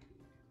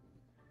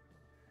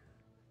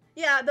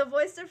 Yeah, the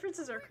voice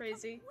differences are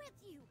crazy. With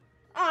you.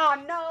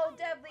 Oh no,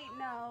 Deadly,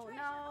 no.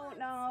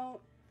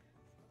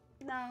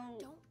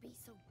 Don't be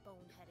so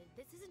boneheaded.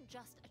 This isn't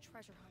just a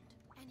treasure hunt.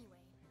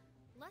 Anyway,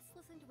 let's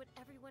listen to what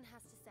everyone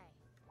has to say.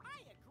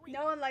 I agree.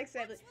 No one likes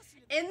Deadly. Let's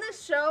listen to In the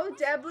show,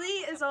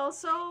 Deadly is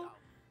also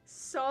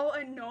so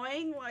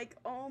annoying. Like,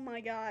 oh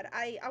my god,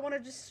 I want to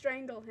just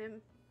strangle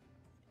him.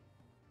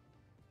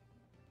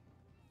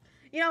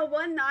 You know,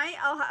 one night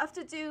I'll have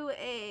to do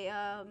a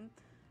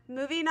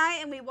movie night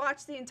and we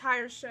watch the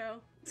entire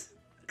show.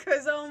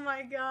 Cause oh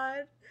my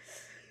god,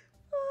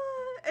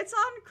 it's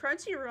on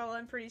Crunchyroll.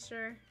 I'm pretty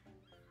sure.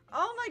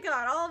 Oh my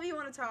god, all of you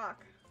want to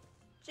talk.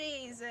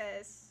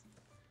 Jesus,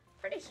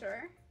 pretty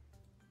sure.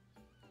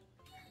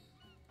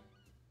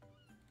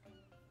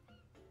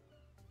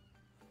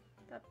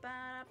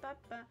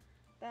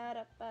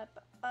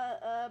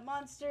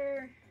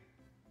 Monster.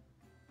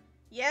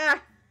 Yeah.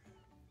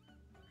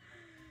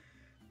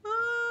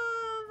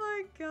 Oh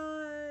my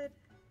god.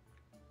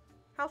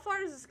 How far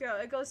does this go?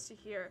 It goes to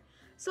here.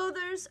 So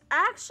there's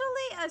actually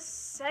a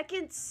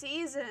second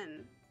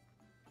season.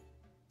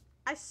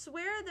 I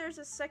swear there's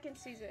a second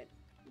season.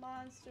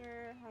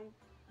 Monster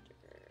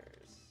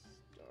Hunter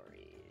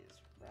Stories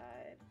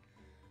Ride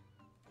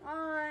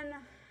on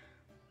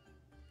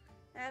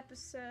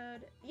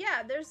episode.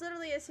 Yeah, there's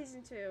literally a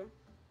season 2.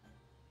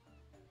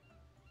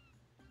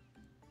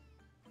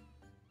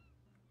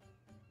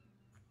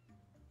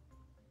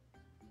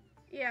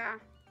 Yeah.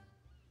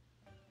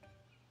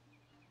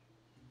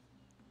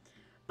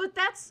 But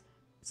that's,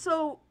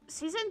 so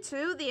season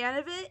 2, the end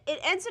of it, it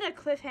ends in a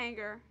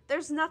cliffhanger.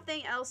 There's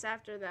nothing else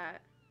after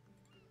that.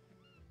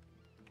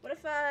 What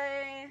if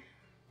I...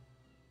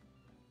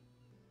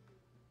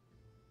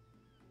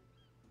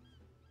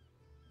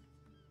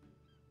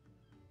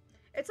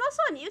 It's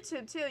also on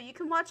YouTube too. You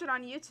can watch it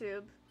on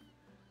YouTube.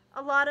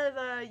 A lot of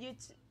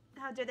YouTube,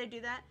 how did they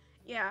do that?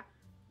 Yeah.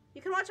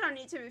 You can watch it on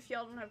YouTube if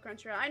y'all don't have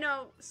Crunchyroll. I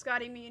know,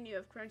 Scotty, me and you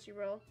have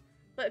Crunchyroll.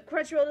 But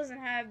Crunchyroll doesn't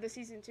have the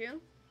season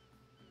 2.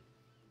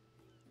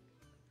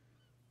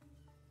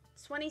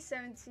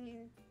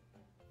 2017.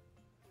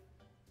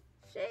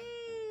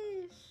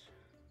 Sheesh.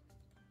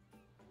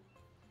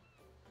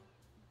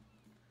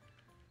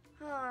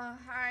 Oh,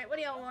 alright, what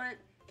do y'all want?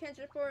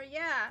 Kendrick or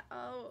yeah.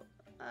 Oh,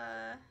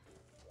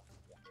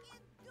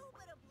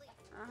 Indubitably.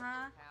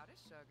 uh-huh. Howdy,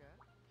 Sugar.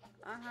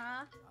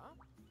 Uh-huh. Huh?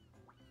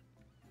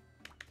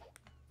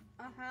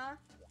 Uh-huh.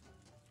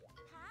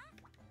 Huh?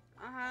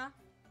 Uh-huh.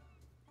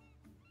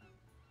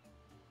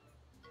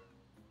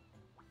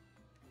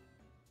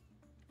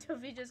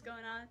 Toby just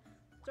going on.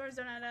 Doors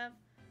don't add up.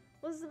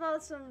 What's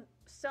about some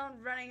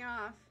stone running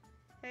off?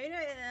 Hey,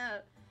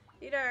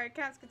 either our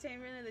accounts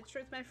contain really the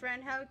truth, my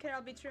friend. How can it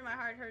all be true? My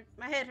heart hurts.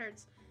 My head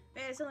hurts.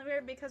 Maybe it's only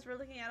weird because we're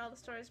looking at all the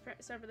stories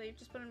separately.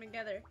 Just put them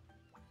together.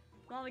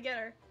 Put them all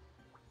together.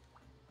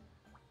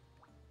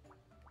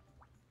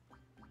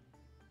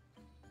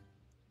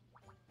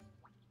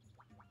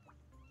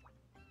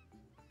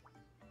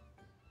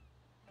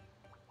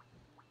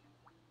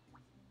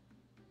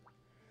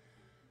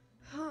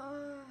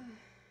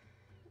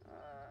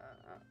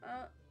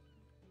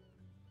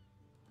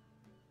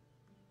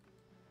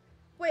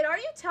 Wait, are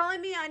you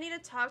telling me I need to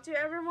talk to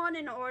everyone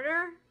in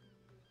order?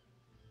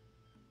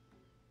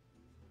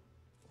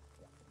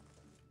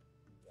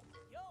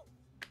 Yo,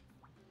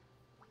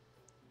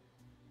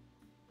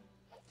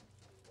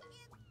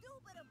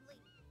 Indubitably.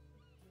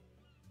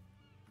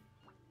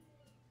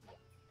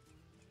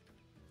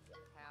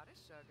 Howdy,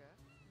 Sugar.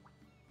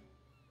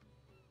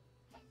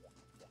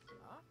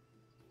 Huh?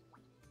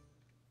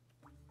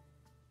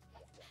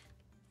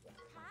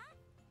 Huh?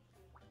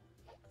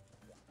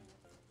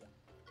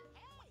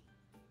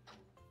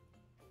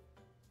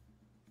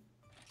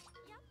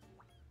 Yep.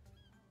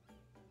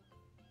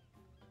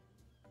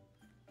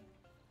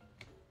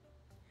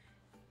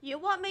 You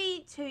want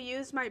me to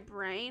use my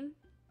brain?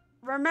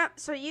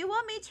 So you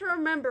want me to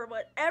remember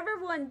what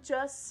everyone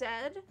just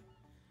said,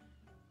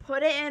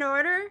 put it in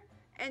order,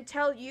 and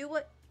tell you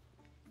what...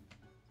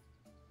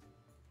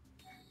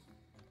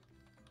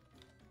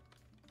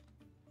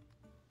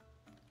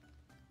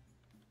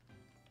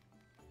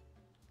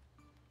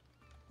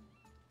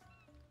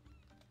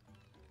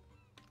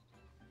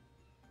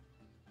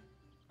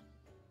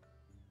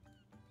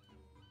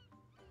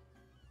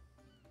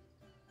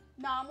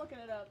 No, I'm looking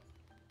it up.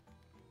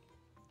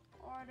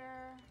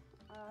 Order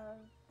of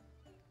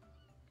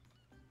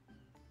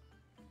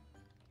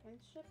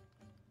kinship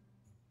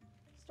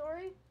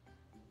story?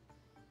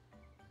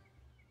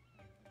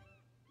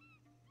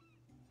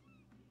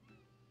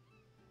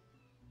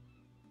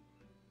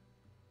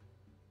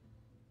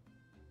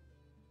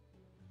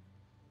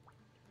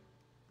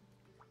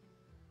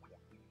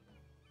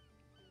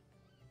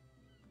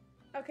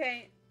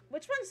 Okay,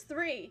 which one's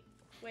 3?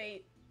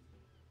 Wait.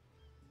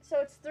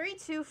 So it's 3,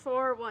 2,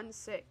 4, 1,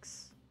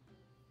 6.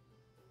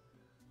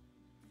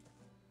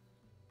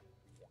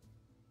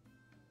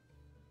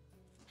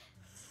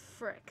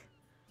 Frick.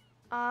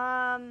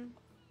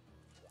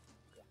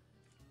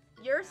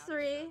 You're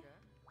 3.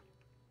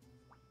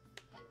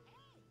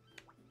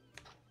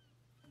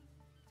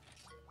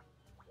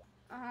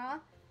 Uh-huh.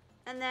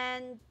 And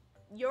then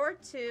you're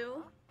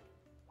 2.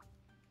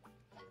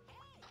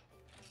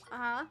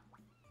 Uh-huh.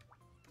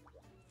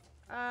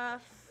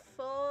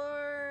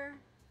 4.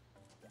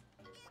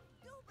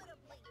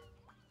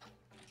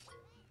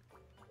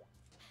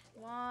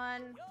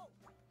 1.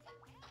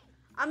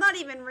 I'm not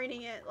even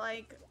reading it.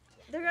 Like,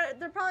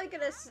 they're probably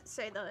gonna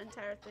say the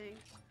entire thing.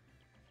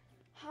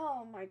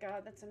 Oh my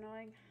god, that's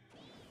annoying.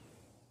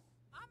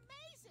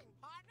 Amazing,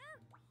 partner!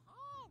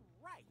 All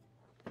right.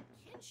 The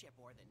kinship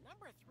ore that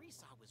number 3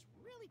 saw was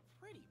really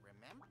pretty,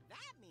 remember?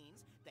 That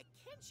means the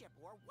kinship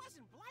ore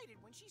wasn't blighted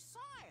when she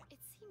saw it.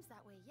 It seems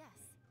that way,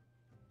 yes.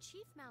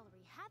 Chief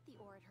Mallory had the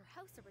ore at her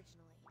house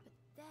originally, but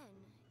then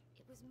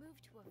it was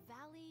moved to a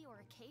valley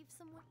or a cave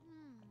somewhere.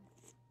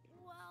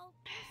 Well,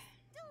 there's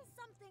still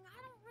something I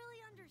don't really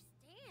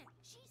understand.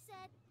 She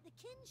said the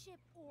kinship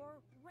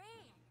ore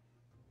ran.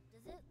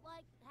 Does it,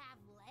 like,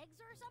 have legs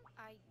or something?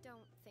 I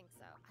don't think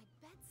so. I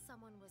bet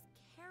someone was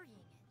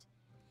carrying it.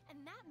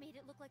 And that made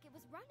it look like it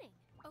was running.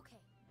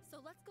 Okay,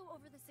 so let's go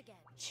over this again.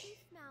 Chief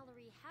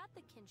Mallory had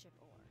the kinship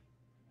ore.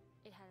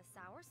 It had a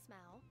sour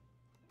smell,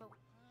 but...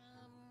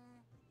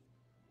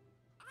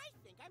 I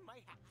think I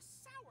might have a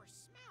sour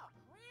smell.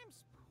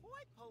 Gram's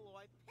poi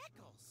polloi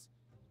pickles.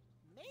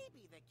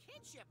 Maybe the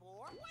kinship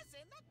ore was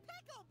in the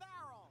pickle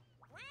barrel.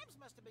 Grams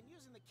must have been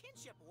using the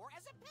kinship ore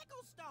as a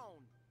pickle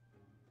stone.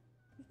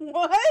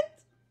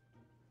 What?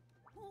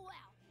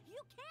 Well,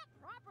 you can't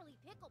properly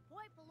pickle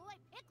poi polloi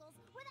pickles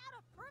without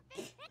a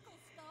perfect pickle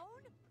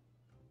stone.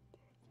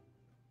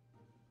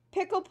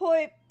 Pickle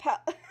poi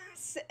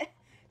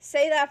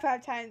say that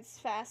 5 times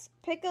fast.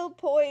 Pickle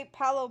poi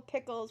palo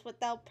pickles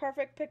without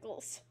perfect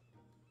pickles.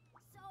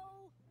 So,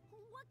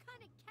 what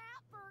kind of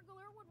cat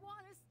burglar would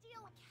want to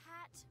steal a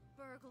cat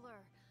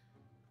burglar?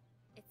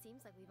 It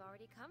seems like we've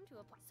already come to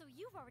a point. So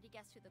you've already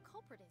guessed who the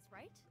culprit is,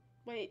 right?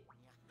 Wait.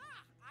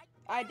 Yaha,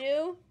 I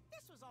do?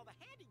 This was all the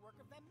handiwork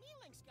of them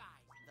Mealinks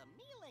guys. The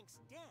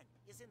Mealinks den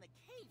is in the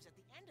caves at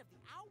the end of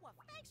the Awa.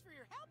 Thanks for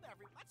your help,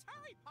 everyone. Let's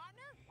hurry,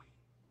 partner.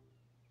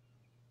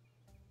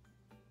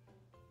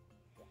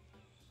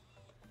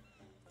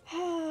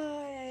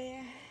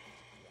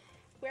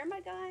 Where am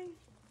I going?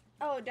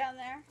 Oh, down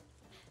there.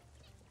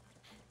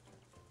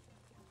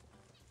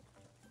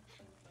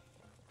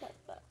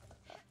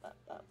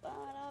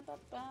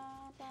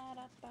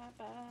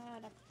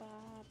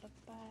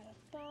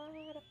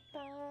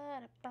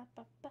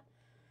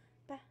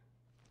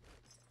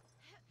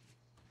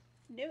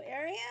 New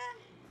area?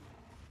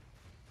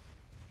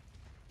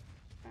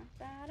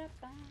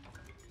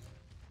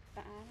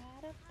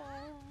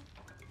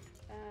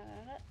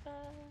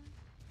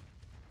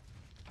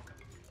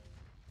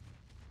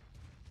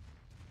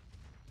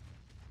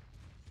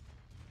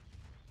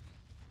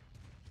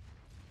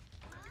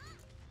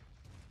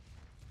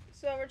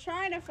 So we're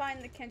trying to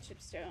find the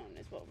kinship stone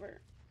is what we're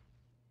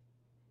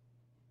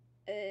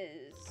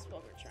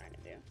trying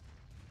to do.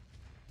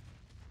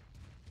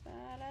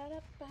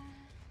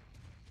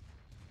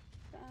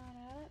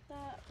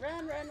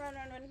 Run, run, run,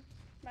 run, run.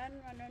 Run,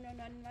 run, run, run,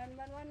 run, run,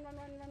 run, run, run,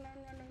 run, run, run,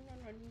 run,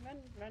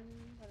 run, run, run,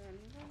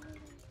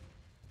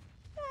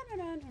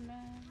 run,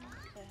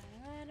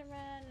 run,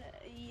 run.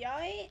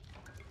 Yay!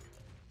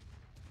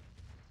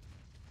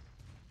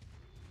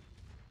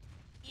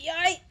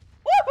 Yay!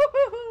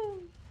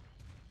 Woohoo!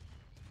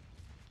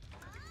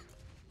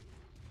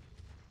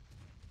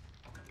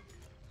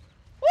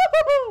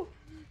 Woohoo!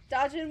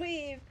 Dodge and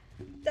weave.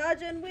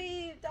 Dodge and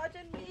weave. Dodge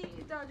and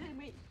weave. Dodge and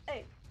weave.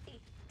 Hey, hey,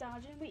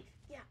 dodge and weave.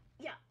 Yeah,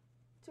 yeah.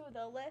 To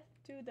the left,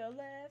 to the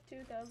left,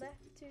 to the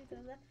left, to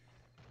the left.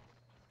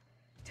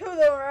 To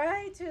the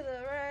right, to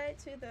the right,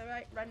 to the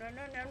right. Run, run,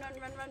 run, run, run,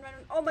 run, run,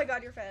 run. Oh my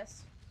god, you're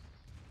fast.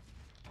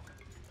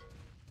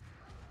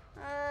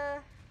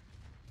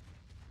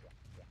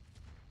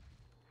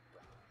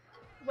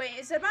 Wait,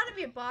 is there about to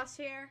be a boss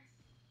here?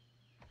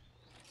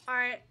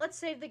 Alright, let's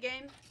save the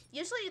game.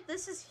 Usually if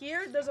this is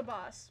here, there's a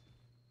boss.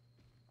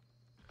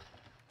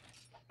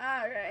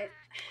 Alright.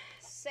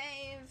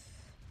 Save.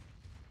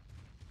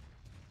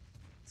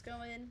 Let's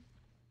go in.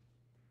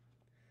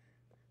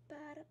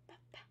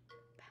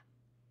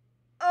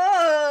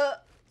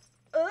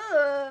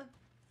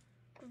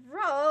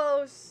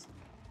 Gross.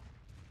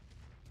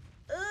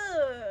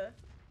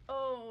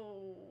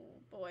 Oh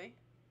boy.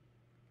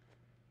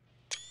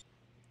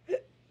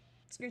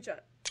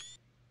 Screenshot.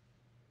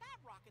 That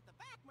rock at the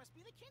back must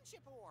be the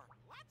kinship ore.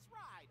 Let's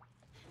ride.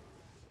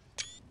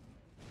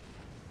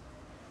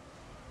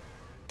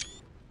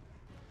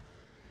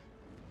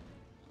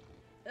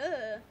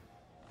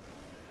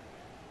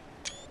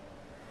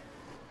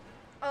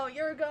 Oh,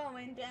 you're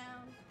going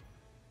down.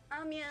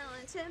 I'm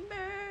yelling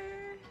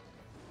timber.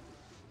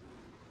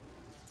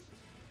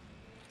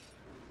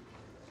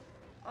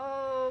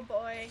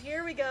 boy.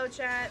 Here we go,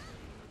 chat.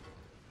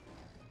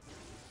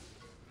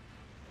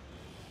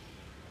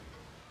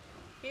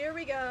 Here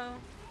we go.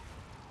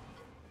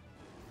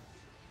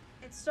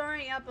 It's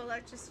storing up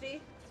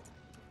electricity.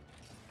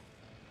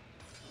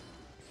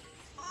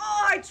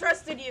 Oh, I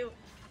trusted you.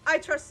 I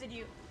trusted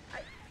you.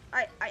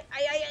 I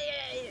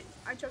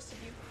trusted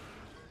you.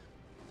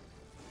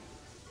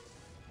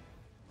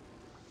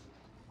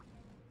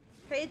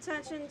 Pay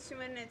attention to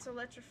when it's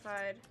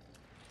electrified.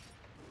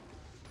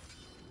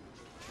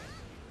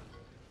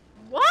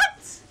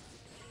 What?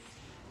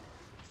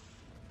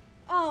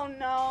 Oh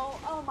no.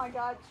 Oh my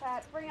god,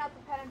 chat. Bring out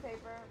the pen and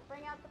paper.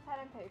 Bring out the pen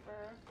and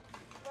paper.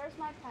 Where's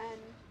my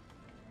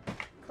pen?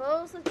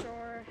 Close the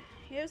drawer.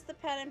 Here's the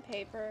pen and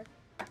paper.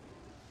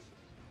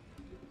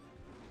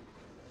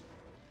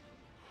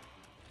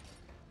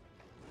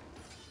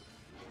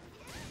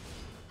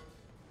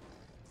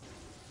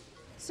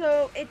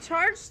 So it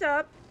charged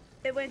up.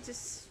 It went to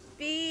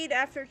speed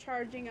after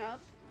charging up.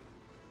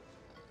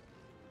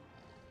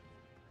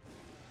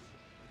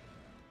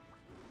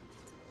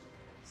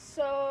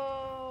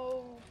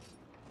 So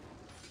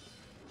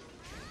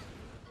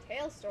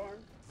Hailstorm.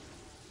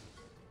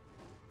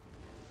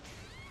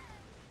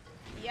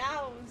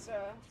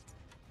 Yowza.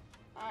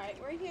 Alright,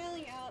 we're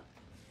healing up.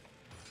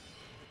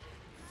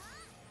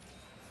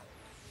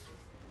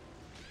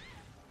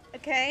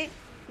 Okay,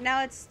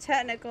 now it's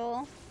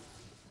technical.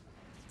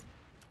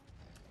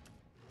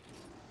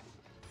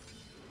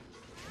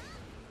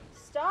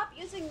 Stop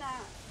using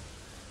that.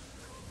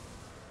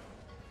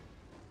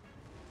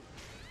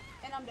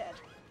 And I'm dead.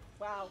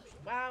 Wow.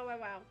 Wow, wow,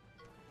 wow.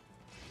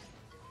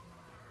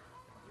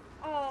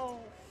 Oh.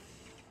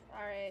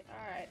 Alright,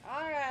 alright,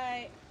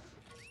 alright.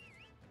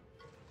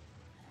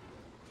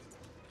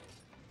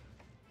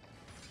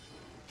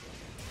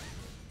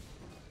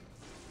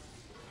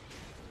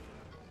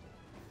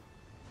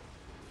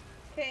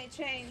 Okay,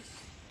 change.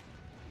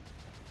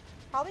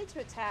 Probably to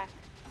attack.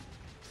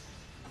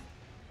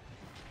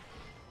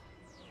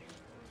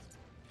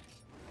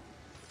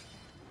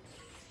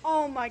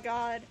 Oh my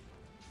god.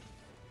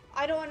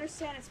 I don't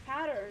understand its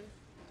pattern.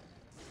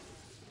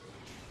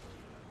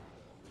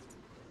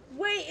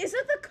 Wait, is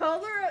it the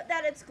color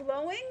that it's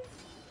glowing?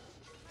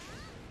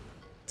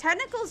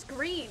 Tentacle's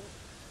green.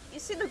 You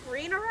see the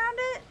green around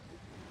it?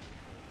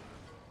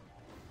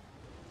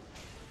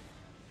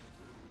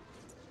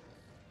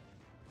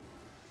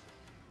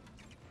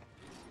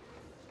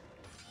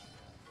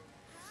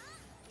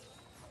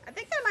 I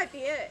think that might be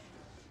it.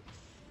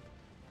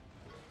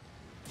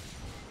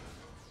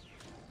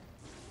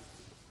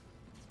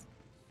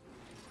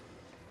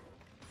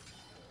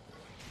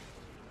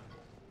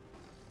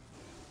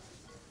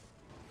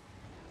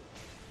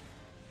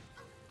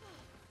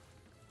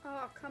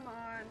 Oh, come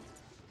on.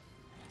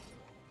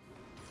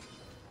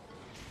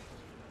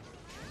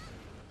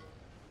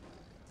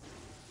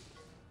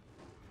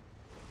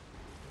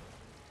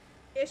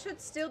 It should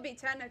still be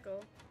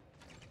tentacle.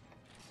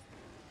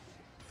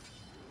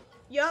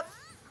 Yup.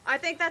 I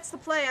think that's the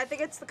play. I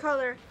think it's the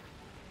color.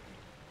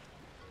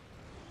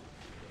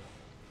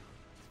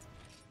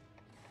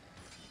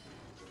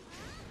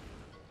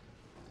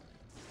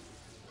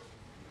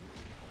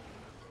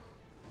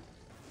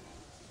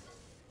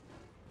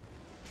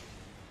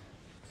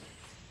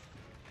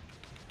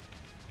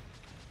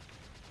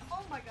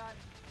 Oh my god.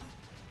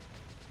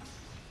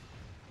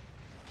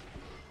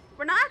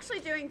 We're not actually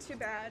doing too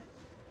bad.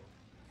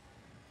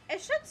 It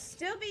should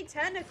still be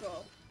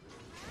tentacle.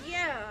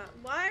 Yeah,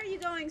 why are you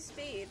going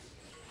speed?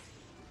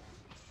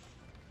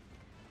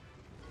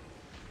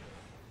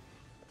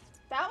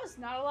 That was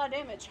not a lot of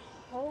damage.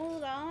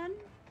 Hold on.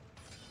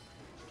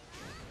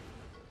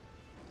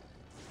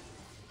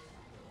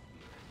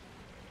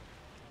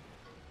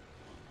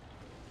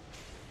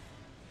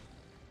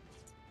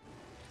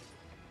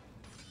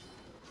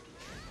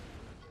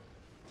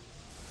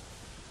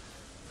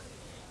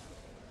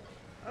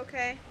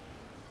 Okay.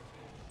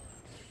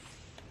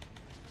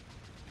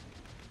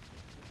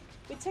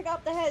 We took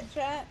out the head,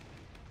 chat.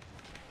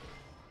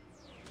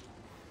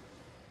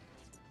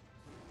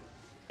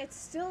 It's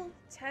still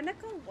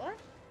tentacle? What?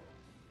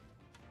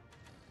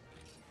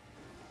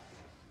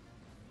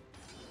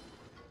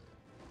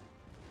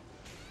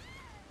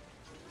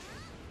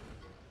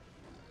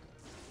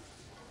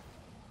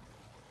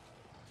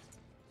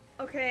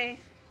 Okay.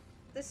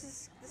 This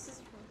is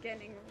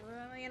getting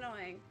really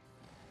annoying.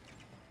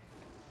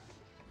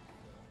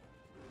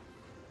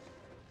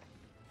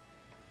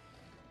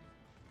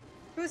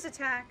 Whose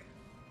attack?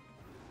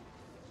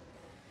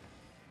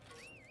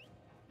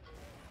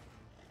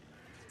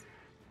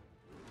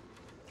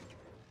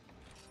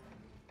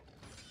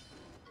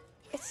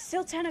 It's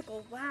still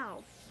tentacle,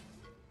 wow.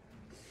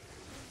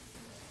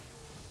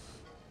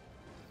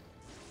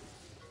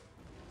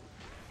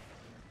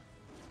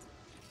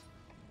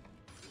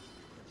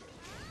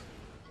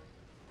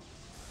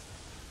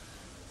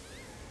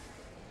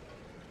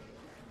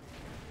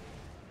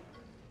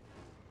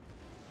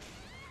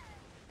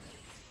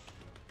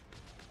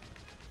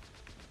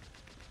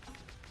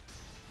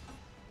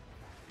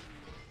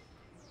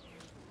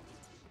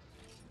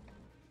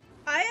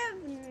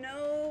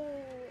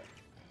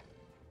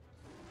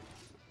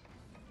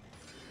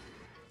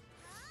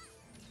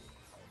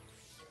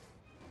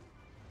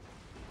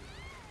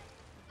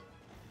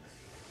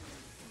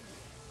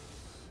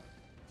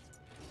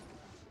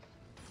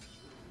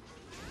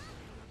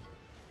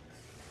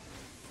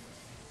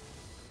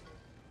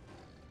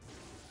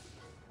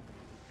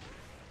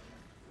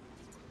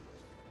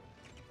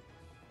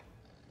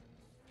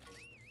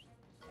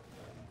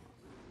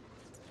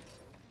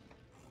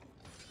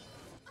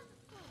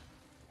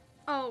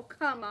 Oh,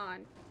 come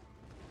on.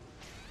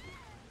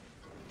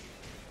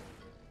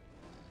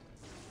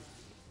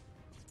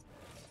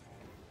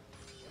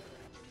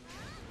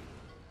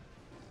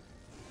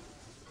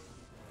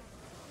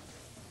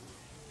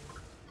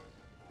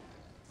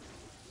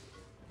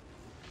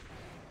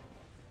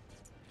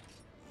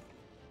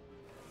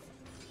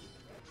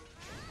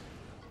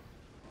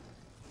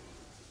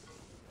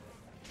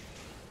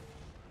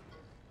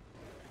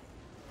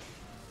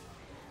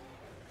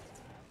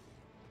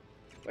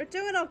 We're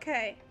doing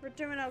okay. We're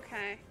doing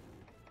okay.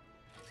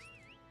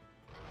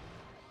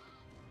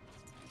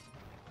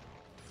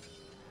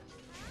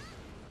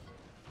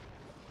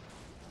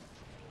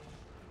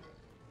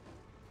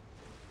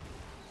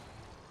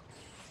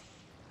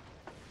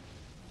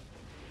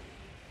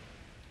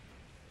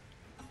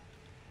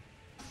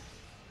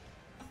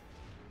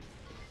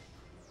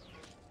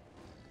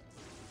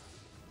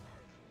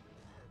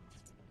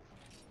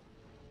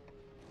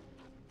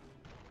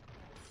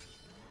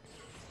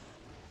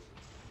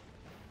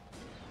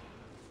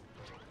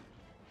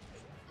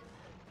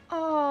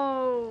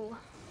 Oh.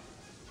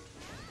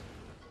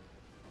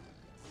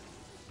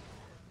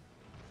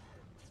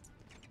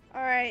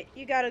 Alright,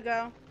 you gotta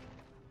go.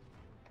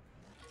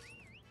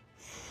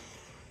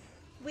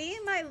 We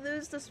might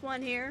lose this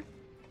one here.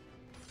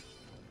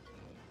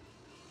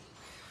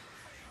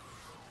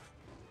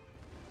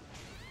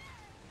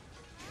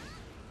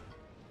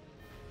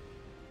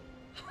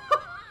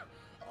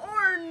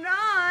 Or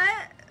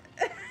not.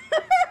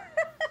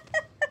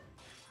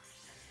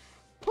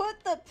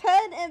 Put the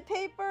pen and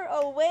paper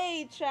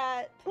away,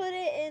 chat. Put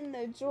it in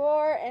the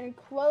drawer and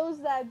close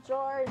that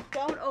drawer.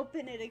 Don't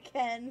open it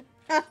again.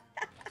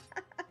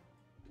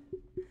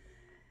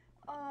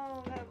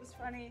 Oh, that was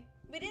funny.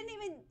 We didn't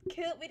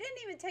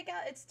even take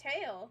out its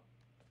tail.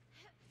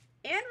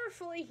 And we're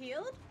fully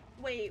healed?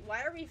 Wait,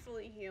 why are we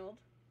fully healed?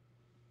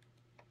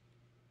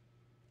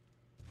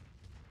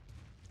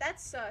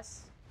 That's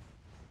sus.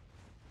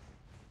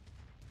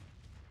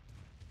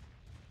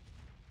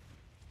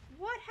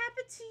 What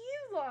happened to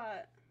you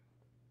lot?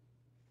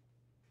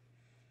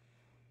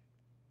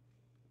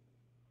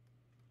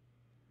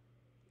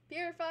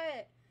 Purify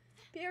it.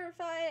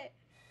 Purify it.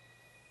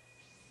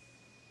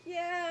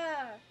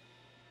 Yeah.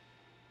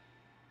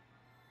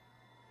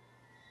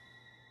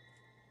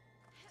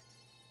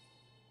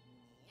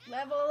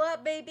 Level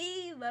up,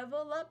 baby.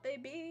 Level up,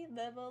 baby.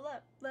 Level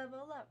up.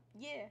 Level up.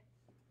 Yeah.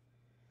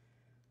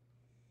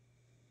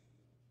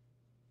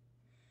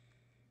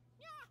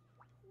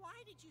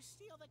 Why did you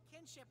steal the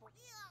kinship? I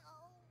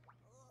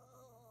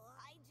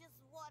just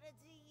wanted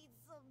to eat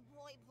some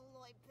boy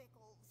polloi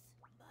pickles.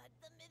 But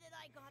the minute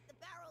I got the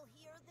barrel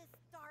here, this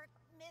dark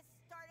mist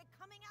started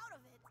coming out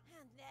of it.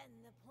 And then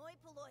the boy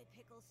polloi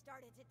pickles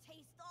started to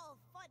taste all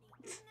funny.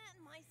 And then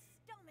my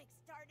stomach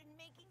started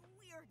making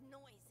weird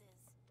noises.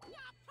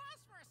 Yeah,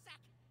 pause for a sec.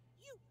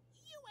 You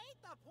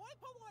ate the boy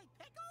polloi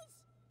pickles?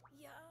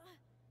 Yeah.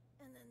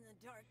 And then the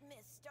dark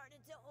mist started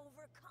to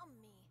overcome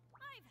me.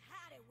 I've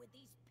had it with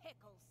these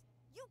pickles.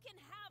 You can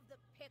have the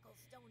pickle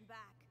stone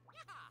back.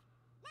 Yeah.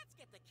 Let's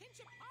get the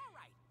kinship. All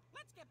right.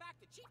 Let's get back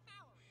to Chief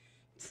Mallory.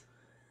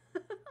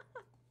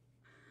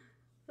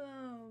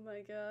 Oh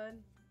my god.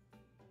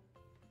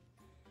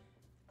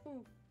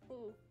 Ooh,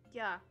 ooh,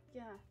 yeah,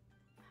 yeah.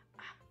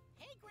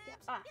 Hey,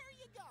 Gramps, Yeah, here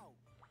you go.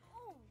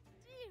 Oh,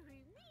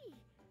 dearie me.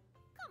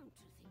 Come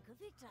to think of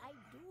it, I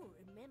do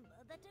remember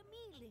that a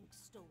me-link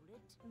stole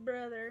it.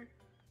 Brother.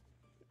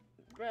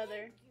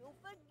 Brother. Thank you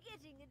for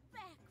getting it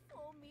back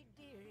for me,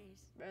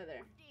 dearest.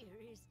 Brother.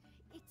 Dearest,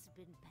 it's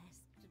been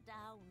passed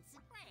down.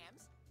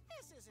 Grams,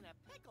 this isn't a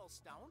pickle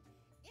stone.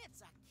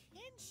 It's a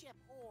kinship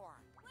ore.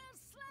 Well,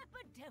 slap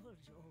a devil,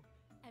 Joe,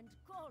 and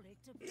call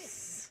it a pickle.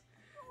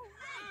 All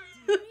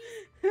right,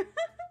 dearie.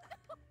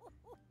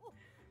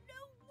 No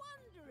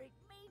wonder it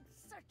made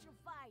such a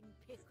fine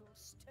pickle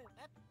stone.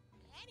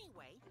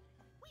 Anyway,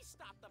 we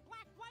stopped the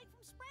black blight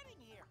from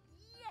spreading here.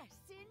 Yes,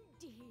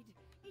 indeed.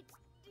 It's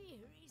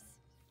dearies.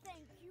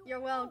 Thank you. You're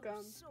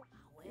welcome.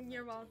 However,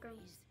 You're welcome.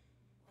 dearies,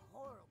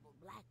 horrible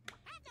black.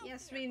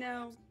 Yes, we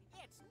know.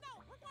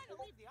 We're going to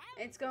leave the island.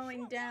 It's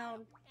going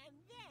down. And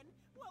then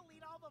we'll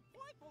eat all the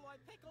boy polloi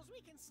pickles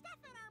we can stuff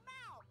in our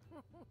mouth.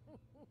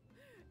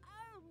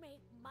 I'll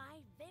make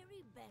my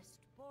very best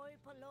boy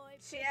polloi.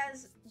 She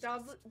has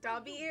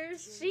Dobby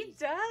ears? She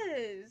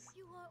does.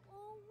 You are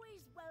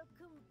always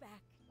welcome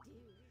back,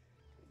 dear.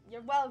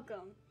 You're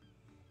welcome.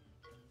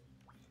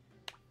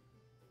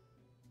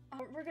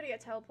 Oh, we're gonna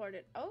get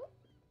teleported. Oh?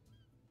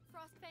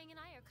 Frostfang and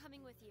I are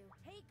coming with you.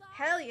 Hey guys.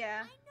 Hell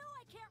yeah. I know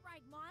I can't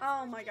ride monsters.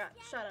 Oh my god.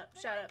 just Shut yet, up.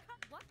 but Shut I up.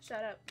 What?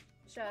 Shut up.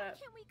 Shut Why up.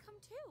 can't we come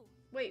too?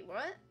 Wait,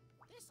 what?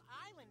 This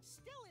island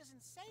still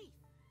isn't safe.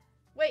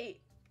 Wait,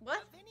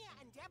 what? Lavinia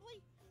and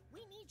Debly,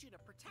 we need you to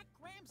protect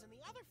Grams and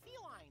the other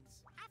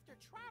felines. After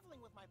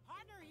traveling with my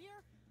partner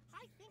here,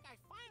 I think I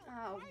finally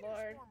Oh, tried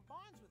Lord. to form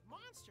bonds with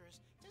monsters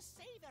to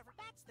save every.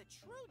 That's the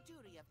true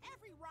duty of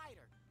every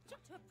rider.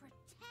 To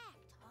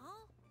protect,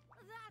 huh?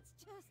 That's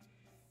just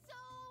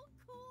so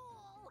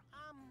cool.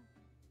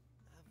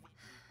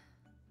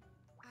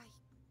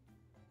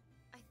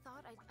 I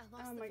thought I lost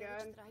Oh the my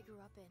village God. that I grew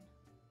up in.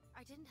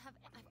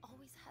 I've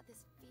always had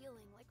this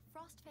feeling like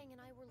Frostfang and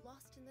I were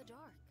lost in the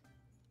dark.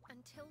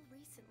 Until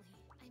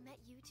recently, I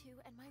met you two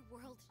and my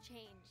world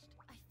changed.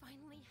 I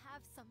finally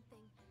have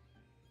something.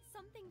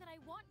 Something that I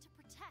want to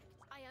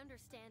protect. I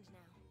understand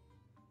now.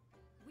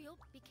 We'll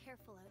be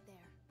careful out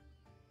there.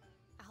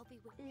 I'll be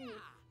with you.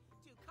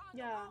 To cause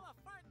Yeah. all a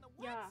fart in the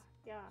woods?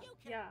 Yeah. You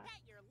can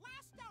bet your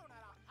last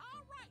donut on.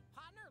 All right,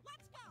 partner,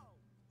 let's go.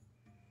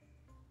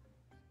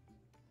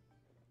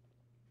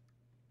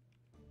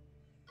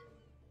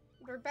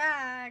 We're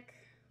back.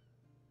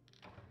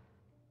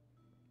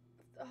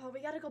 Oh,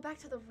 we gotta go back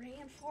to the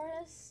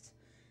rainforest.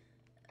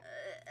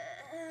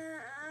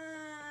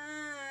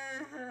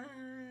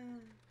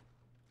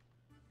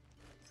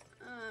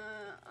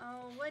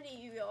 Oh, what do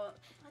you want?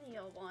 What do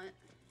you want?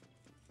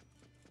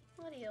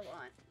 What do you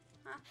want?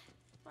 Huh?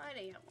 What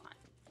do you want?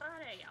 What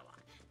do you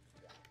want?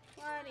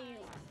 What do you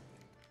want?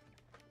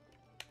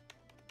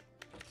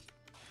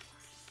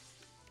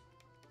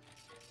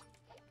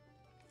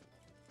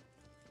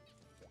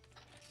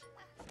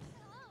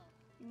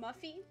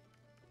 Muffy?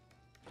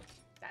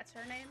 That's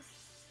her name?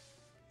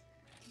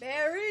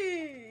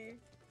 Barry!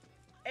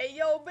 Hey,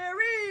 yo,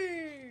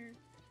 Barry!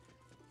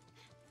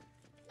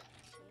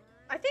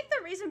 I think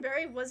the reason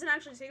Barry wasn't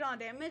actually taking on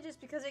damage is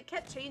because it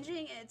kept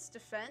changing its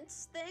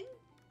defense thing.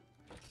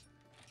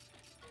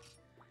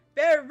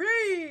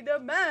 Barry! The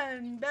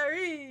man!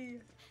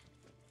 Barry!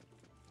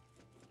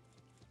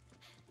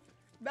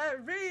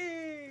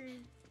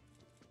 Barry!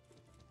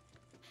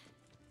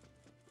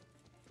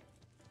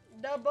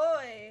 The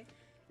boy!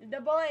 The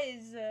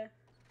boys!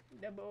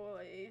 The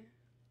boy.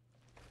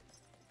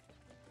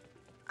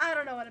 I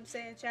don't know what I'm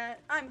saying, chat.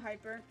 I'm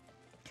hyper.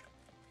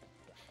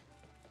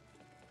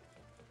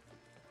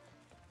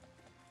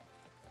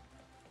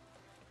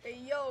 Hey,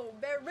 yo,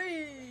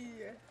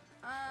 Barry!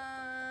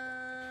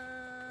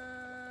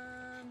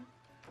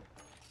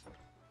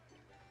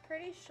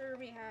 Pretty sure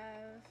we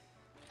have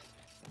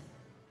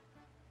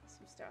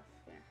some stuff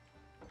here.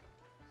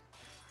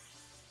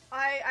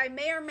 I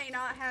may or may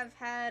not have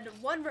had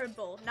one Red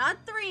Bull. Not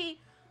 3,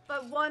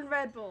 but 1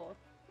 Red Bull.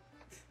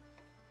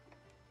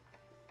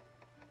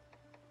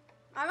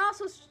 I'm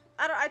also,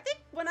 I think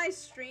when I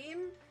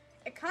stream,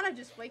 it kind of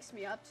just wakes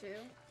me up too.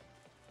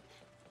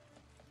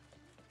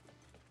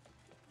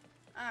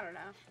 I don't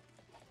know.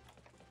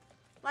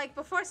 Like,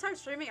 before I started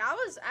streaming, I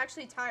was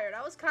actually tired.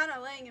 I was kind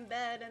of laying in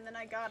bed, and then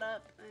I got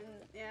up, and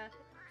yeah.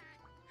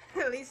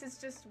 At least it's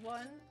just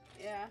 1.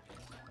 Yeah.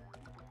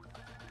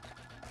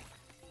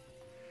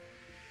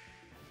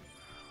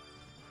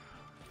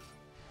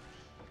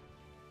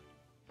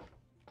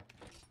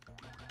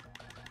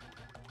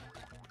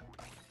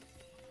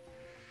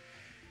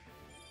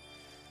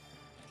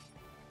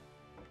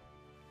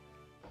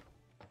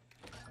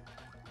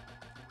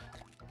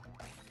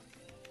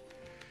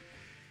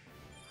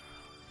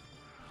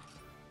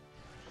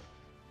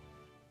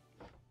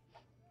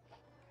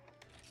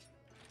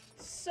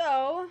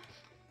 So,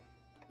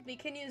 we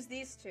can use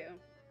these two.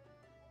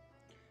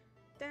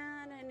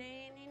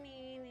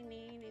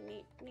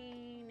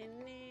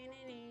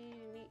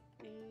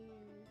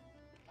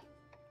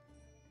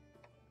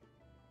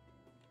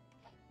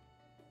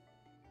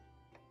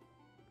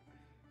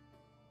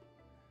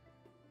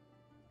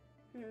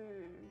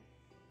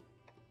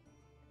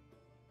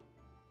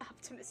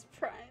 Optimus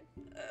Prime.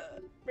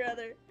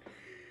 Brother.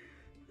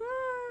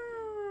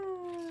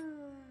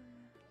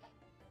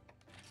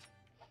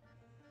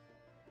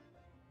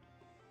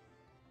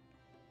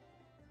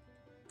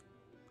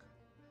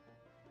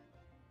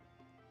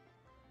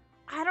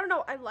 I don't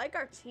know. I like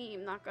our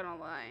team, not gonna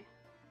lie.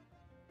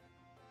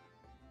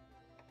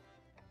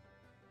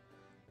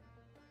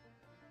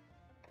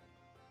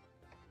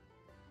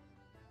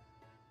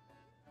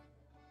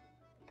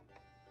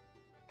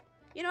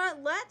 You know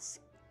what?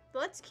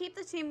 Let's keep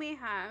the team we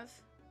have.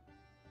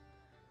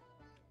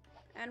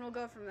 And we'll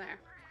go from there.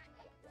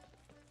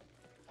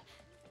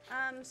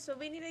 So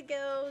we need to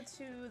go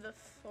to the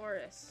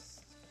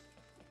forest.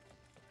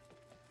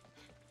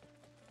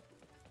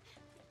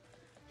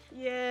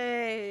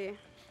 Yay.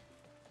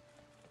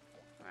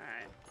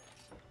 Alright.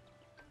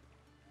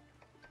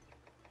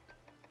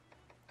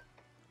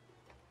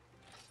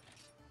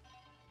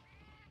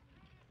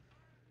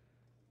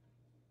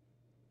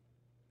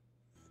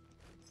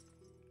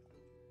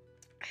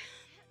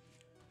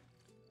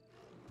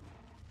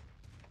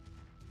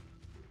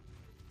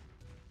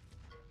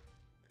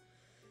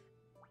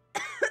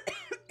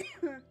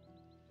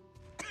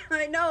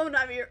 I know,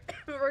 Namir.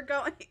 We're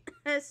going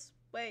this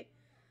way.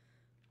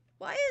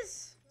 Why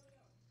is...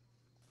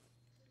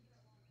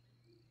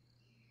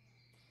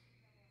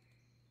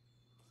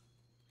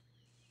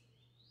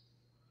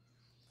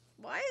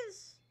 Why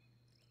is...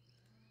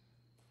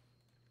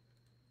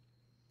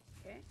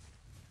 Okay.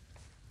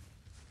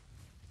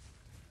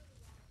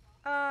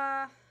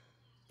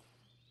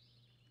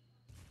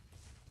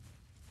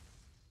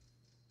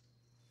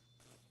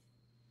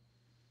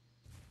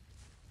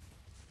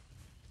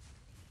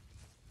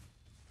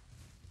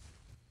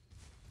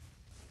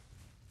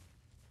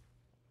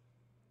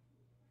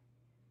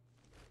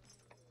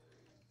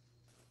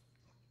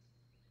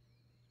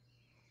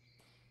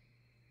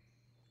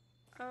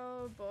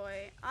 Oh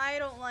boy. I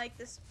don't like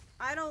this.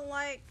 I don't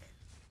like...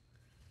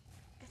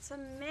 It's a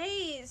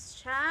maze,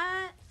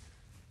 chat.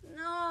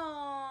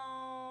 No.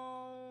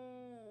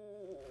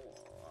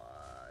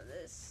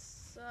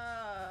 This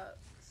sucks.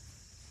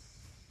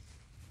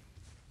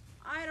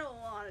 I don't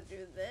want to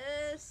do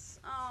this.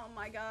 Oh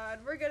my god.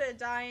 We're gonna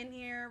die in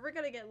here. We're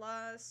gonna get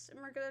lost. And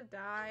we're gonna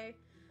die.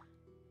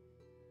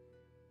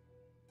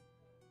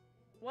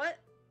 What?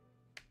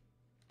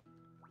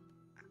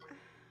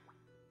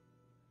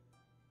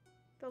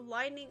 The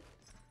lightning...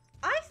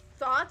 I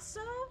thought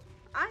so.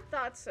 I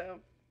thought so.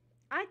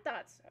 I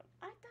thought so.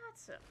 I thought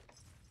so.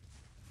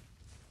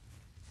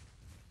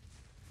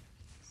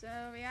 So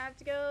we have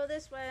to go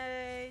this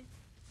way.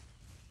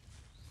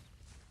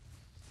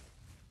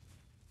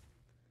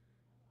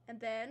 And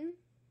then...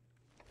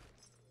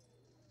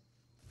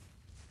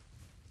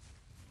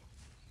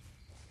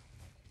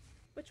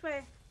 Which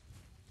way?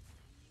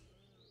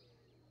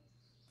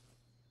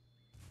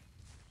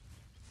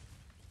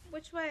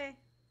 Which way?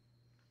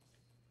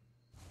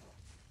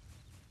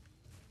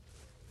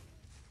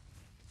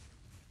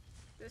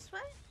 This way?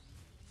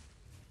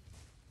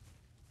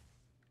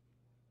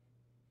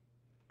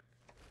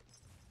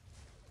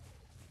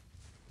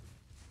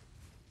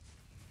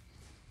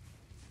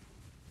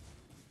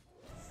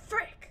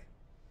 Frick!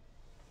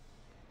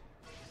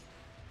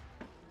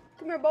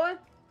 Come here, boy.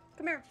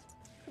 Come here.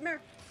 Come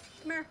here.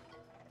 Come here.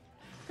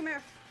 Come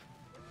here.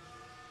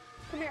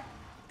 Come here.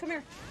 Come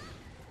here.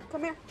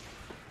 Come here.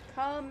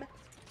 Come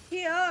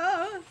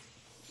here.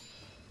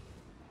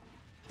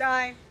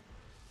 Die.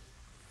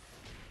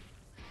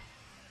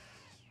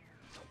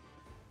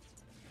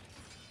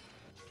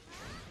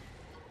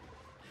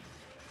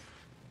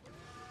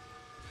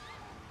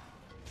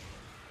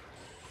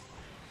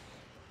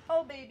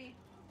 Oh, baby.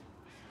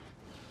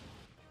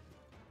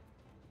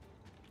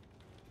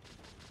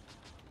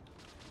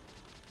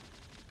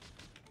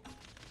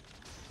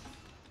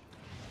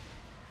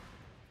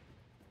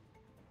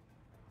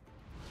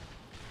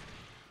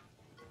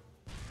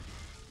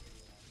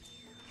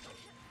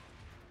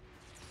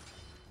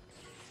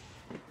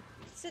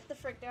 Sit the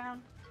frick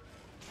down.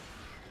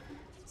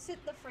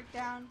 Sit the frick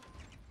down.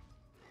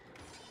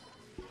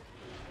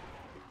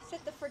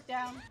 Sit the frick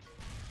down.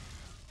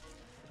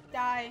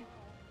 Die.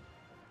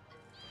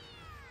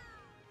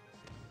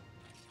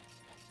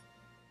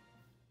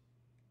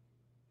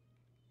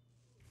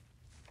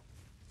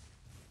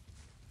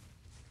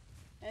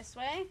 This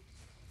way?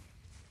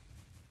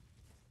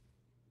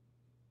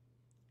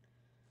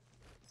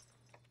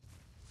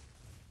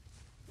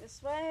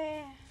 This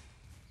way?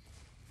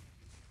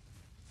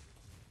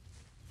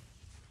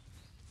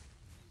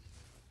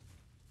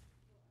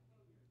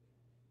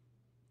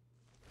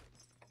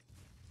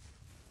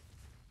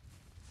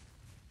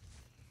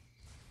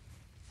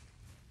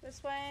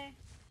 This way?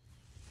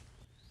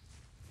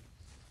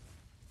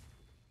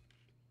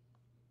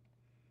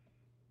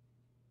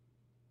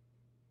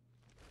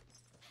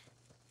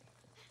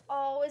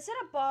 Oh, is it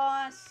a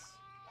boss?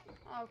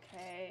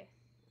 Okay.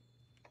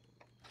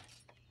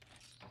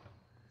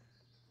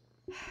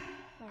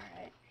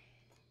 Alright.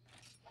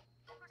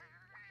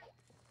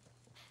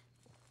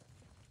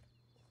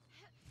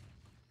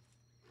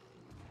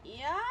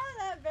 Yeah,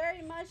 that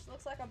very much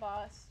looks like a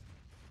boss.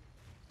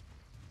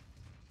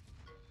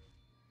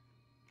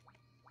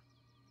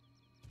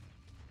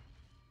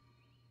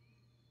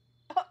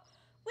 Oh,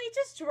 we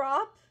just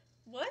drop?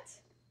 What?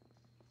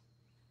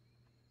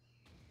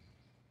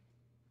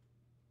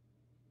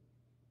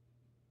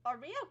 Are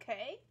we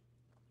okay?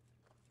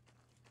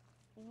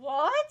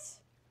 What?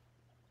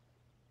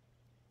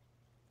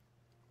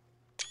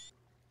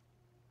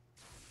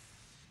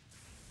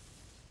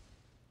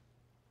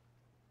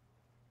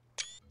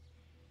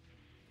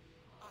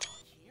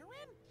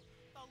 Kieran?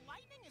 The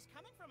lightning is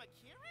coming from a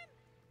Kieran?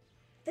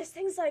 This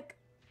thing's like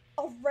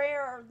a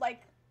rare,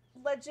 like,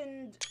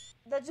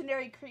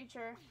 legendary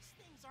creature. These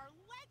things are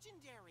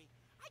legendary.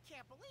 I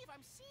can't believe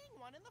I'm seeing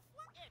one in the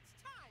flesh. It's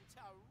time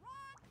to run.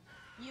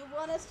 You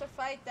want us to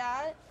fight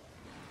that?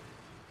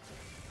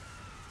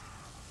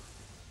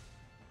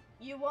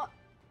 You want...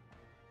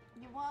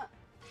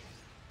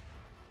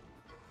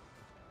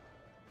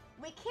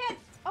 We can't...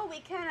 Oh, we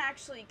can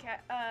actually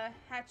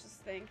hatch this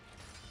thing.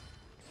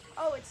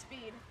 Oh, it's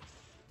speed.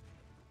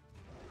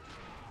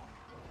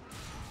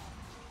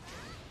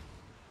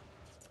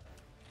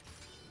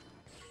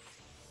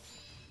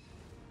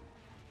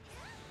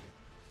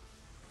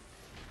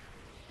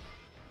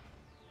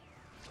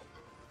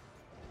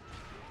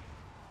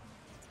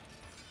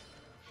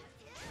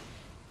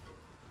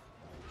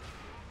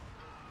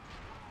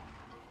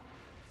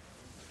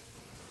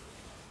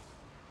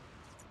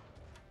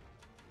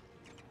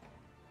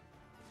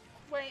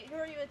 Wait, who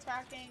are you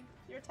attacking?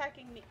 You're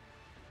attacking me.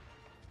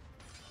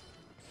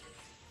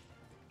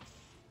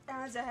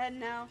 As ahead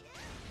now.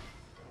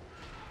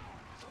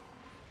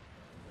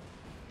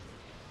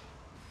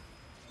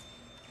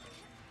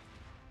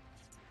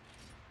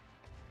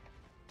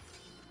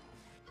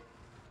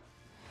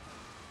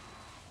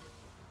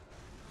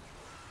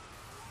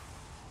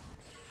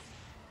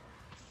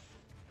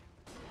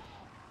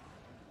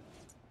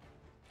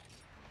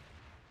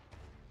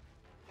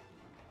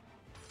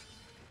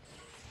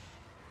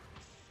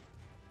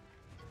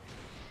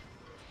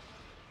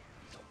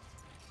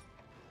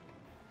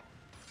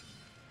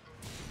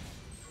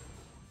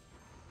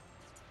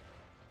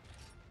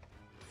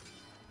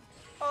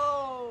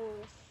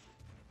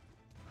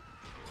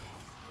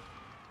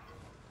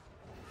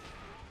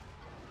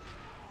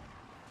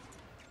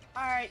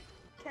 Alright,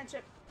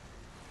 Kenship.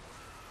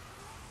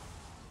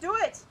 Do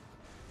it!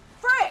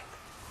 Frick!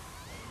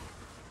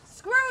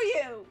 Screw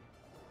you!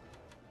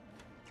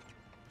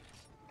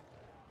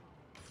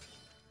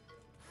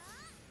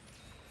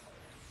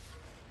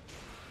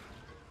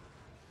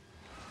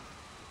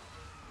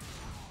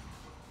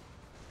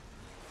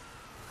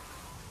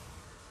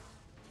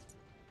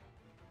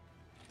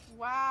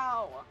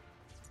 Wow.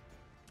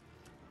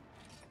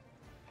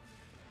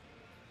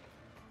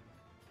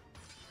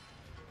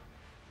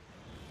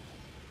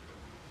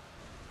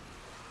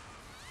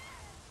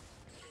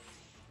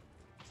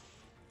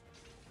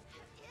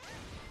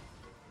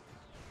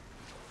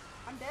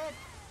 I'm dead.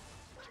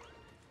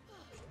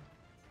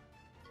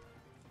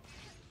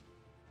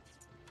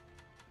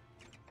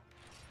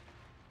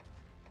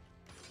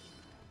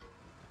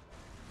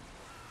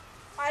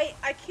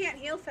 I can't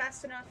heal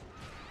fast enough.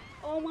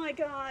 Oh my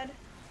god.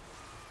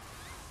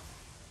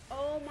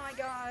 Oh my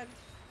god.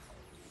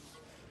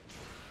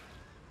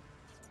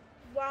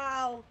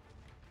 Wow.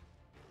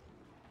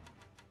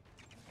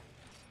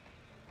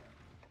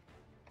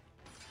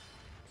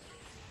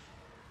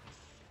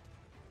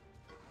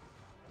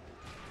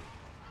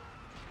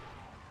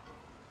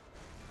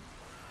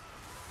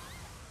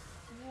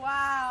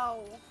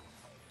 Wow.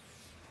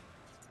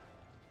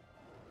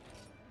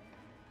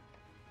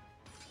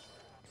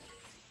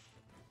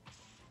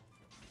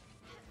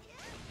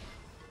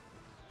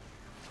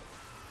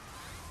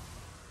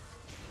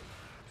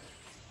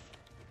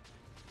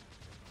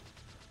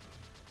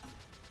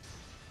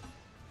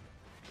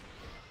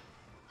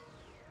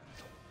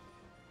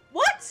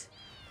 What?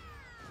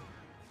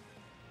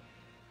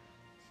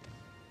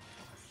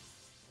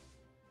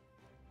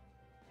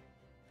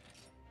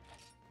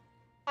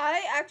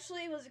 I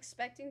actually was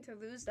expecting to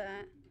lose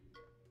that.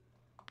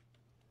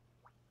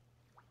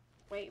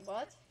 Wait,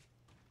 what?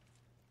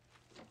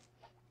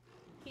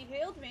 He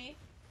healed me.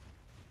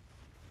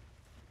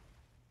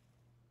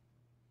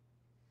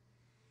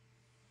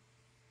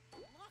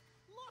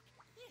 Look!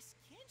 This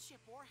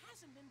kinship ore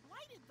hasn't been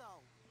blighted,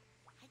 though.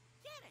 I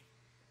get it.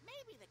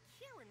 Maybe the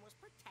Kirin was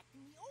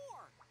protecting the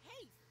ore.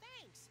 Hey,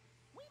 thanks.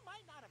 We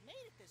might not have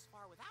made it this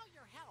far without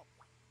your help.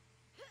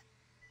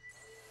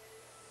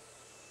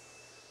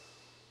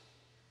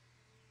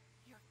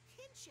 Your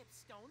kinship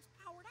stone's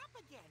powered up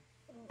again.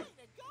 Way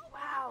to go,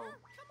 Wow.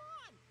 partner. Come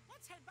on,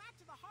 let's head back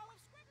to the Hall of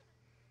Scrivener.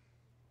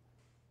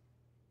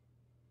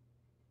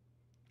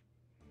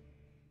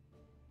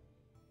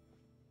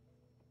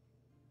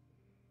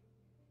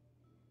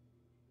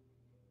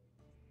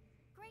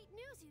 Great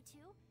news, you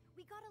two.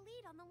 We got a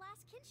lead on the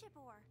last kinship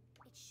ore.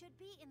 It should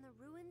be in the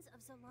ruins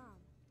of Zalam.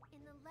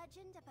 In the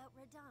legend about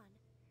Radon.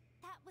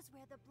 That was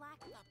where the Black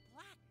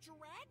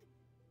Dread?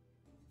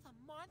 The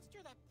monster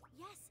that...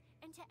 Yes,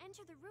 and to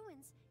enter the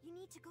ruins, you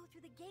need to go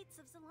through the gates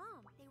of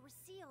Zalam. They were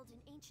sealed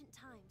in ancient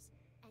times,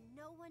 and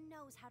no one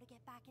knows how to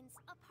get back in...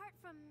 Apart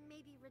from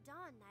maybe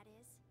Radon, that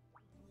is.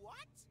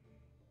 What?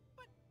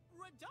 But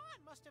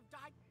Radon must have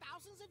died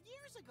thousands of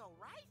years ago,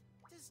 right?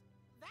 Does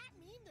that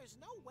mean there's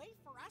no way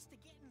for us to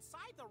get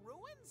inside the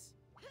ruins?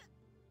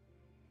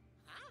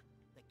 Huh?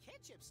 The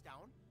kinship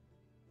stone?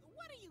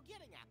 What are you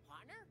getting at,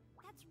 partner?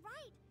 That's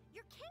right!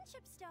 Your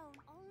kinship stone!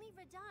 Only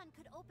Radon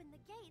could open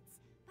the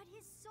gates, but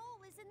his soul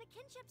is in the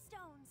kinship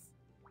stones.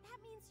 That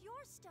means your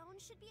stone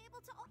should be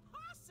able to open...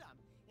 Awesome!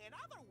 In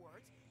other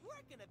words,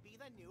 we're gonna be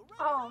the new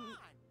Radon! Oh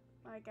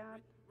my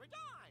god.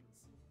 Radons!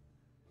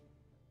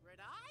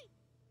 Radai?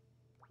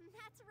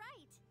 That's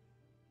right!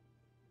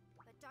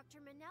 But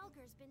Dr.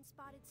 Manelger's been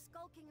spotted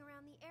skulking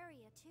around the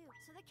area, too.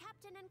 So the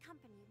captain and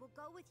company will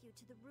go with you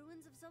to the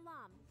ruins of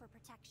Zalam for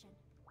protection.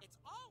 It's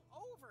all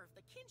over if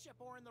the kinship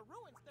ore in the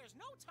ruins. There's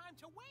no time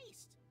to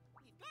waste.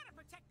 We've got to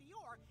protect the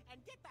ore and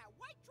get that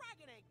white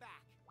dragon egg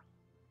back.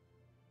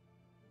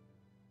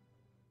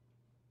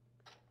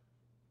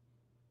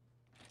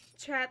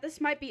 Chat,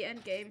 this might be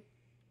endgame.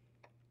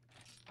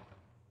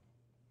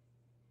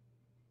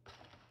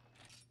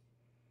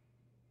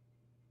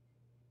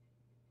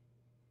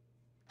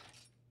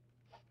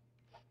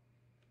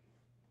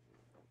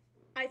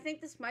 I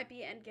think this might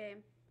be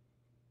endgame.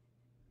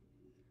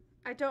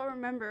 I don't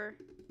remember.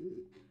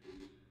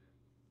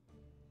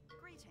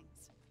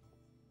 Greetings.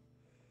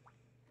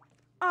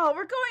 Oh,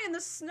 we're going in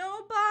the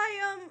snow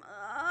biome.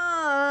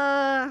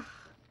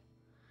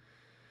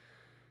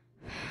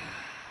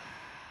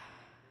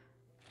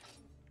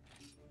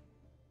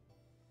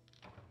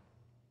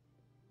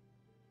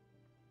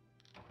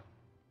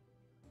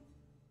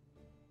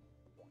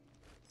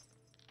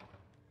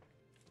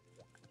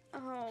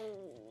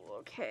 Oh,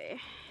 okay.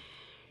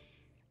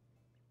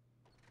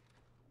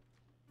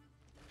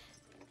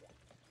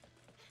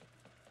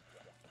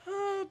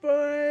 Oh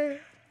boy.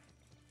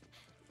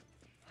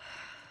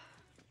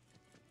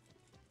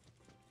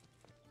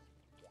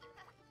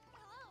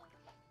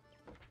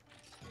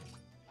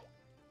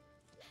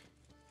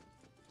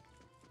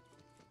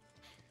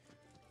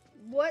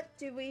 What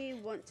do we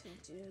want to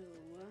do?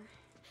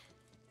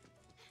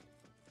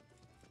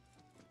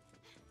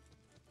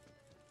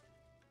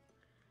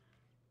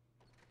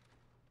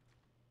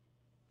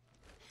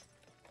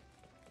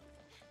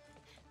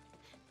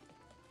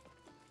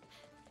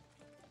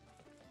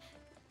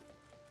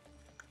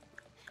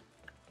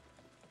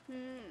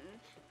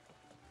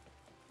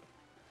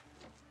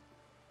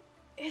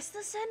 Is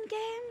this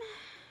endgame?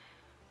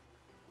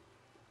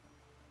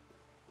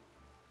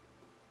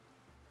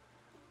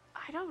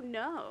 I don't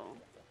know.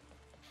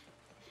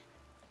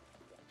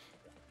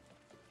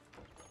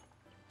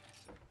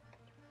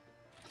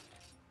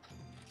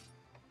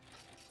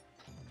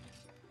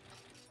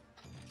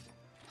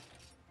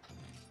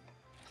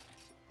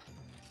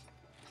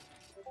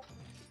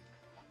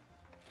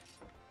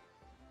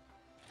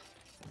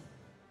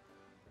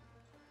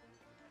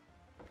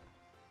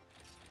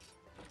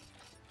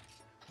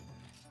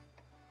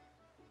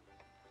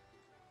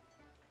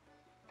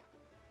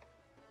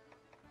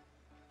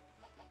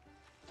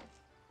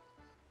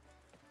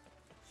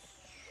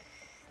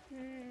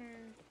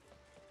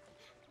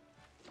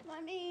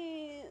 Let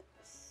me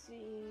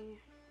see.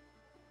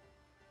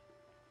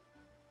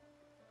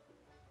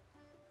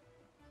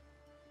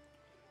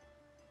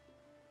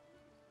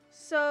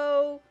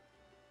 So,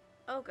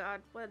 oh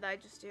god, what did I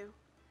just do?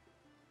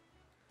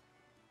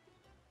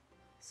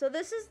 So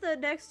this is the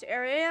next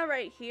area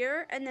right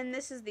here, and then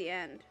this is the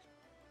end.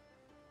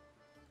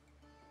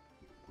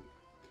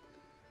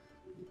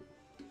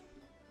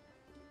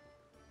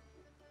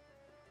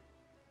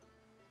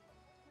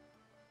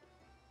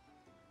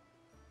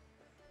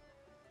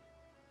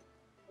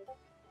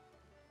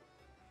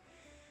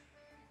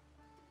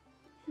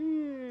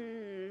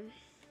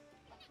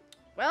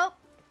 Well,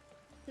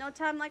 no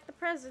time like the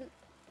present.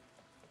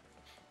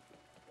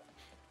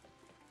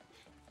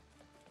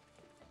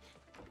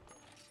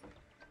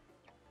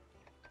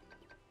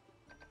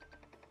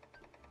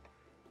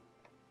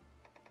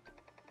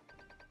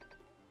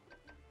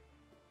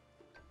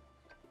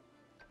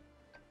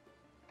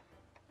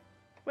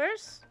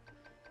 Where's...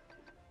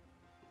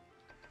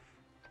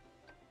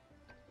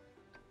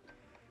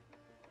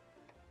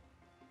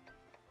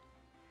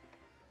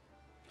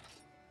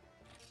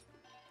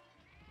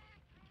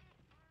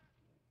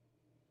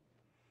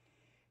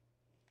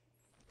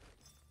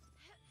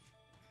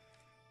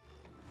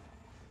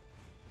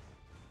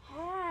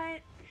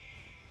 Alright.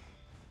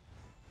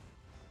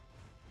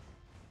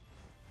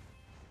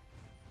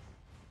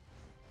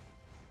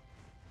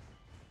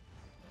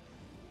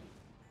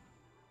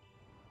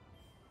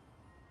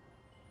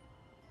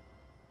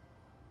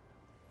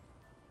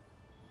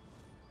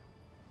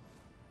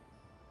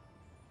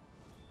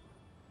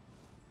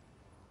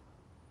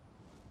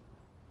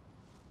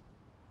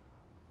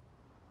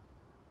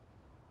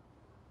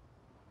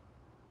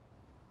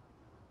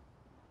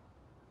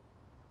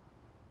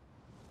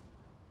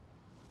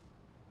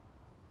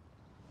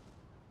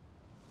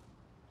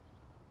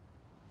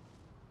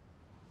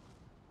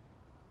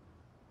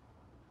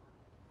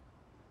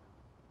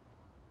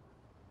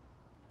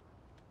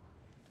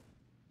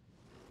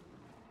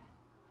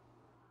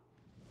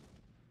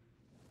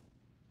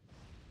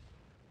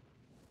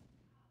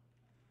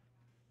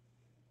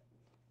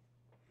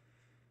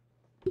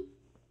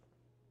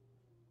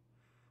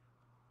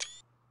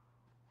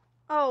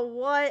 Oh,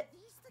 what?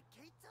 These the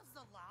gates of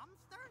the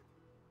Lamster?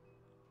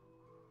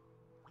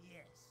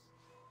 Yes,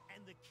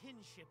 and the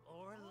kinship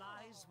ore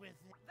lies with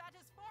it. That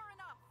is far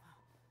enough.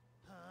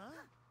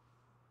 Huh?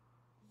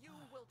 You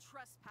will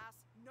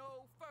trespass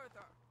no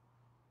further.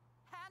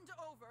 Hand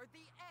over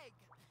the egg.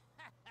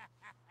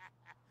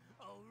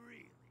 Oh,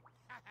 really?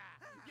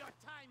 Your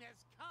time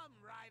has come,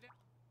 Ryder.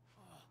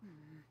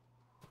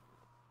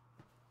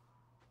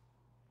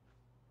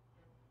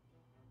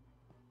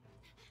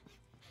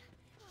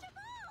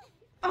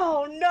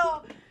 Oh,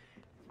 no!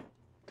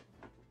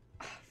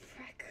 Oh,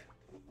 frick.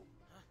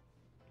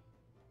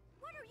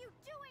 What are you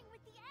doing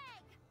with the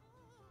egg?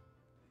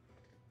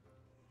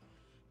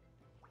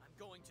 I'm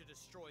going to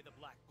destroy the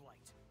Black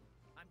Blight.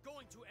 I'm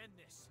going to end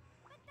this.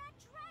 But that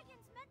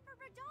dragon's meant for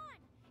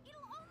Radon.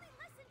 It'll only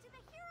listen to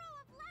the hero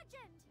of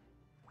legend.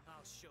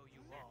 I'll show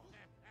you all.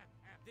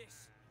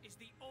 This is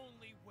the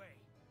only way.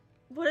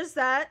 What is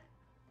that?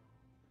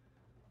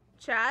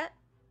 Chat?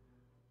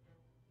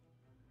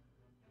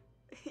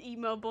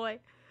 Emo boy.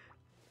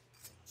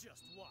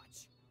 Just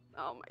watch.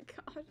 Oh my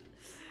god.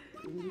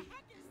 What the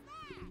heck is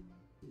that?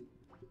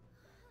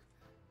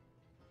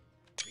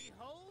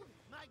 Behold,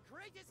 my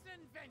greatest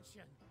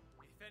invention.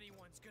 If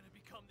anyone's gonna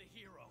become the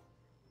hero,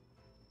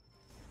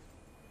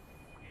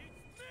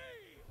 it's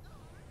me!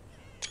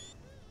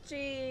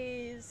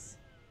 Jeez.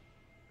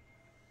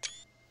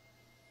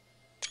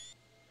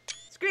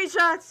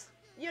 Screenshots!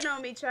 You know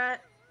me,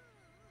 chat.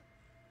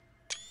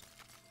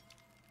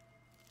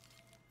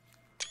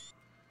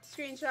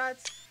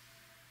 Screenshots.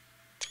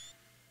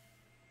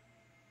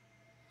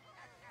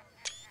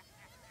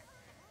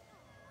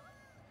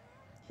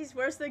 He's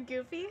worse than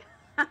Goofy?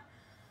 The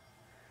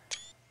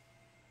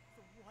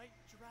white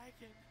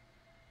dragon.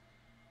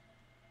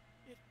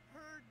 It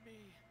heard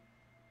me.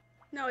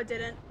 No, it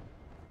didn't.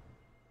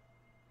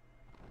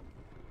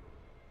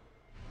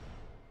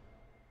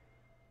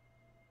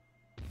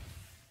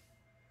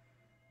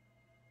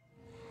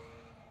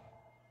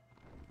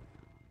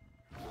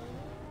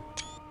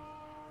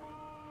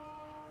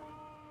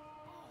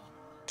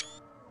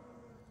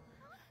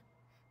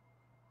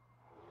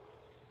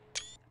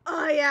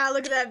 Oh yeah,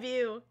 look at that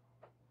view.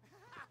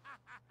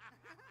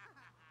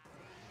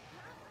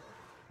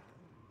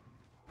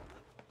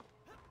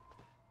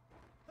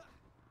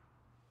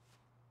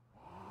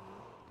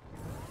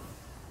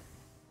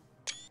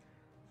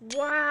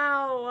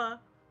 Wow.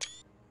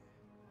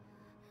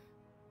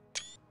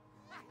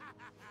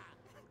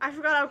 I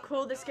forgot how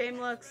cool this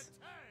game looks.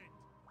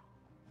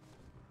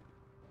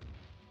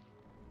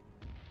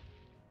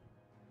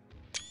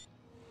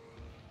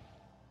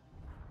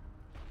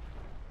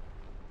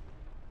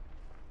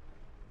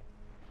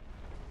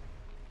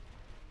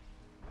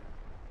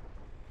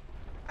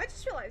 I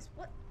just realized,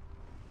 what?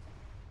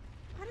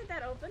 How did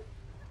that open?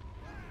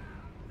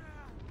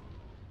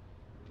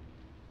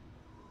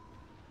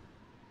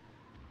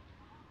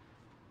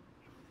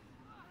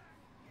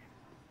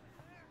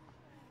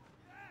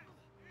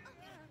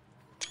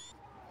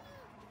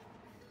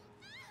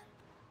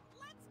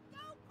 Let's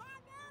go,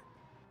 partner!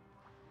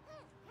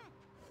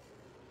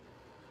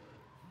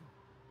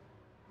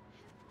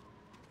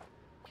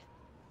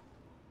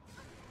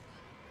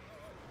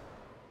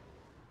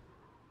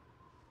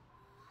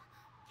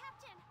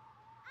 Captain,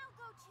 I'll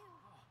go too.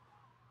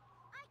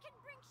 I can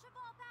bring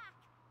Cheval back.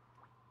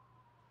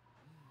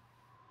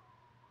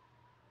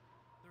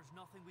 There's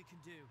nothing we can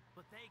do,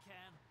 but they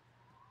can.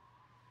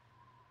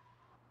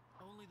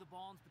 Only the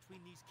bonds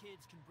between these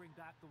kids can bring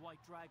back the White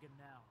Dragon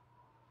now.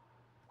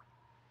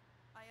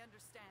 I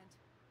understand.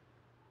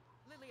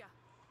 Lilia,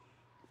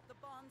 the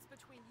bonds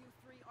between you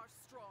three are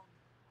strong.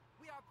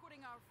 We are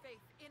putting our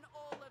faith in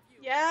all of you.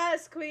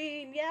 Yes,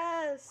 Queen.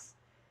 Yes.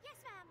 Yes,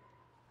 ma'am.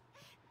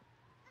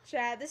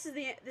 Chad, this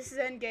is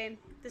end game.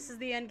 This is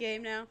the end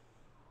game now.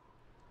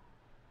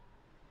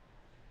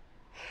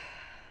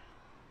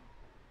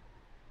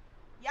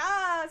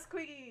 Yes,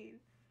 Queen.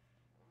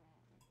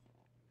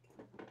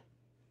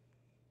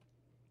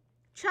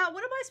 Chad,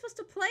 what am I supposed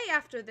to play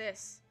after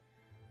this?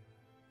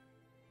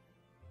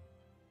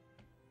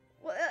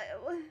 What?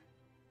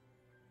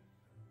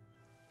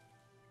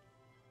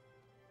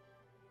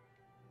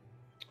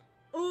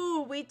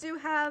 Ooh, we do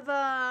have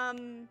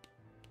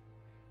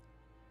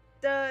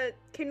the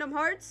Kingdom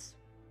Hearts.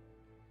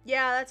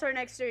 Yeah, that's our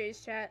next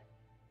series, chat.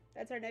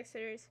 That's our next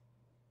series.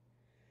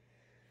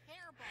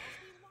 Hairballs,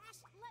 we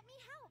lost. Let me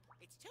help.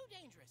 It's too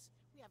dangerous.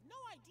 We have no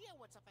idea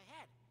what's up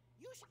ahead.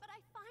 You should. But I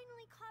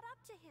finally caught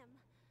up to him.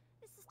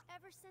 This is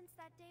ever since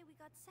that day we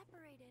got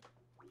separated.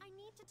 I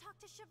need to talk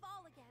to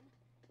Cheval again.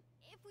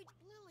 If we...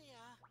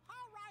 Lilia.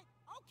 All right.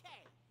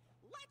 Okay.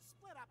 Let's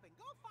split up and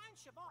go find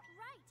Cheval.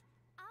 Right.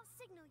 I'll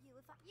signal you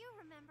if you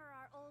remember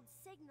our old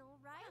signal,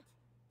 right?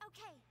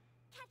 Okay.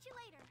 Catch you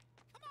later.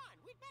 Come on.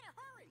 We'd better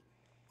hurry.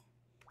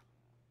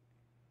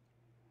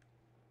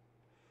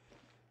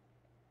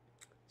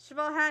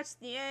 Cheval hatched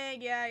the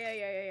egg.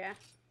 Yeah.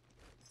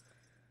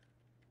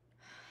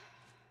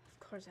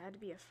 Of course, it had to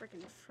be a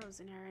freaking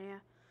frozen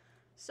area.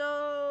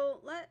 So,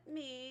 let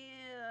me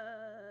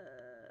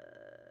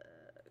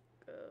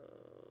go.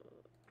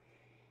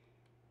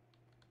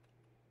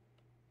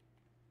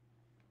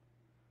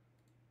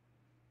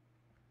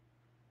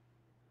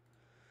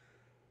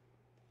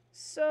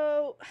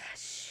 So,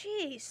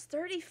 jeez,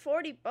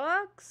 30-40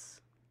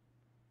 bucks?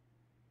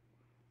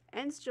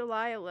 Ends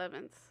July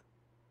 11th.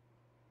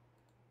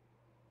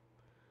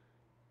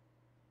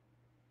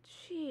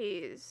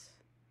 Jeez.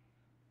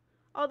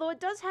 Although it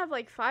does have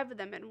like 5 of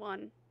them in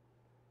one.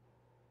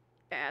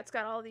 Yeah, it's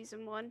got all these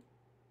in one.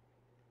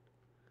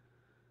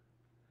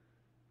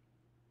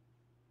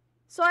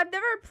 So I've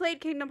never played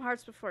Kingdom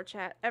Hearts before,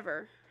 chat,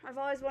 ever. I've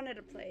always wanted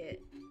to play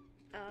it.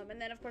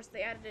 And then of course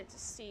they added it to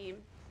Steam.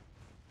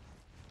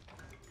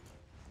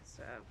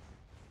 So...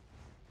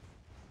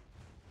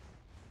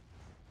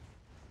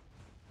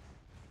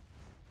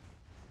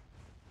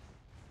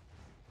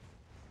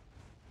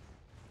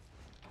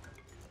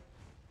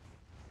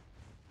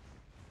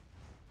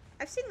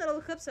 I've seen little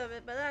clips of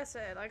it, but that's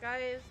it. Like,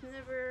 I've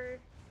never...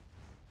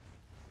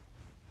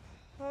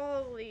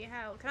 Holy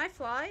hell. Can I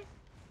fly?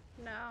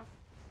 No.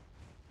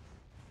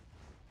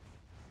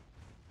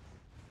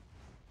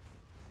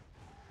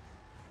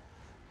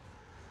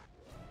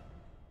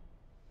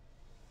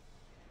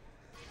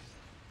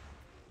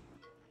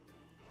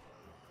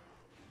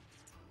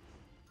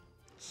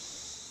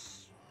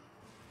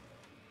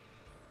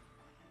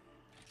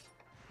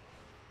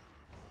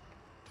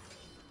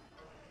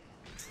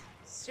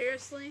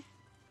 Seriously?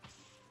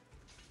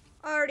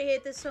 I already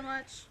hate this so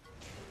much.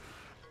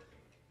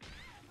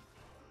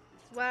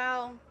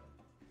 Wow.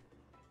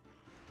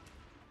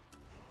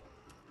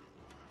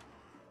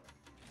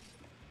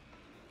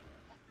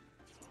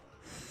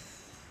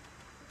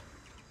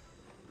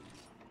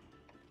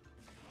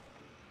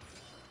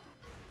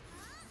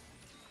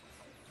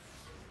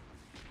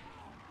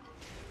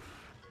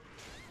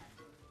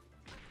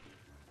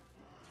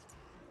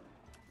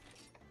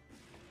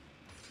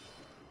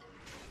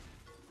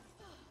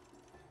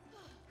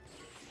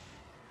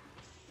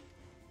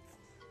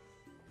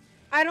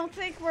 I don't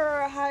think we're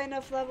a high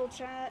enough level,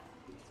 chat.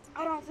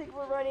 I don't think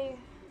we're ready.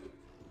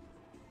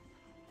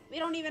 We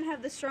don't even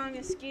have the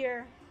strongest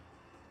gear.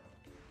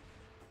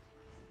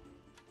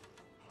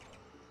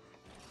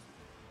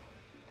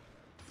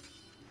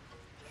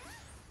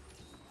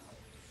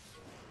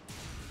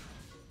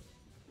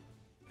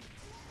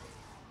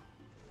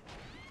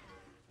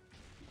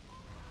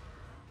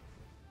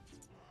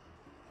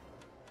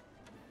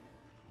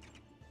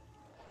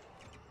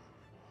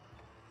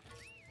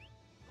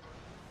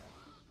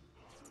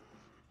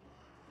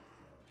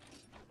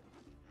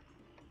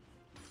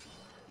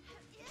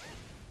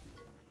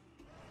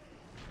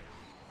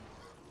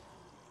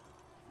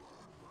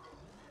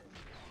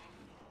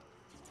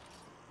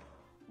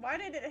 Why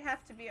did it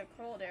have to be a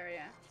cold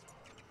area?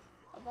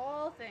 Of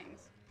all things.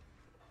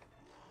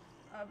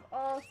 Of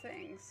all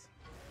things.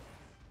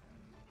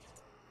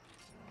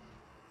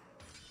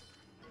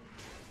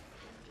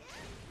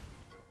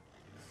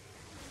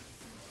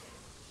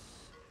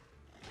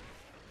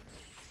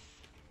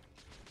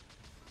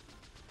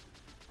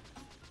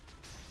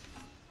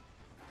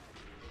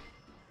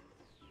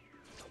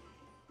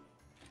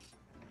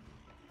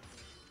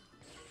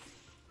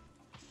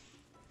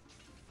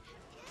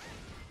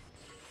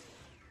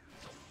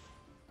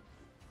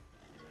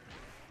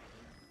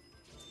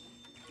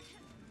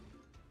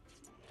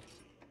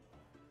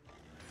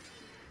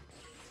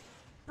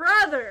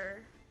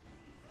 Brother!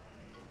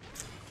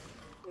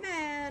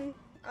 Man.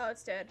 Oh,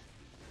 it's dead.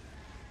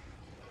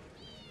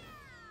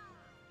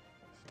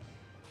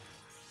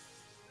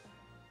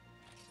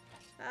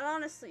 That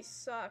honestly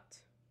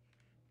sucked.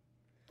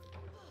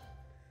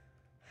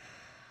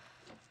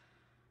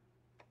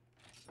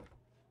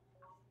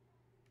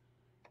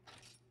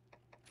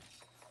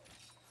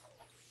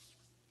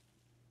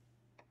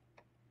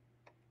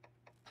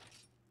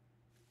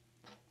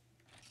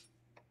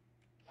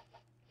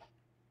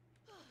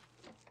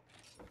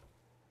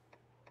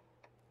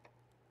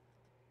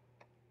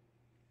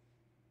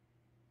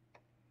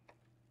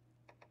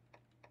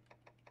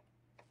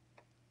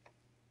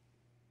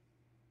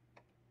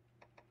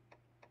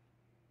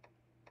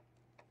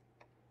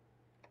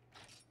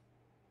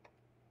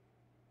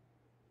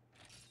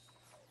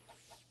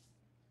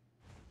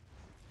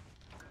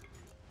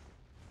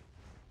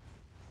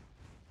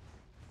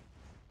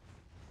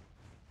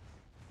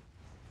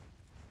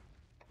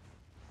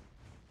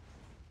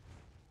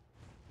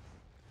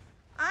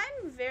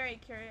 I'm very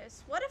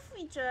curious. What if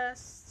we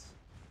just...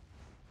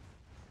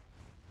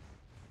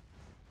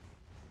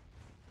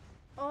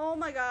 Oh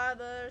my god,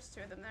 there's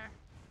two of them there.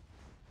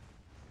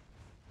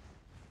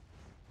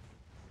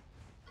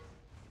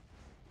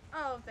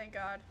 Oh, thank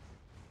god.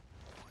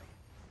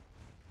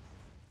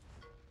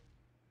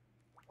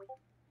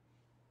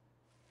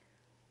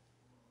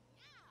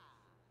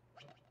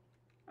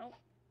 Oh.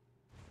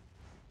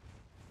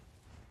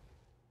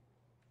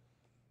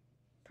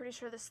 Pretty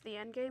sure this is the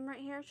end game right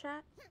here,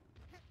 chat.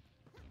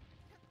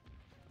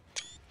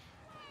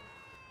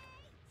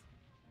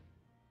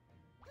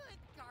 Good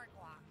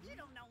Gargoyle, you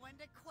don't know when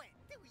to quit,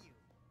 do you?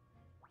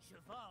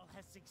 Cheval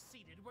has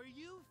succeeded where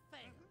you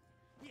failed.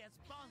 He has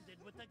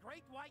bonded with the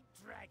Great White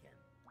Dragon.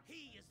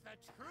 He is the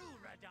true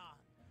Radon,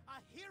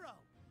 a hero,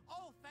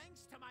 all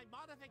thanks to my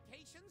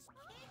modifications.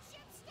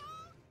 Kinship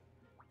Stone?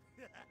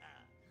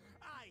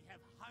 I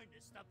have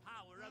harnessed the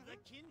power of the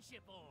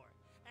Kinship Ore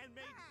and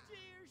made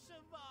dear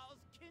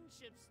Cheval's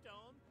Kinship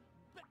Stone,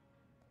 but...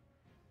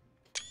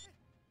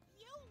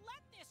 You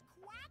let this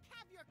quack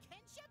have your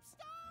Kinship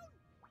Stone?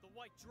 The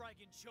White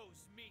Dragon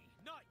chose me,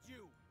 not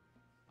you.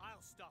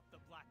 I'll stop the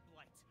Black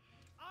Blight.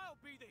 I'll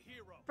be the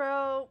hero.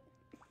 Bro.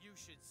 You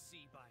should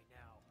see by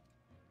now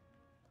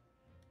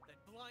that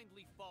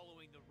blindly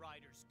following the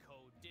Rider's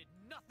Code did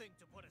nothing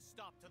to put a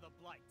stop to the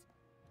Blight.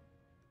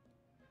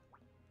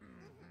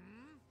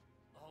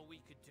 All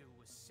we could do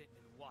was sit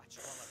and watch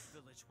while our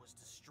village was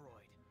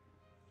destroyed.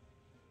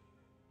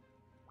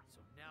 So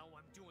now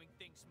I'm doing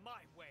things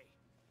my way.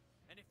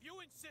 And if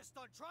you insist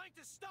on trying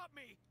to stop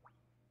me...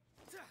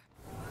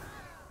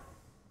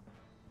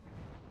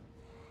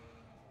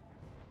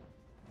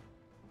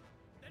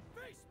 then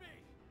face me!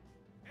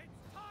 It's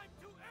time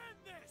to end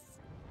this!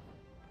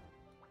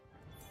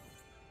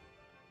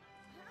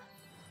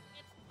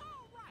 It's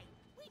all right.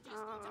 We just need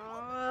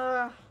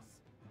to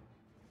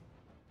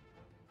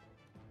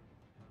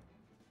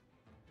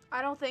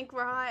I don't think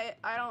we're high.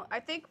 I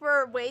think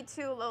we're way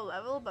too low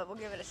level, but we'll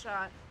give it a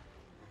shot.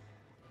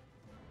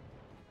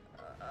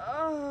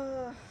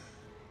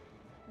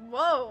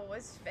 Whoa,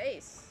 his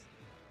face.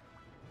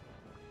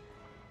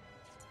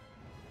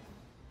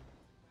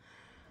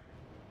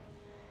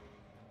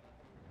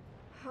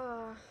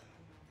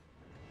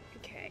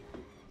 Okay.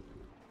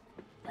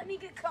 Let me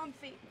get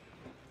comfy.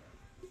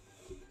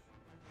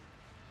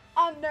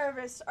 I'm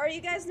nervous. Are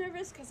you guys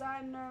nervous? Because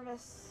I'm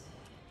nervous.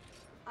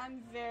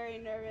 I'm very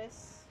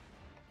nervous.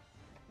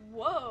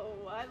 Whoa,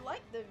 I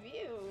like the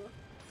view.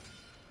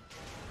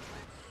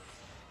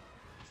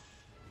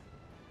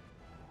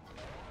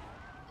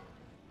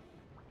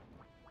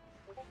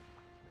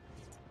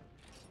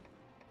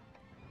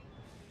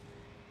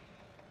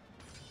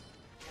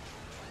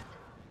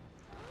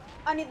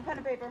 I need the pen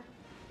and paper.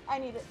 I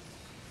need it.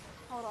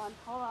 Hold on,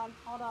 hold on,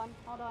 hold on,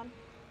 hold on.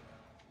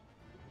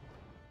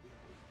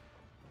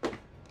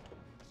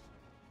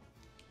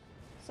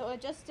 So I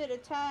just did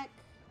attack.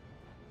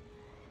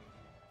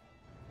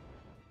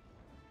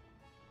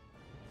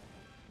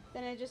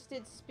 Then I just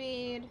did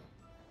speed.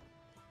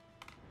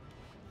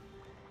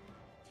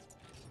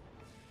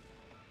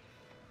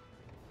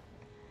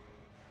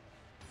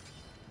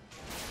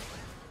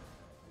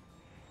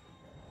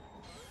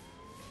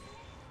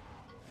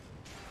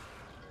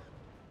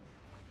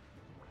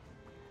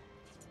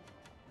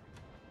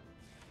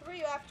 Who are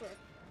you after?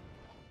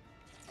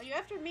 Are you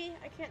after me?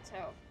 I can't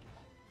tell.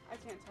 I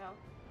can't tell.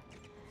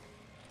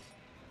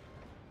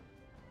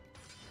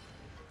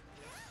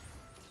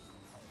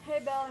 Hey,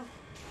 Bella.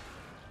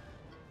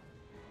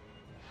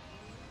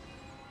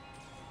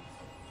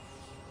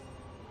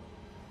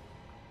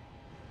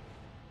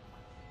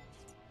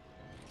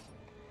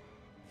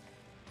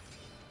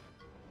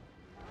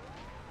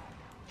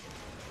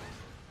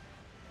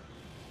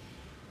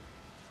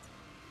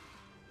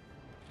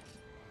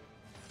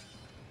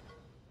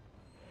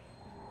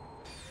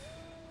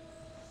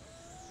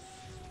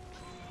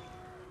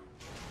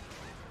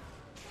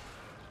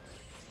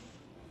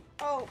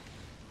 Oh.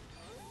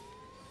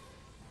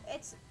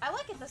 I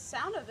like it, the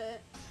sound of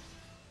it.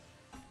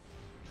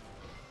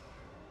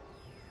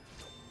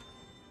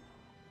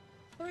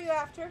 Who are you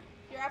after?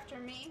 You're after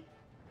me?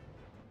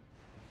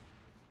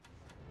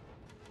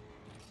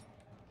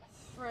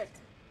 Frick.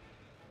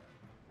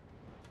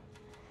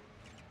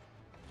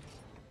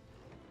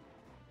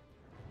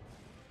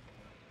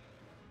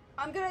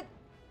 I'm gonna...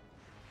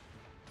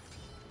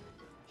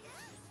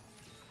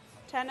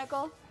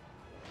 Tentacle.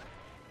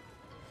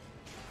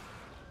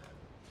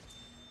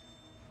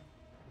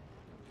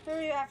 Who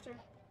are you after?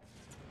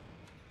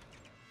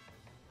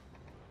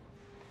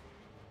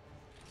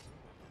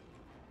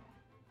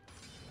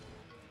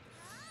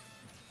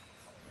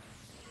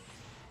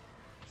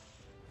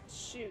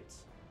 Shoot.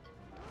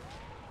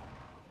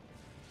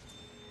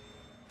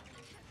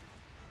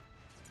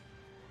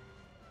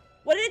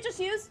 What did it just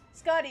use?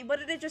 Scotty, what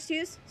did it just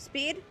use?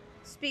 Speed?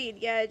 Speed,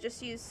 yeah, it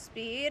just used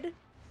speed.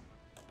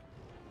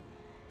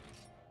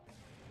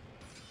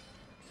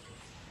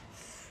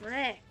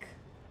 Frick.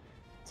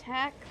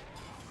 Attack.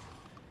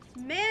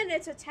 Man,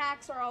 its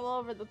attacks are all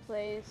over the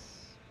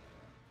place.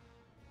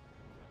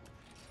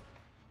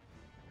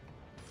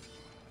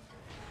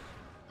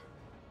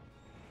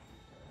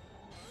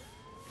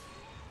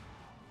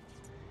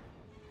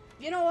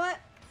 You know what?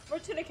 We're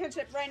to the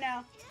kinship right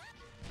now.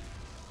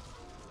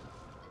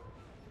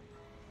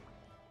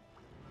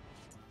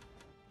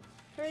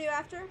 Who are you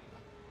after?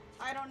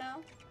 I don't know.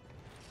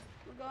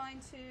 We're going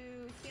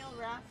to heal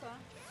Rafa.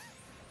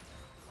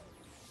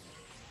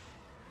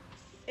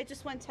 It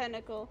just went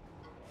tentacle.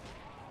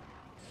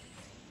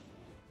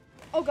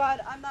 Oh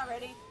god, I'm not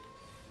ready.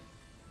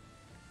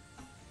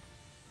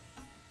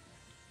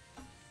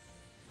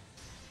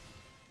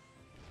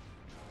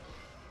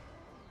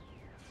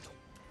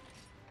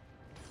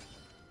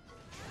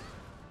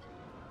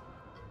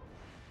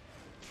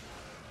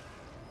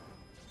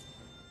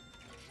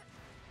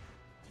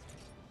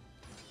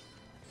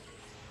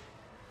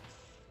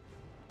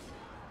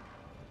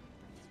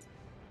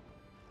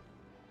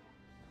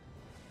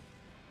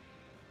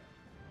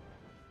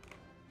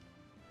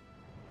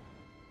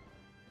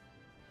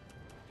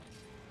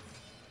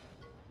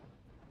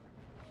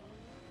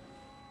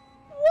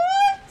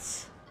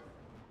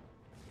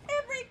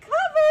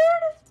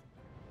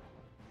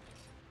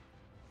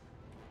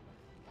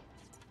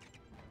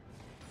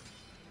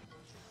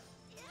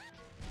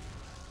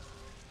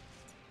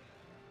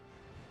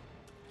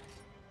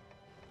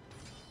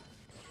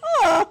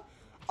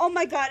 Oh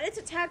my god, its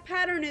attack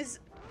pattern is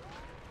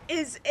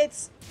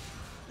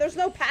there's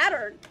no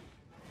pattern.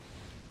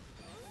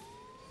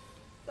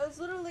 There's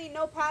literally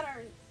no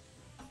pattern.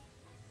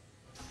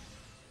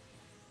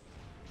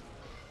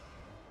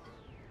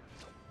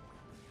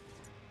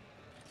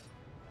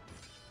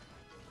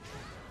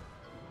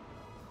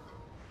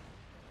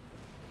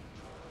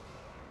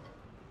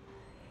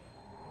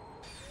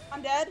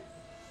 I'm dead.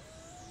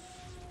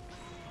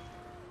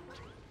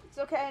 It's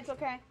okay, it's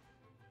okay.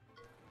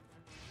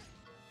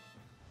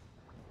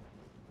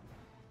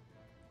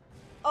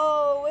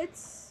 Oh,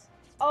 it's...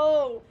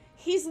 Oh,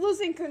 he's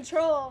losing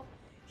control.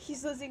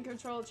 He's losing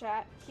control,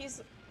 chat.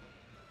 He's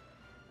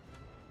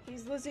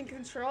losing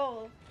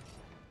control.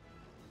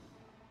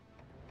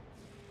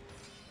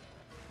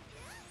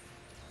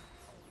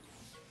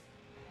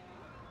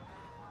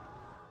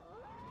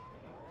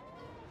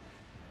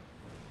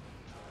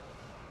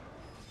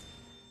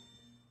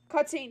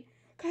 Cutscene.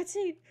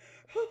 Cutscene.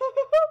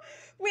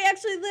 We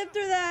actually lived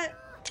through that.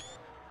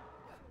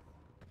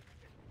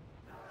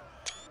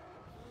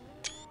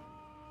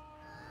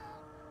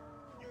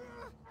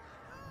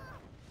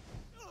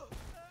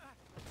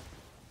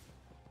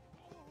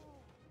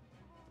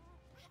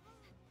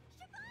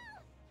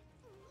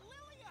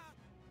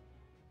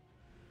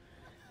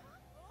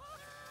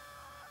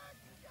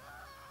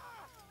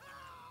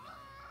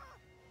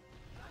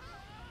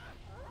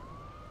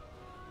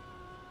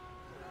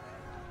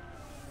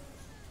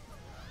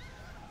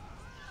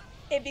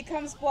 It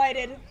becomes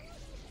blighted. Not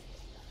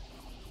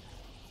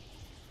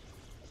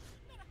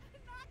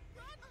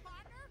good,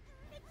 partner.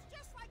 It's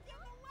just like in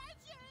the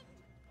legend.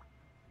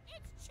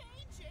 It's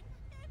changing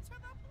into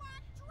the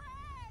Black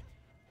Dread.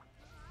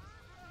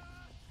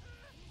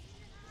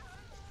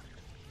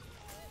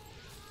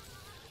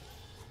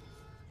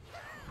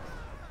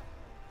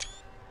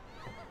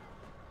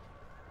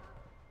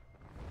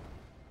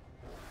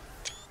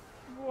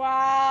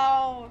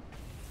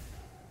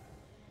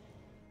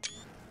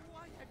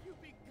 Why have you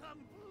become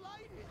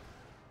blighted?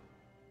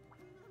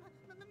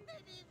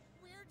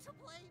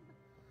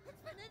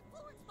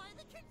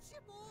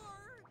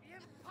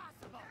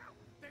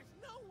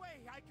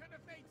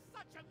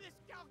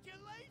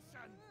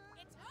 calculation!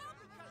 It's all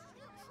because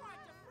you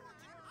tried to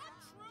forge an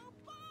untrue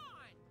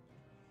bond!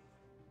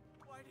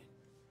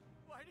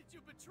 Why did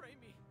you betray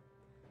me?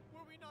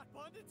 Were we not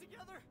bonded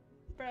together?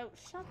 Bro,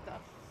 shut the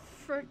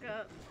frick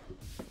up.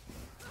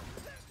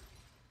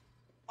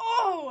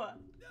 Oh!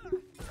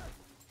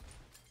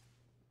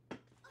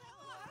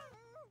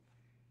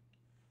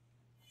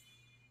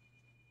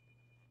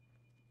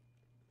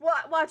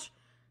 What? Watch.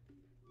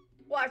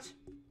 Watch.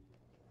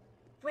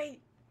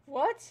 Wait,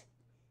 what?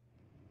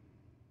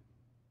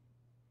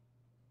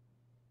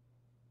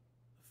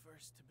 The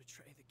first to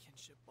betray the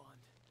kinship bond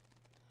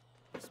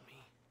was me.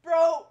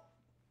 Bro!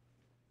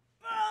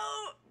 Bro!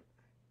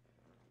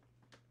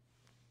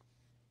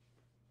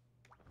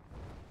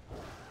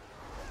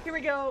 Here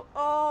we go.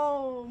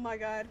 Oh my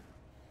god.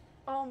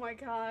 Oh my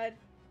god.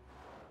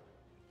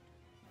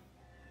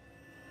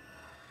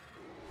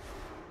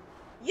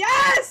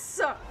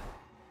 Yes!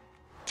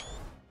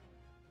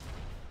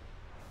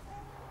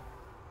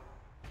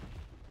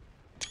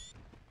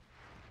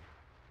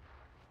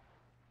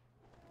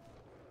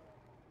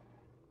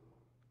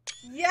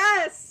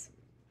 Yes!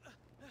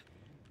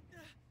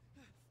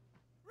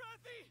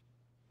 Rathy!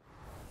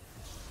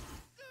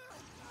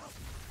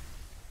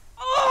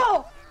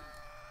 Oh!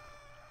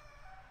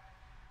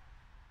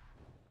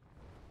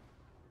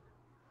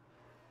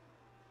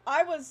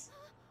 I was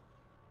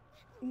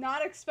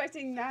not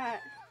expecting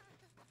that.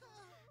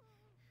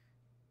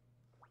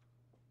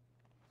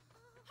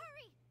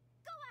 Hurry!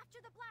 Go after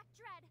the Black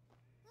Dread!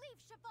 Leave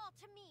Cheval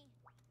to me!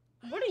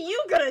 What are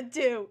you gonna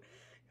do?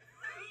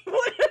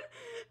 What?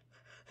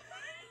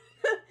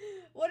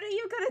 What are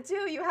you gonna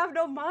do? You have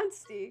no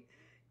Monsty.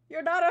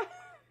 You're not a...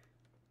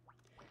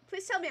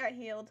 Please tell me I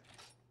healed.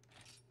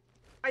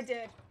 I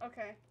did.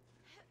 Okay.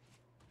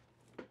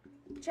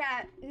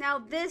 Chat, now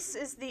this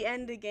is the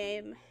end of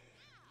game.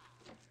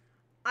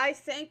 I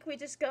think we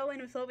just go in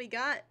with what we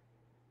got.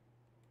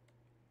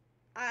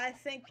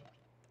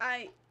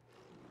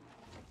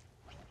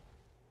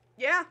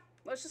 Yeah,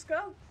 let's just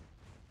go.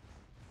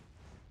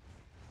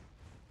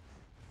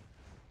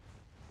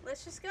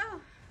 Let's just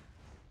go.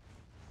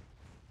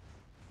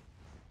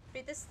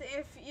 Beat this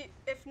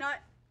if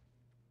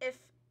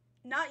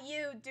not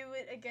you, do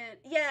it again.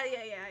 Yeah.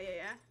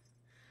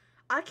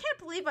 I can't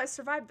believe I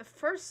survived the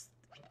first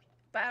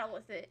battle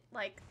with it.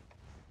 Like,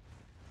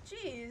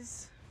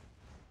 jeez.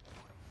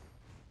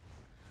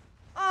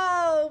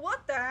 Oh,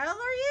 what the hell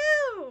are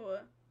you?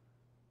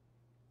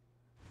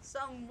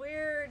 Some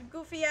weird,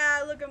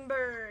 goofy-eye looking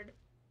bird.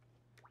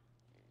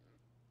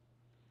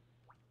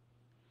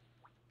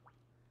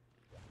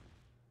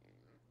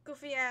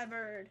 Goofy-eye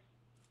bird.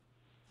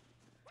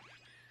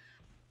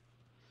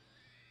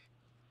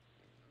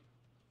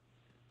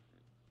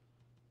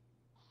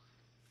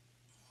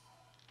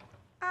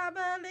 I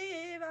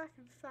believe I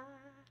can fly.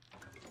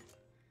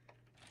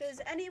 Does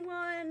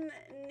anyone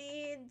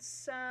need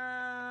some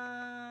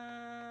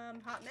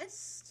hot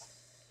mist?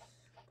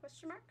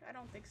 Question mark? I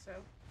don't think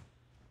so.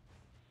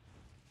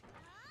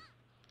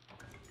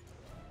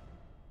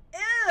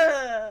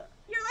 Ew!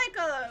 You're like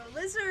a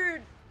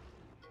lizard.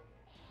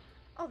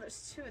 Oh,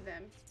 there's two of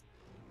them.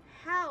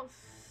 How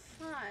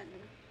fun.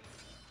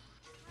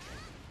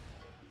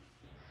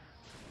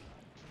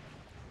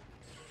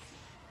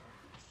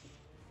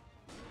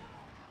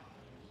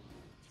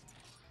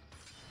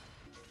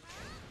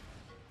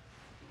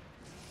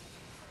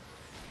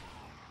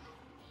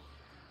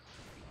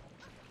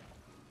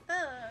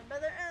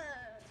 Brother.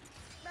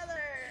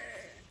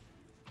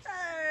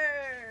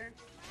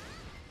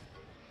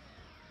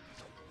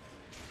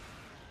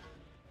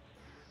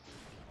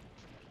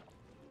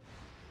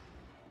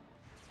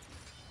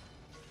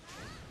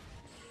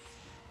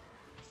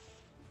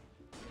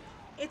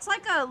 It's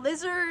like a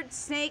lizard,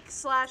 snake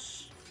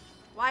slash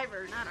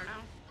wyvern. I don't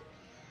know.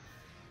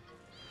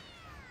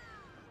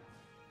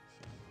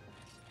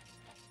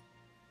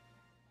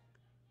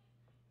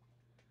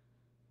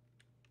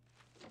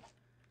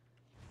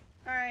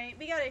 Alright,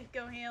 we gotta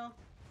go heal.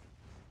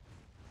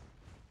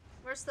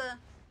 Where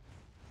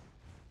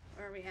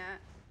are we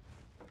at?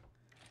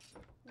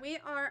 We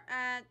are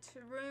at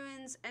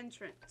Ruins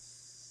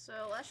entrance.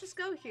 So let's just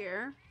go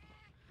here.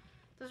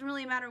 Doesn't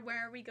really matter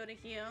where we go to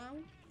heal.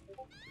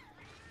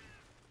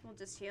 We'll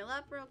just heal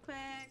up real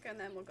quick and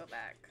then we'll go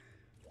back.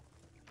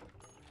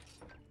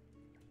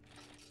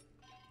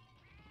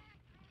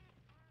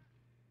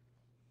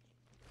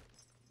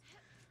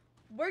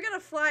 We're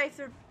gonna fly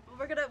through.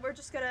 We're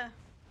just gonna.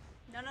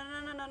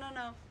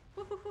 No.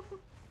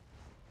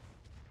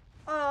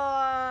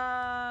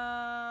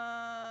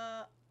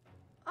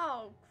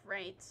 Oh,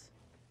 great.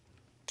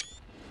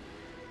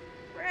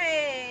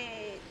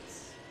 Great.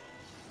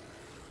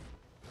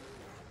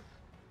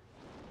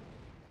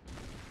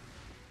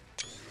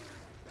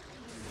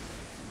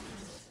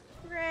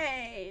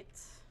 Great.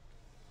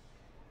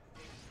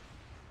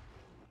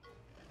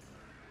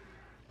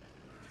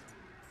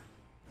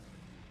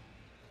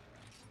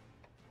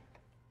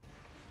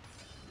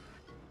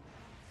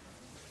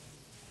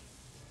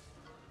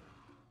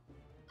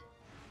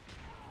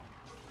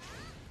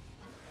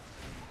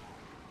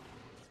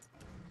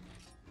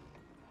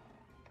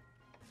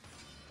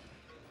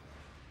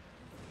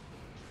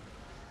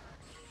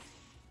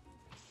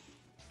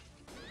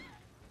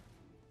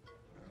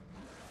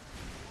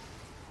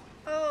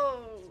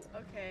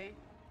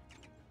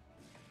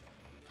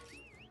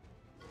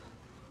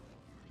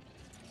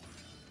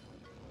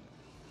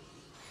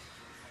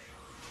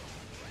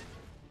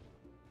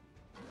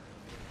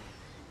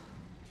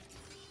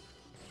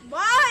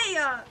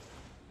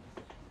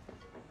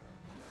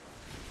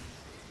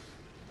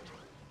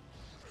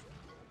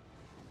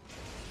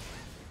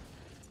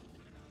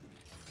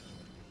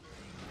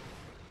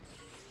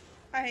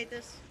 I hate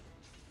this.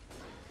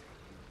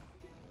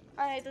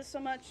 I hate this so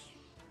much.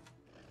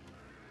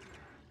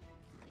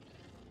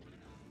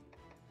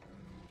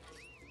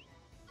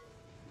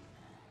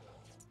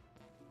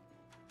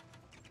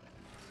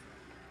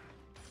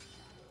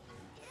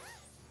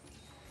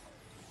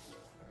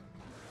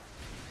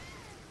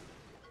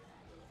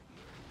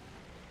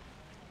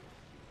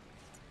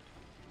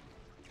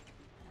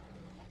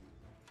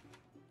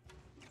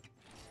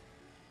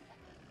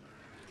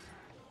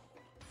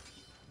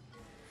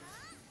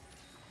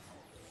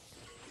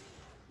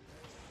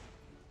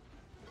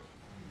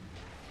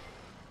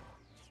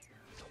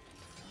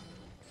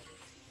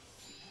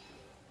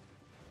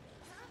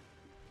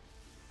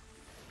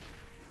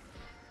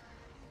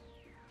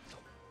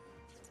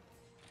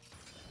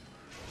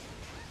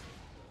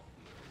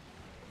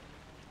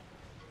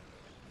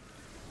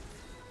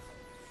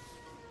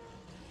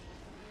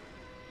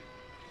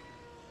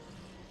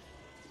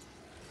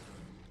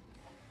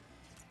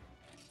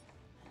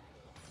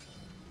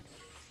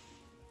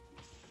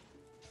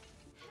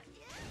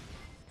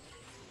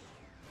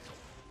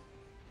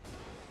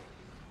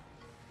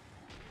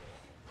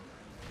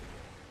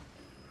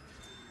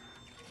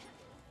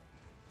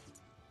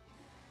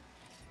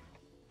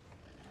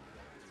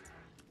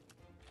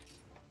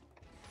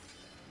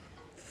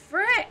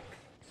 Frick!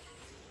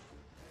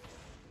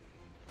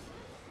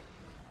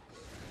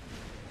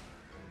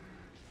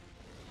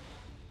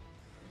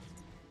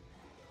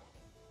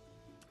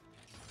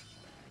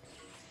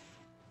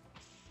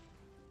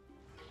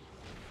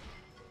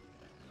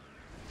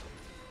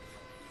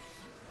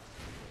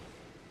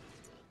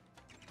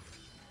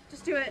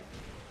 Just do it.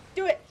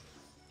 Do it!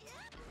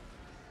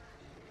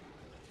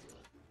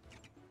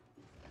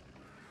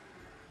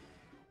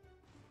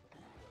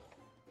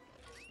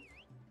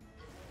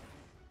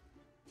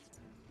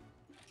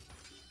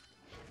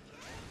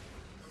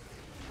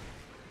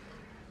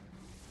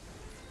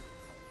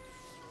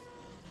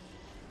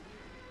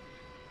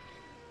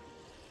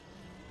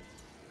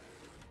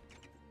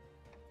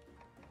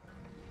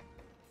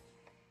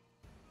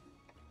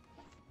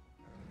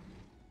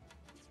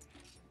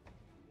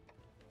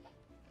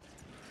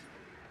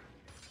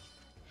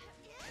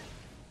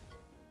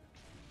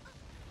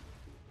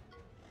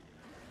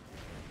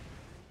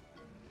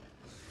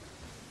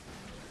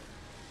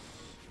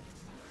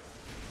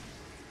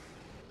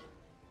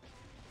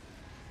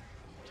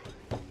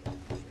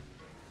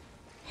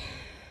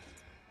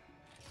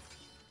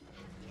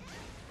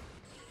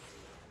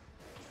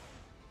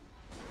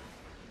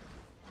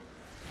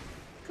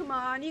 Come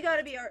on, you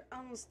gotta be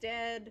almost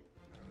dead.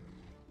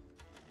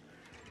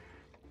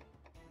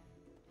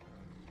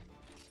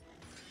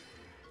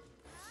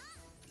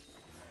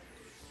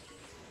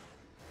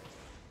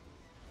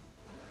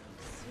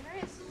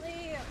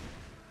 Seriously?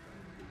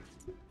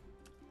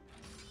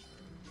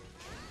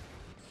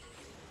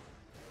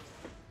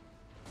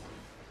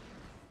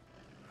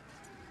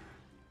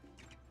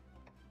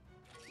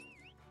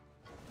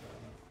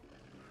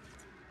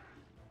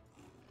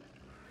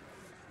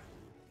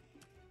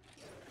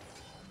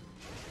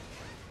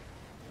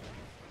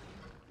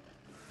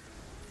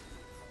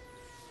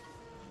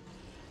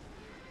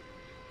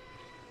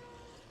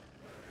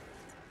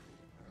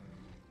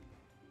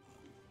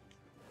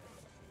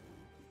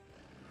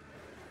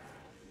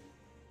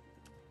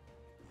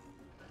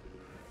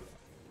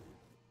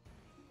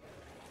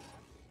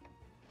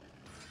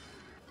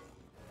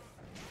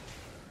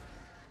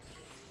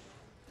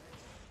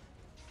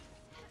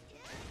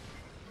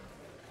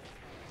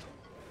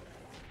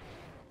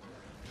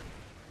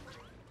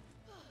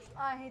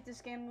 I hate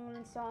this game when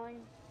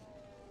installing.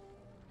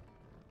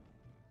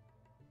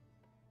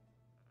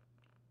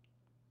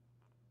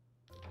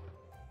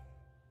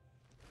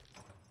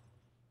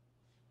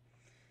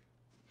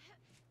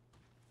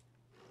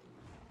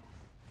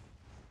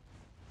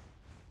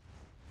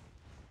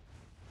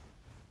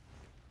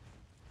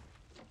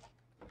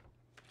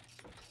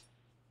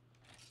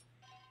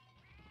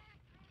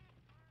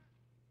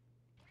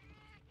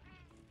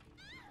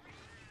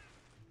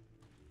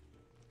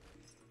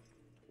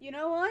 You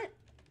know what?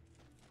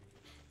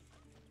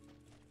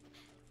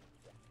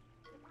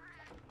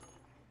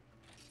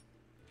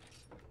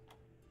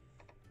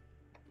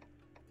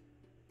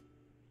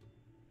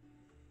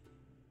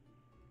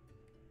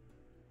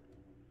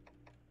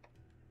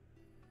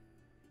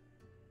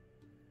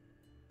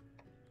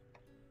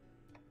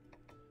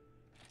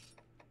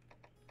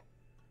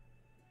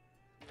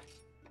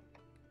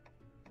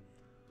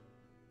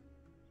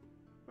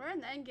 We're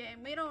in the end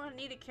game. We don't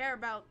need to care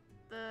about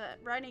the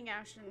writing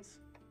actions.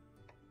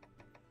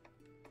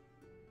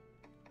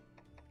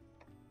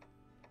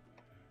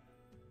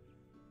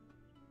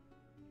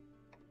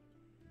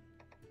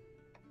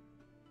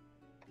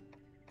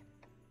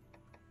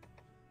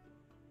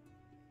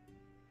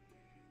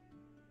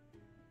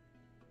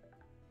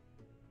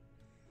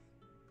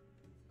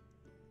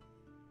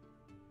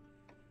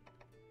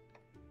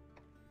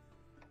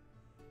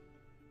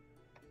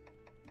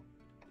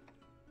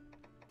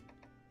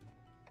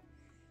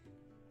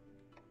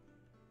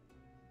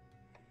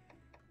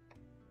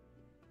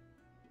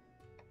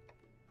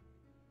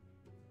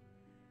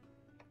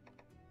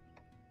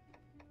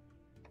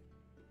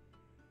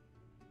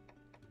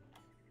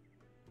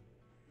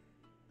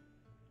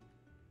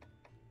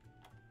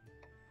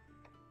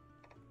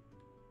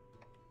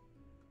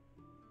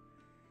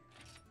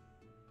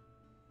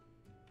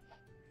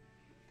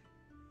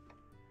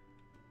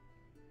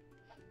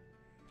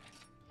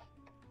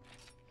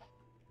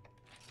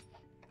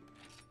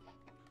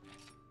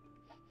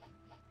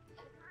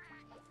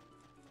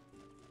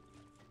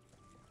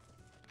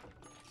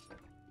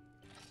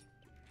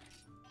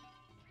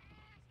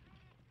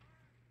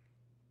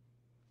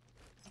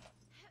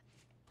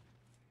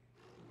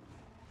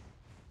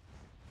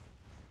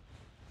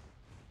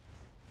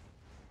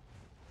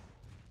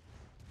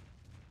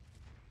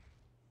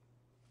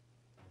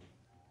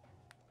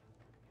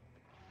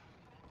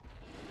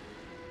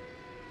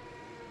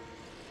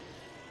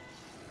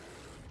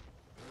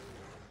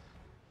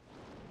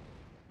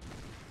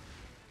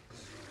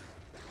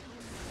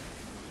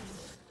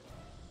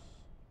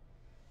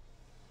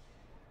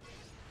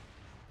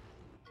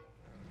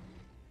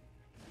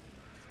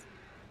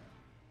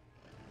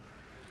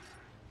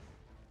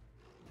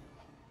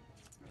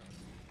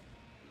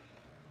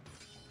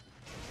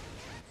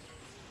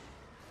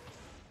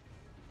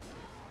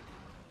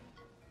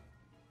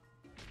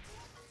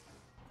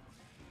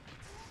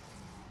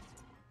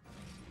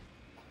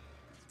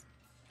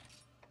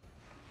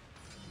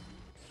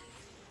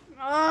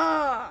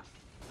 Ah!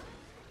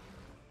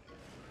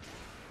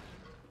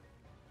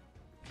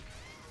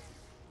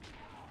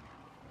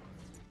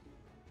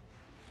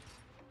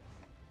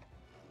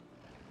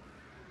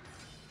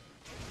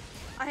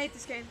 I hate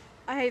this game.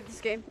 I hate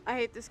this game. I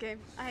hate this game.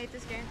 I hate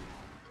this game.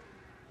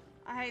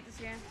 I hate this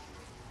game.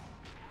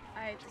 I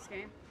hate this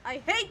game.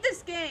 I hate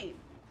this game!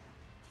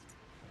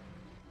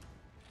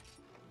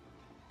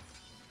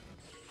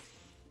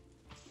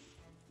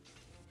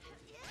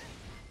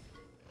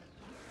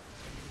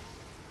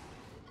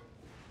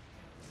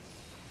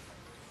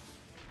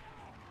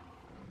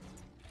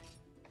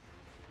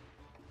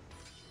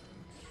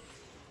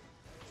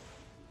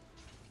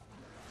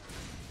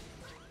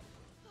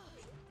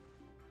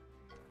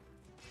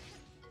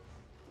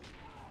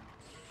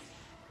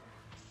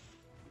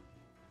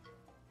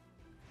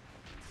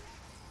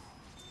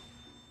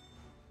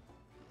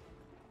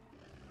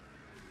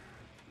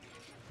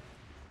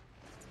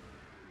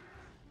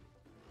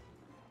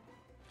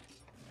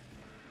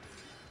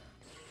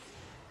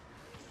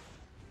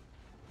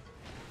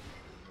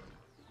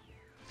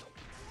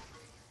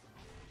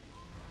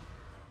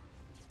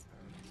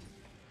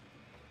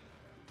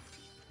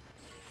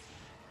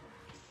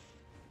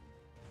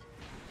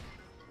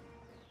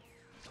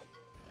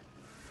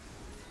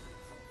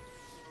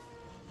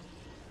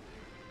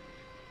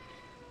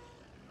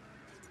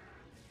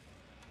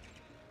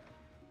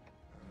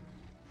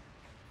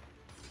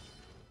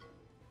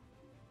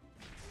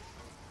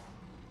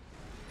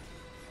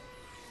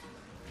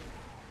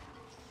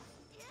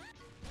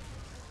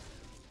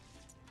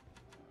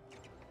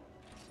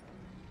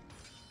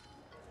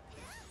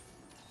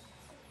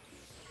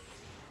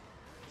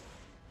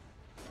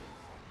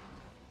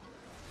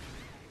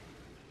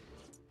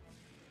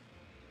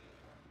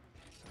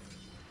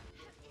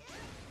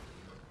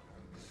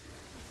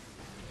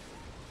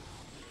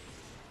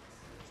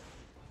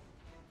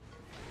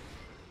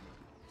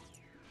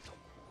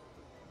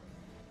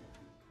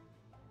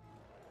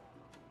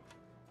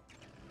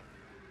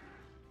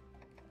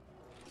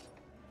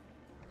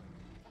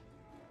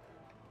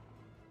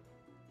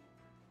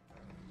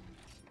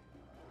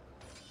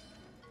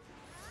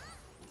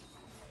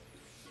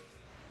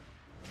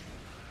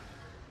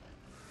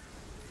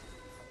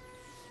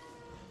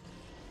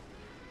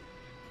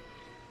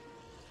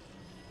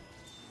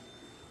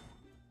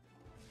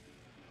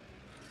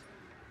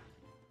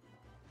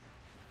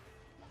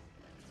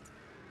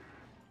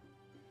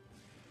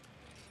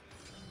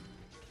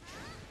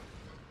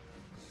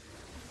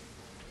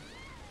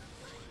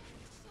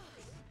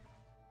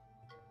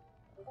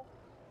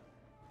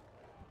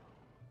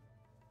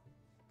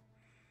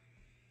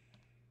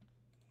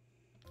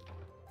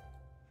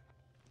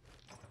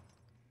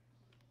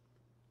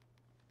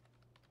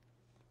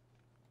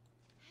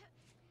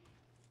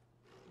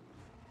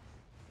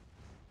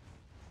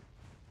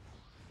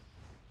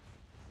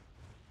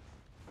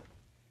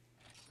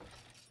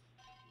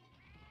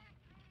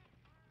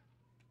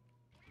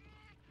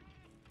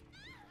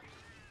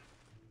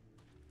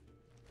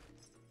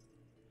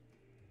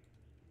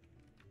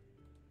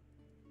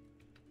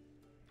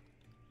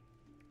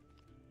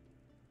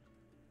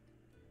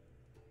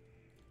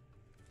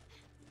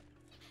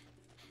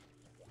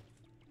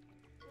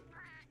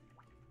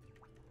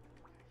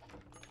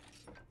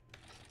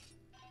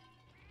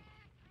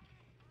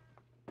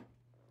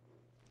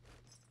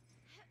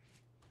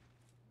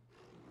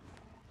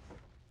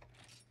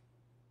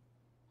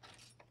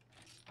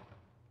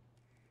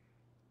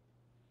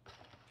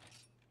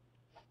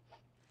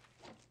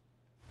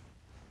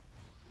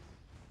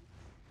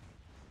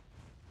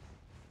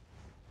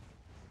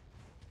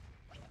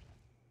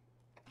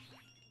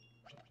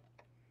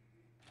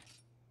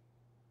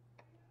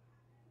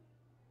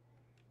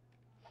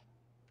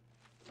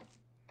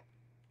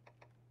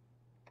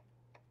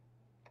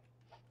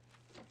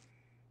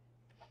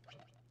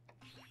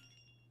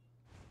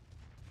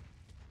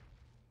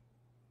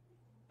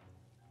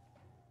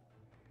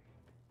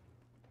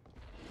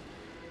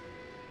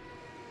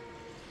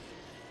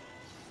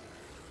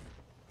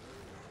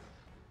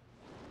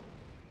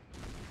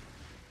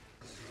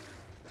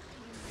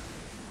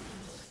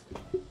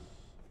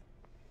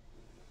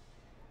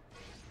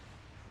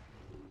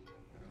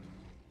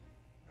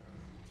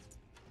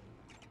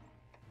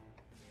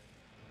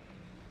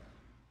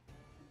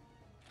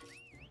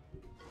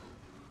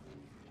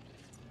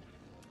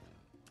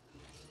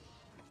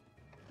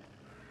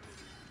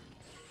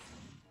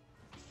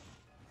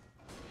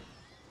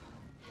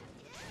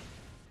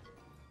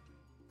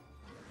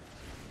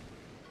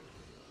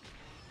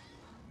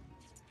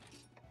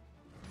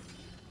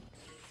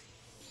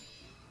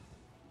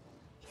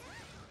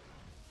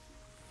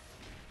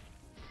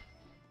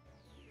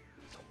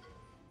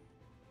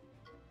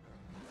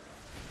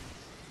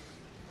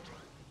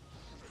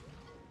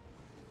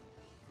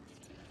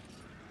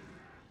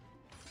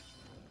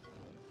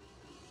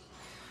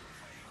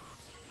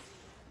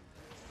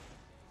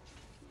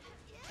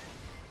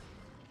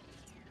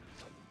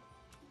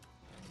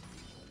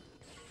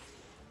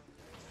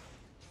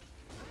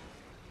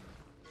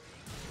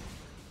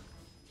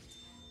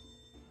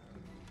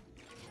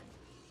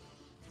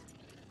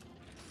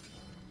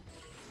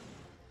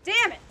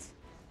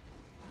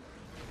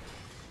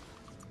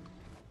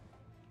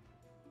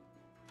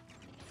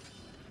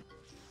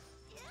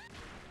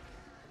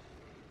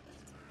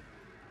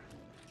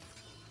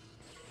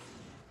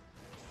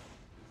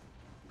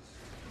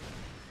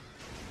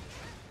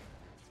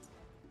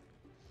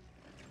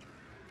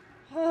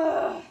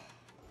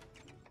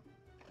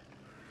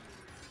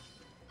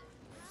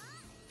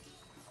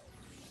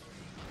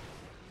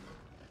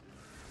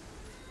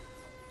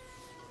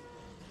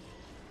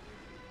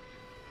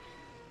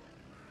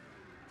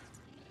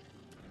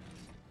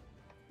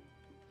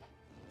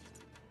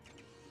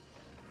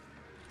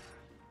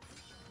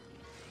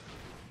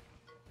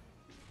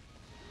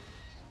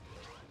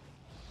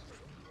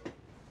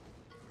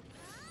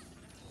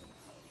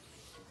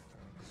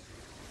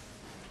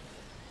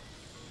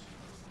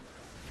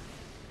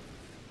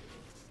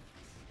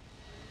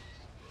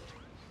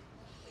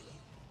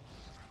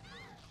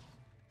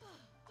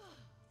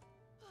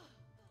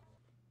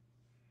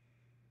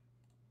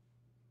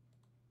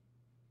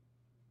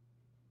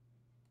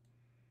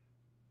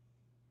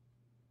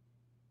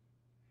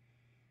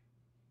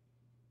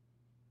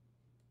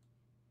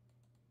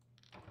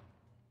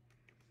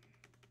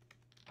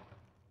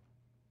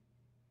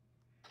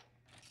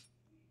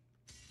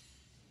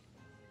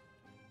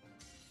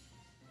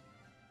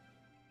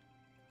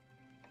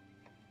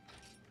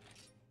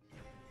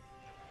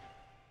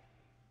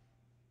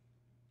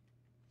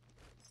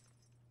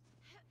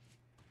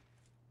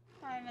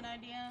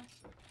 idea.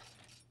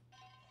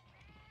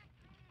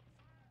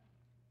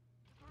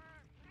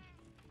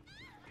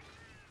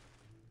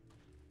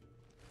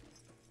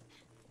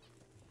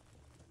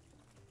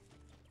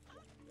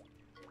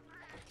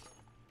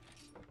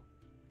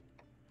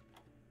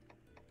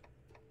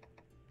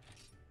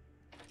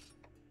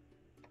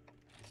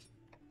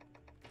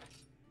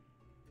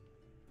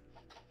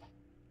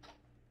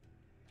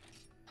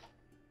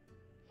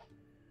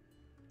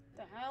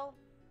 The hell?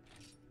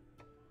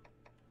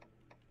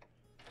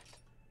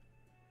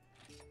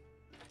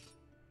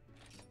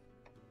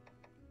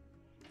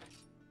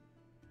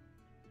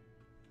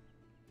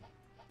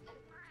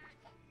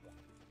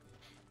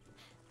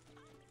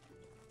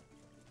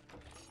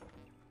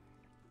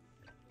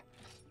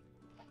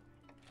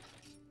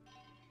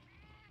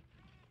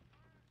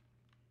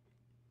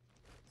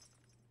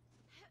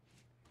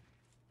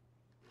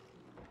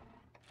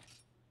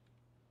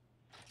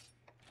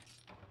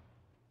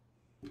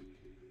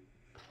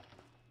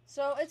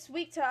 So it's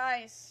weak to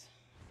ice,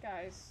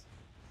 guys.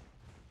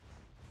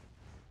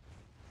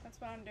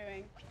 That's what I'm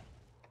doing.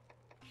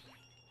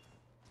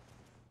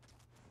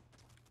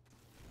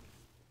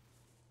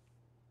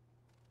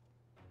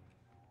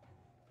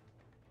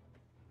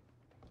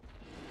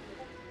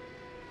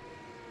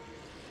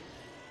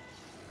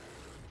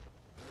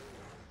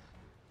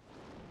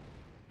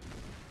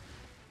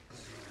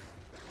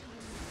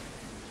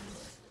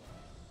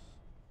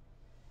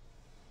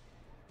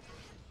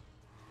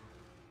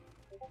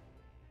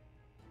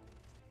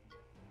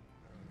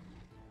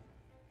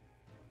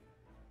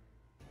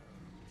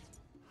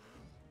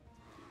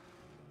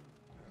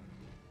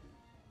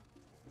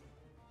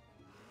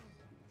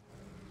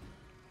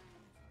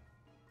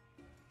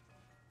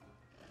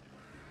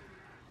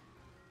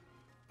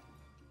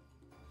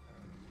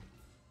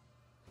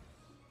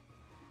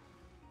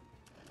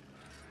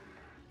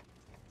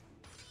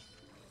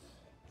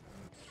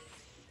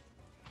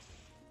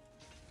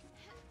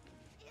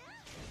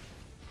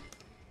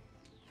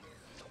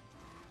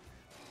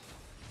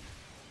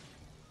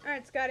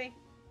 Alright, Scotty.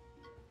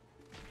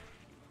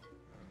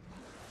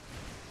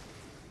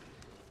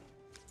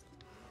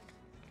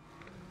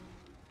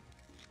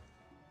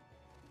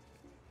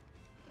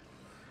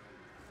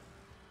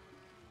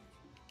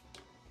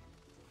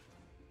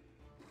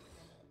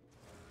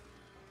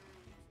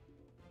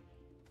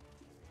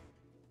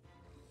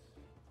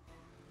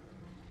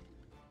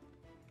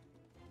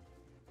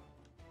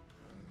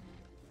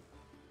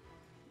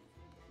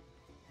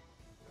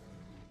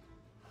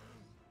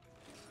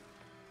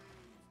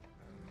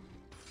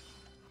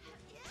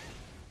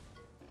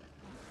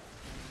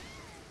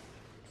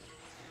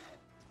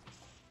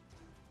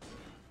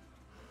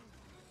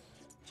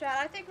 Chat,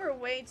 I think we're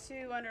way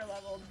too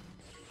underleveled.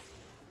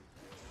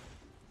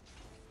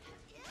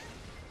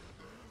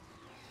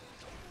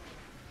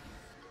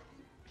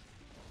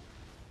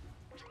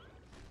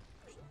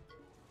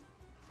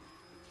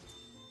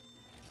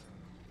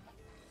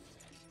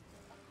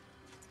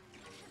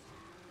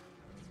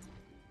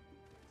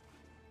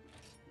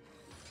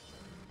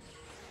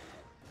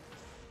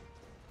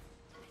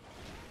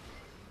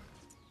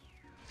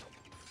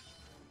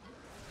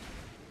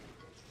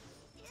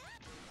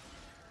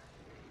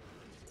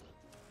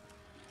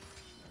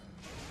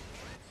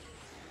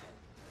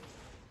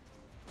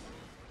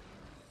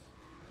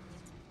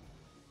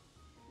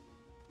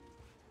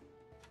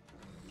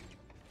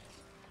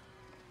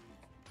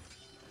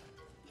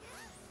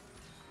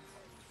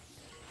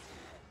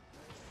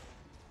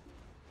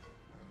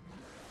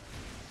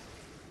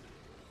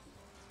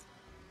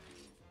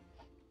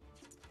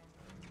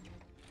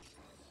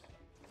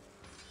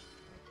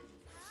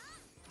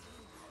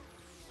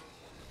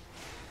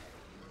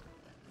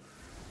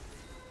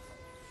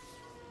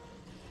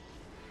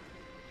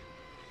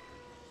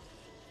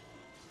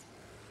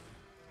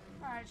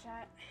 Alright,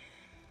 chat.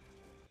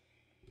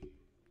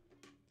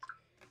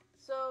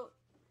 So...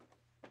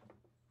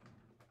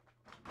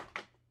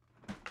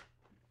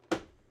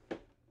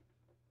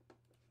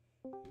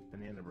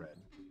 Banana bread.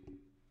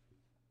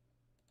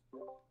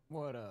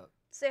 What up?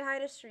 Say hi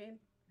to stream.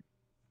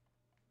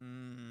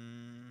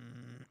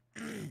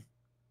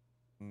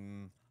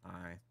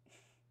 Hi.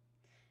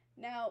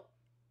 Now,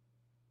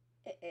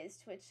 is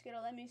Twitch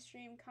gonna let me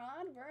stream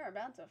COD? We're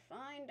about to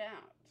find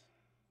out.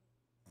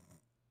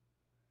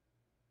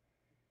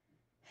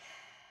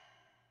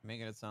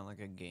 Making it sound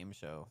like a game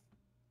show.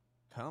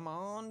 Come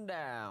on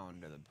down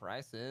to the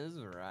Price is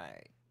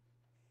Right.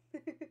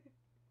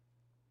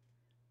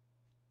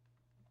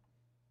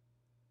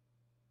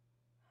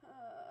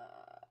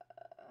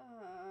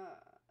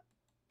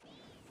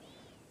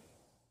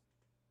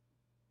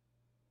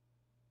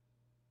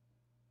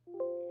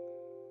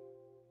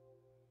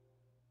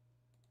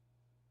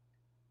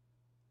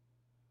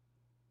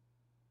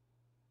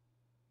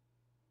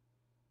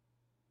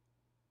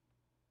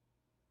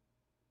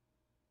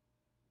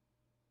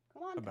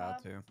 Come on, About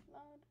Cobb. to. Load.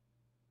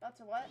 About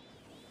to what?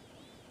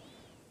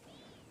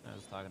 I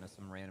was talking to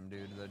some random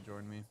dude that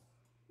joined me.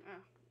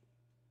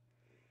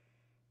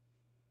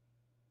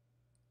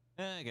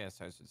 Oh. I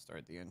guess I should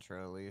start the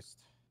intro at least.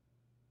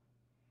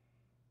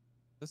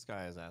 This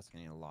guy is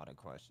asking you a lot of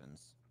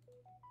questions.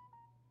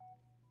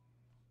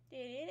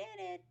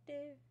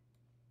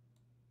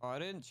 Oh, I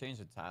didn't change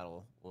the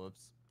title.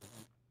 Whoops.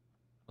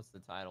 What's the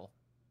title?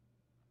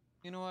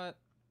 You know what?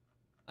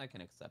 I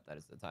can accept that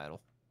as the title.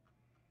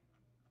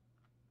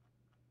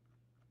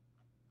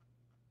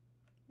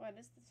 What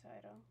is the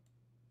title?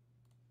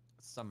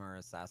 Summer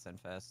Assassin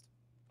Fest.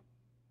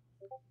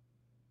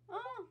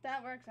 Oh,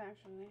 that works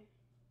actually.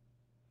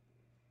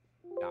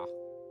 Yeah.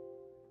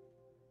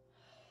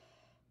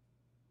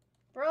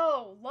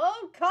 Bro,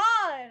 load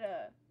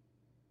COD!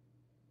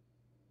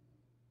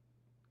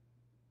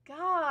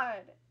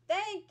 God,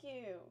 thank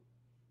you.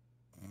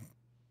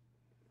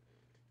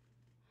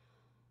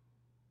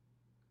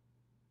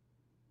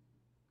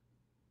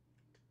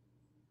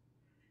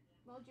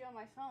 Load you on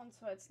my phone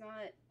so it's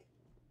not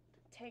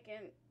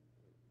taking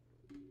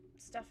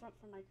stuff up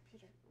from my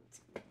computer.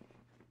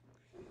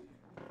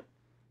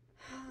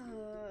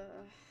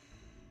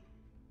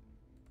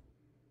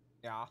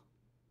 Yeah.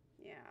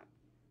 Yeah.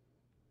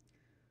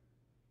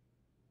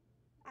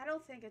 I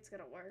don't think it's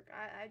gonna work.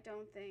 I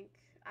don't think.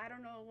 I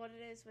don't know what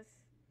it is with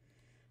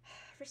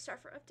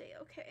restart for update.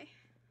 Okay.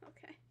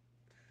 Okay.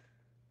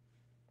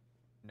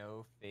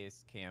 No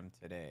face cam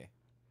today.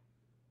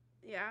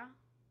 Yeah.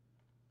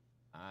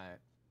 Alright.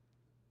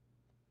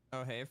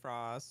 Oh, hey,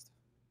 Frost.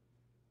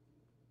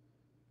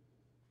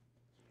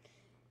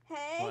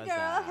 Hey, What's girl.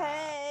 up?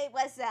 Hey.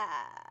 What's up?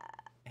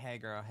 Hey,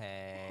 girl.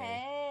 Hey.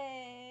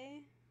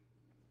 Hey.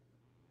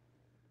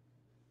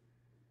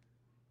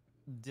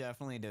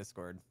 Definitely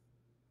Discord.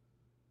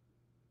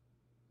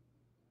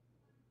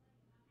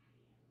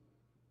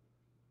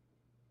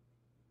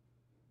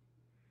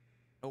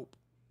 Nope.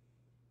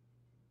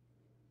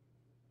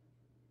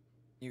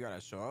 You gotta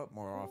show up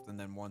more often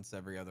than once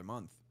every other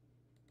month.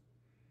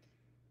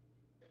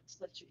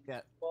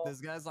 Yeah, this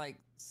guy's like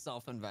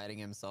self-inviting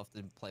himself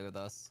to play with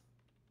us.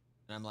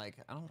 And I'm like,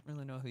 I don't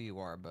really know who you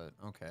are, but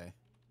okay.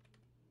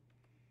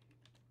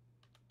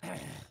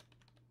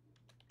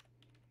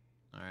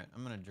 Alright,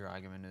 I'm gonna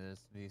drag him into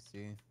this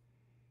VC.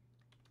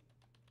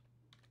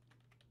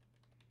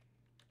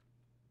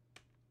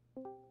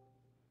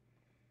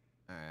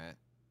 Alright.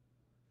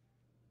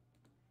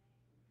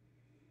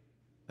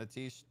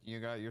 Atish, you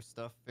got your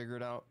stuff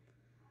figured out?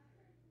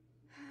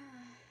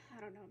 I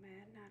don't know,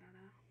 man. I don't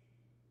know.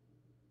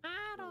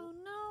 I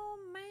don't know,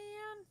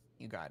 man.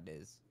 You got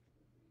this.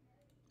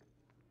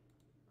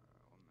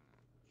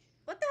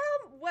 What the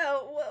hell?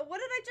 Whoa, what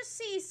did I just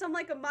see? Some,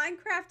 like, a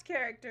Minecraft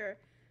character.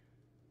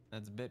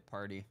 That's Bit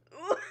Party.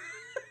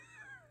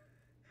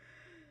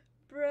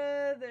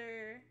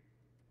 Brother.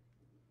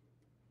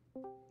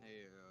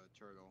 Hey,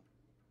 Turtle.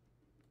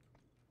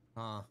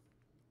 Huh.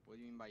 What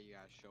do you mean by you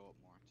guys show up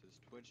more? To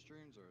the Twitch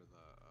streams or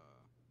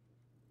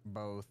the,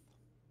 Both.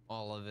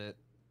 All of it.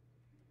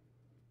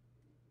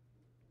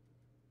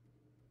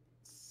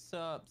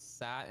 Sup,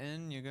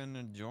 Satin? You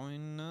gonna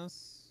join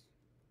us?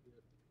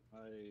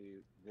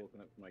 I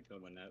woken up from my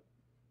coma nap.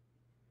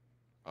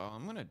 Oh,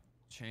 I'm gonna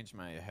change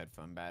my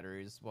headphone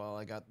batteries while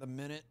I got the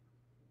minute.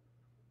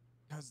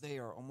 Because they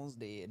are almost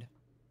dead.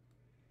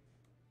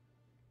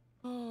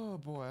 Oh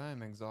boy,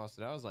 I'm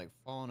exhausted. I was like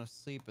falling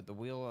asleep at the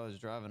wheel. I was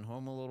driving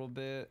home a little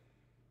bit.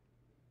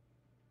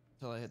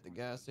 Until I hit the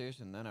gas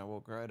station, then I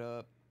woke right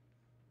up.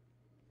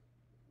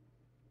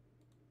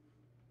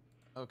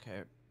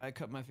 Okay, I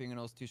cut my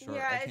fingernails too short.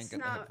 Yeah, I can't it's get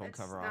the not, headphone it's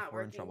cover not off.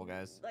 We're in working. trouble,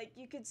 guys. Like,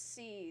 you could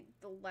see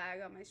the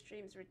lag on my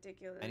stream is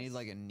ridiculous. I need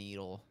like a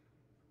needle.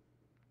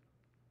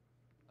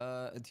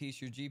 Atish,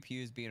 your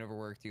GPU is being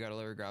overworked. You gotta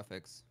lower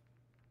graphics.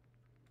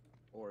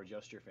 Or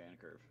adjust your fan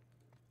curve.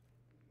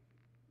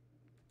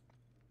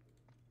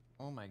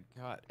 Oh my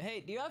god.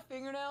 Hey, do you have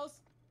fingernails?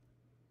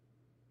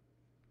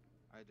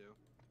 I do.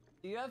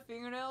 Do you have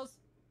fingernails?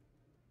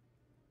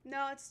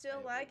 No, it's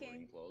still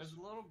lagging. There's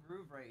a little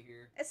groove right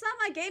here. It's not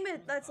my game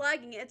that's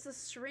lagging, it's the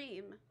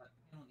stream.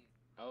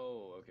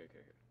 Oh, okay.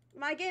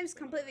 My game's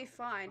completely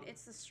fine.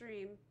 It's the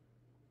stream.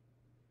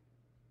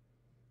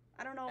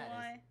 I don't know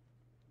why.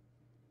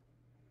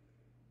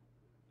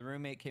 The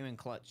roommate came in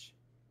clutch.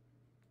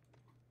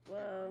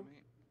 Whoa.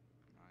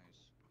 Nice.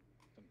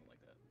 Something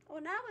like that. Oh,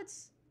 now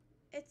it's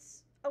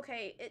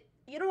okay.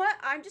 You know what?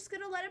 I'm just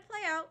gonna let it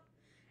play out,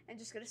 and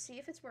just gonna see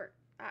if it's work.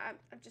 I'm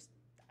just.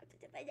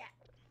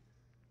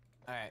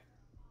 All right,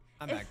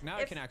 I'm back now.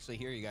 I can actually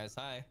hear you guys.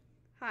 Hi.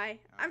 Hi.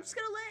 I'm just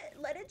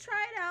gonna let it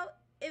try it out.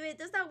 If it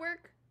does not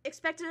work,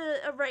 expect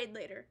a raid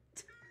later.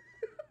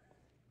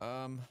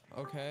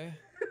 Okay.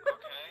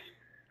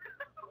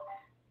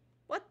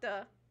 What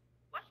the?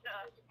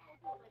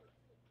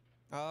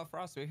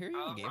 Frost, we hear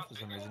you in game for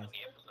some reason.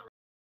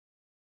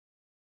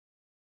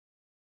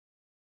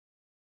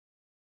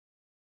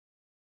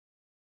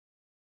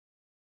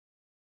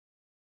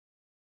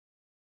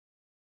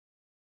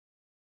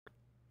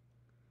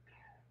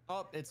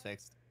 Oh, it's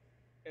fixed.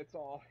 It's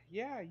all,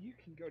 yeah, you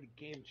can go to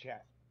game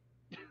chat.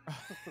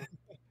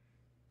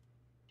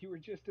 You were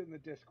just in the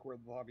Discord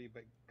lobby,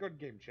 but go to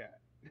game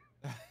chat.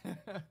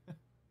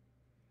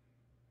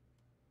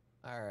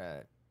 All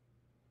right.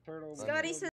 Turtle. Scotty says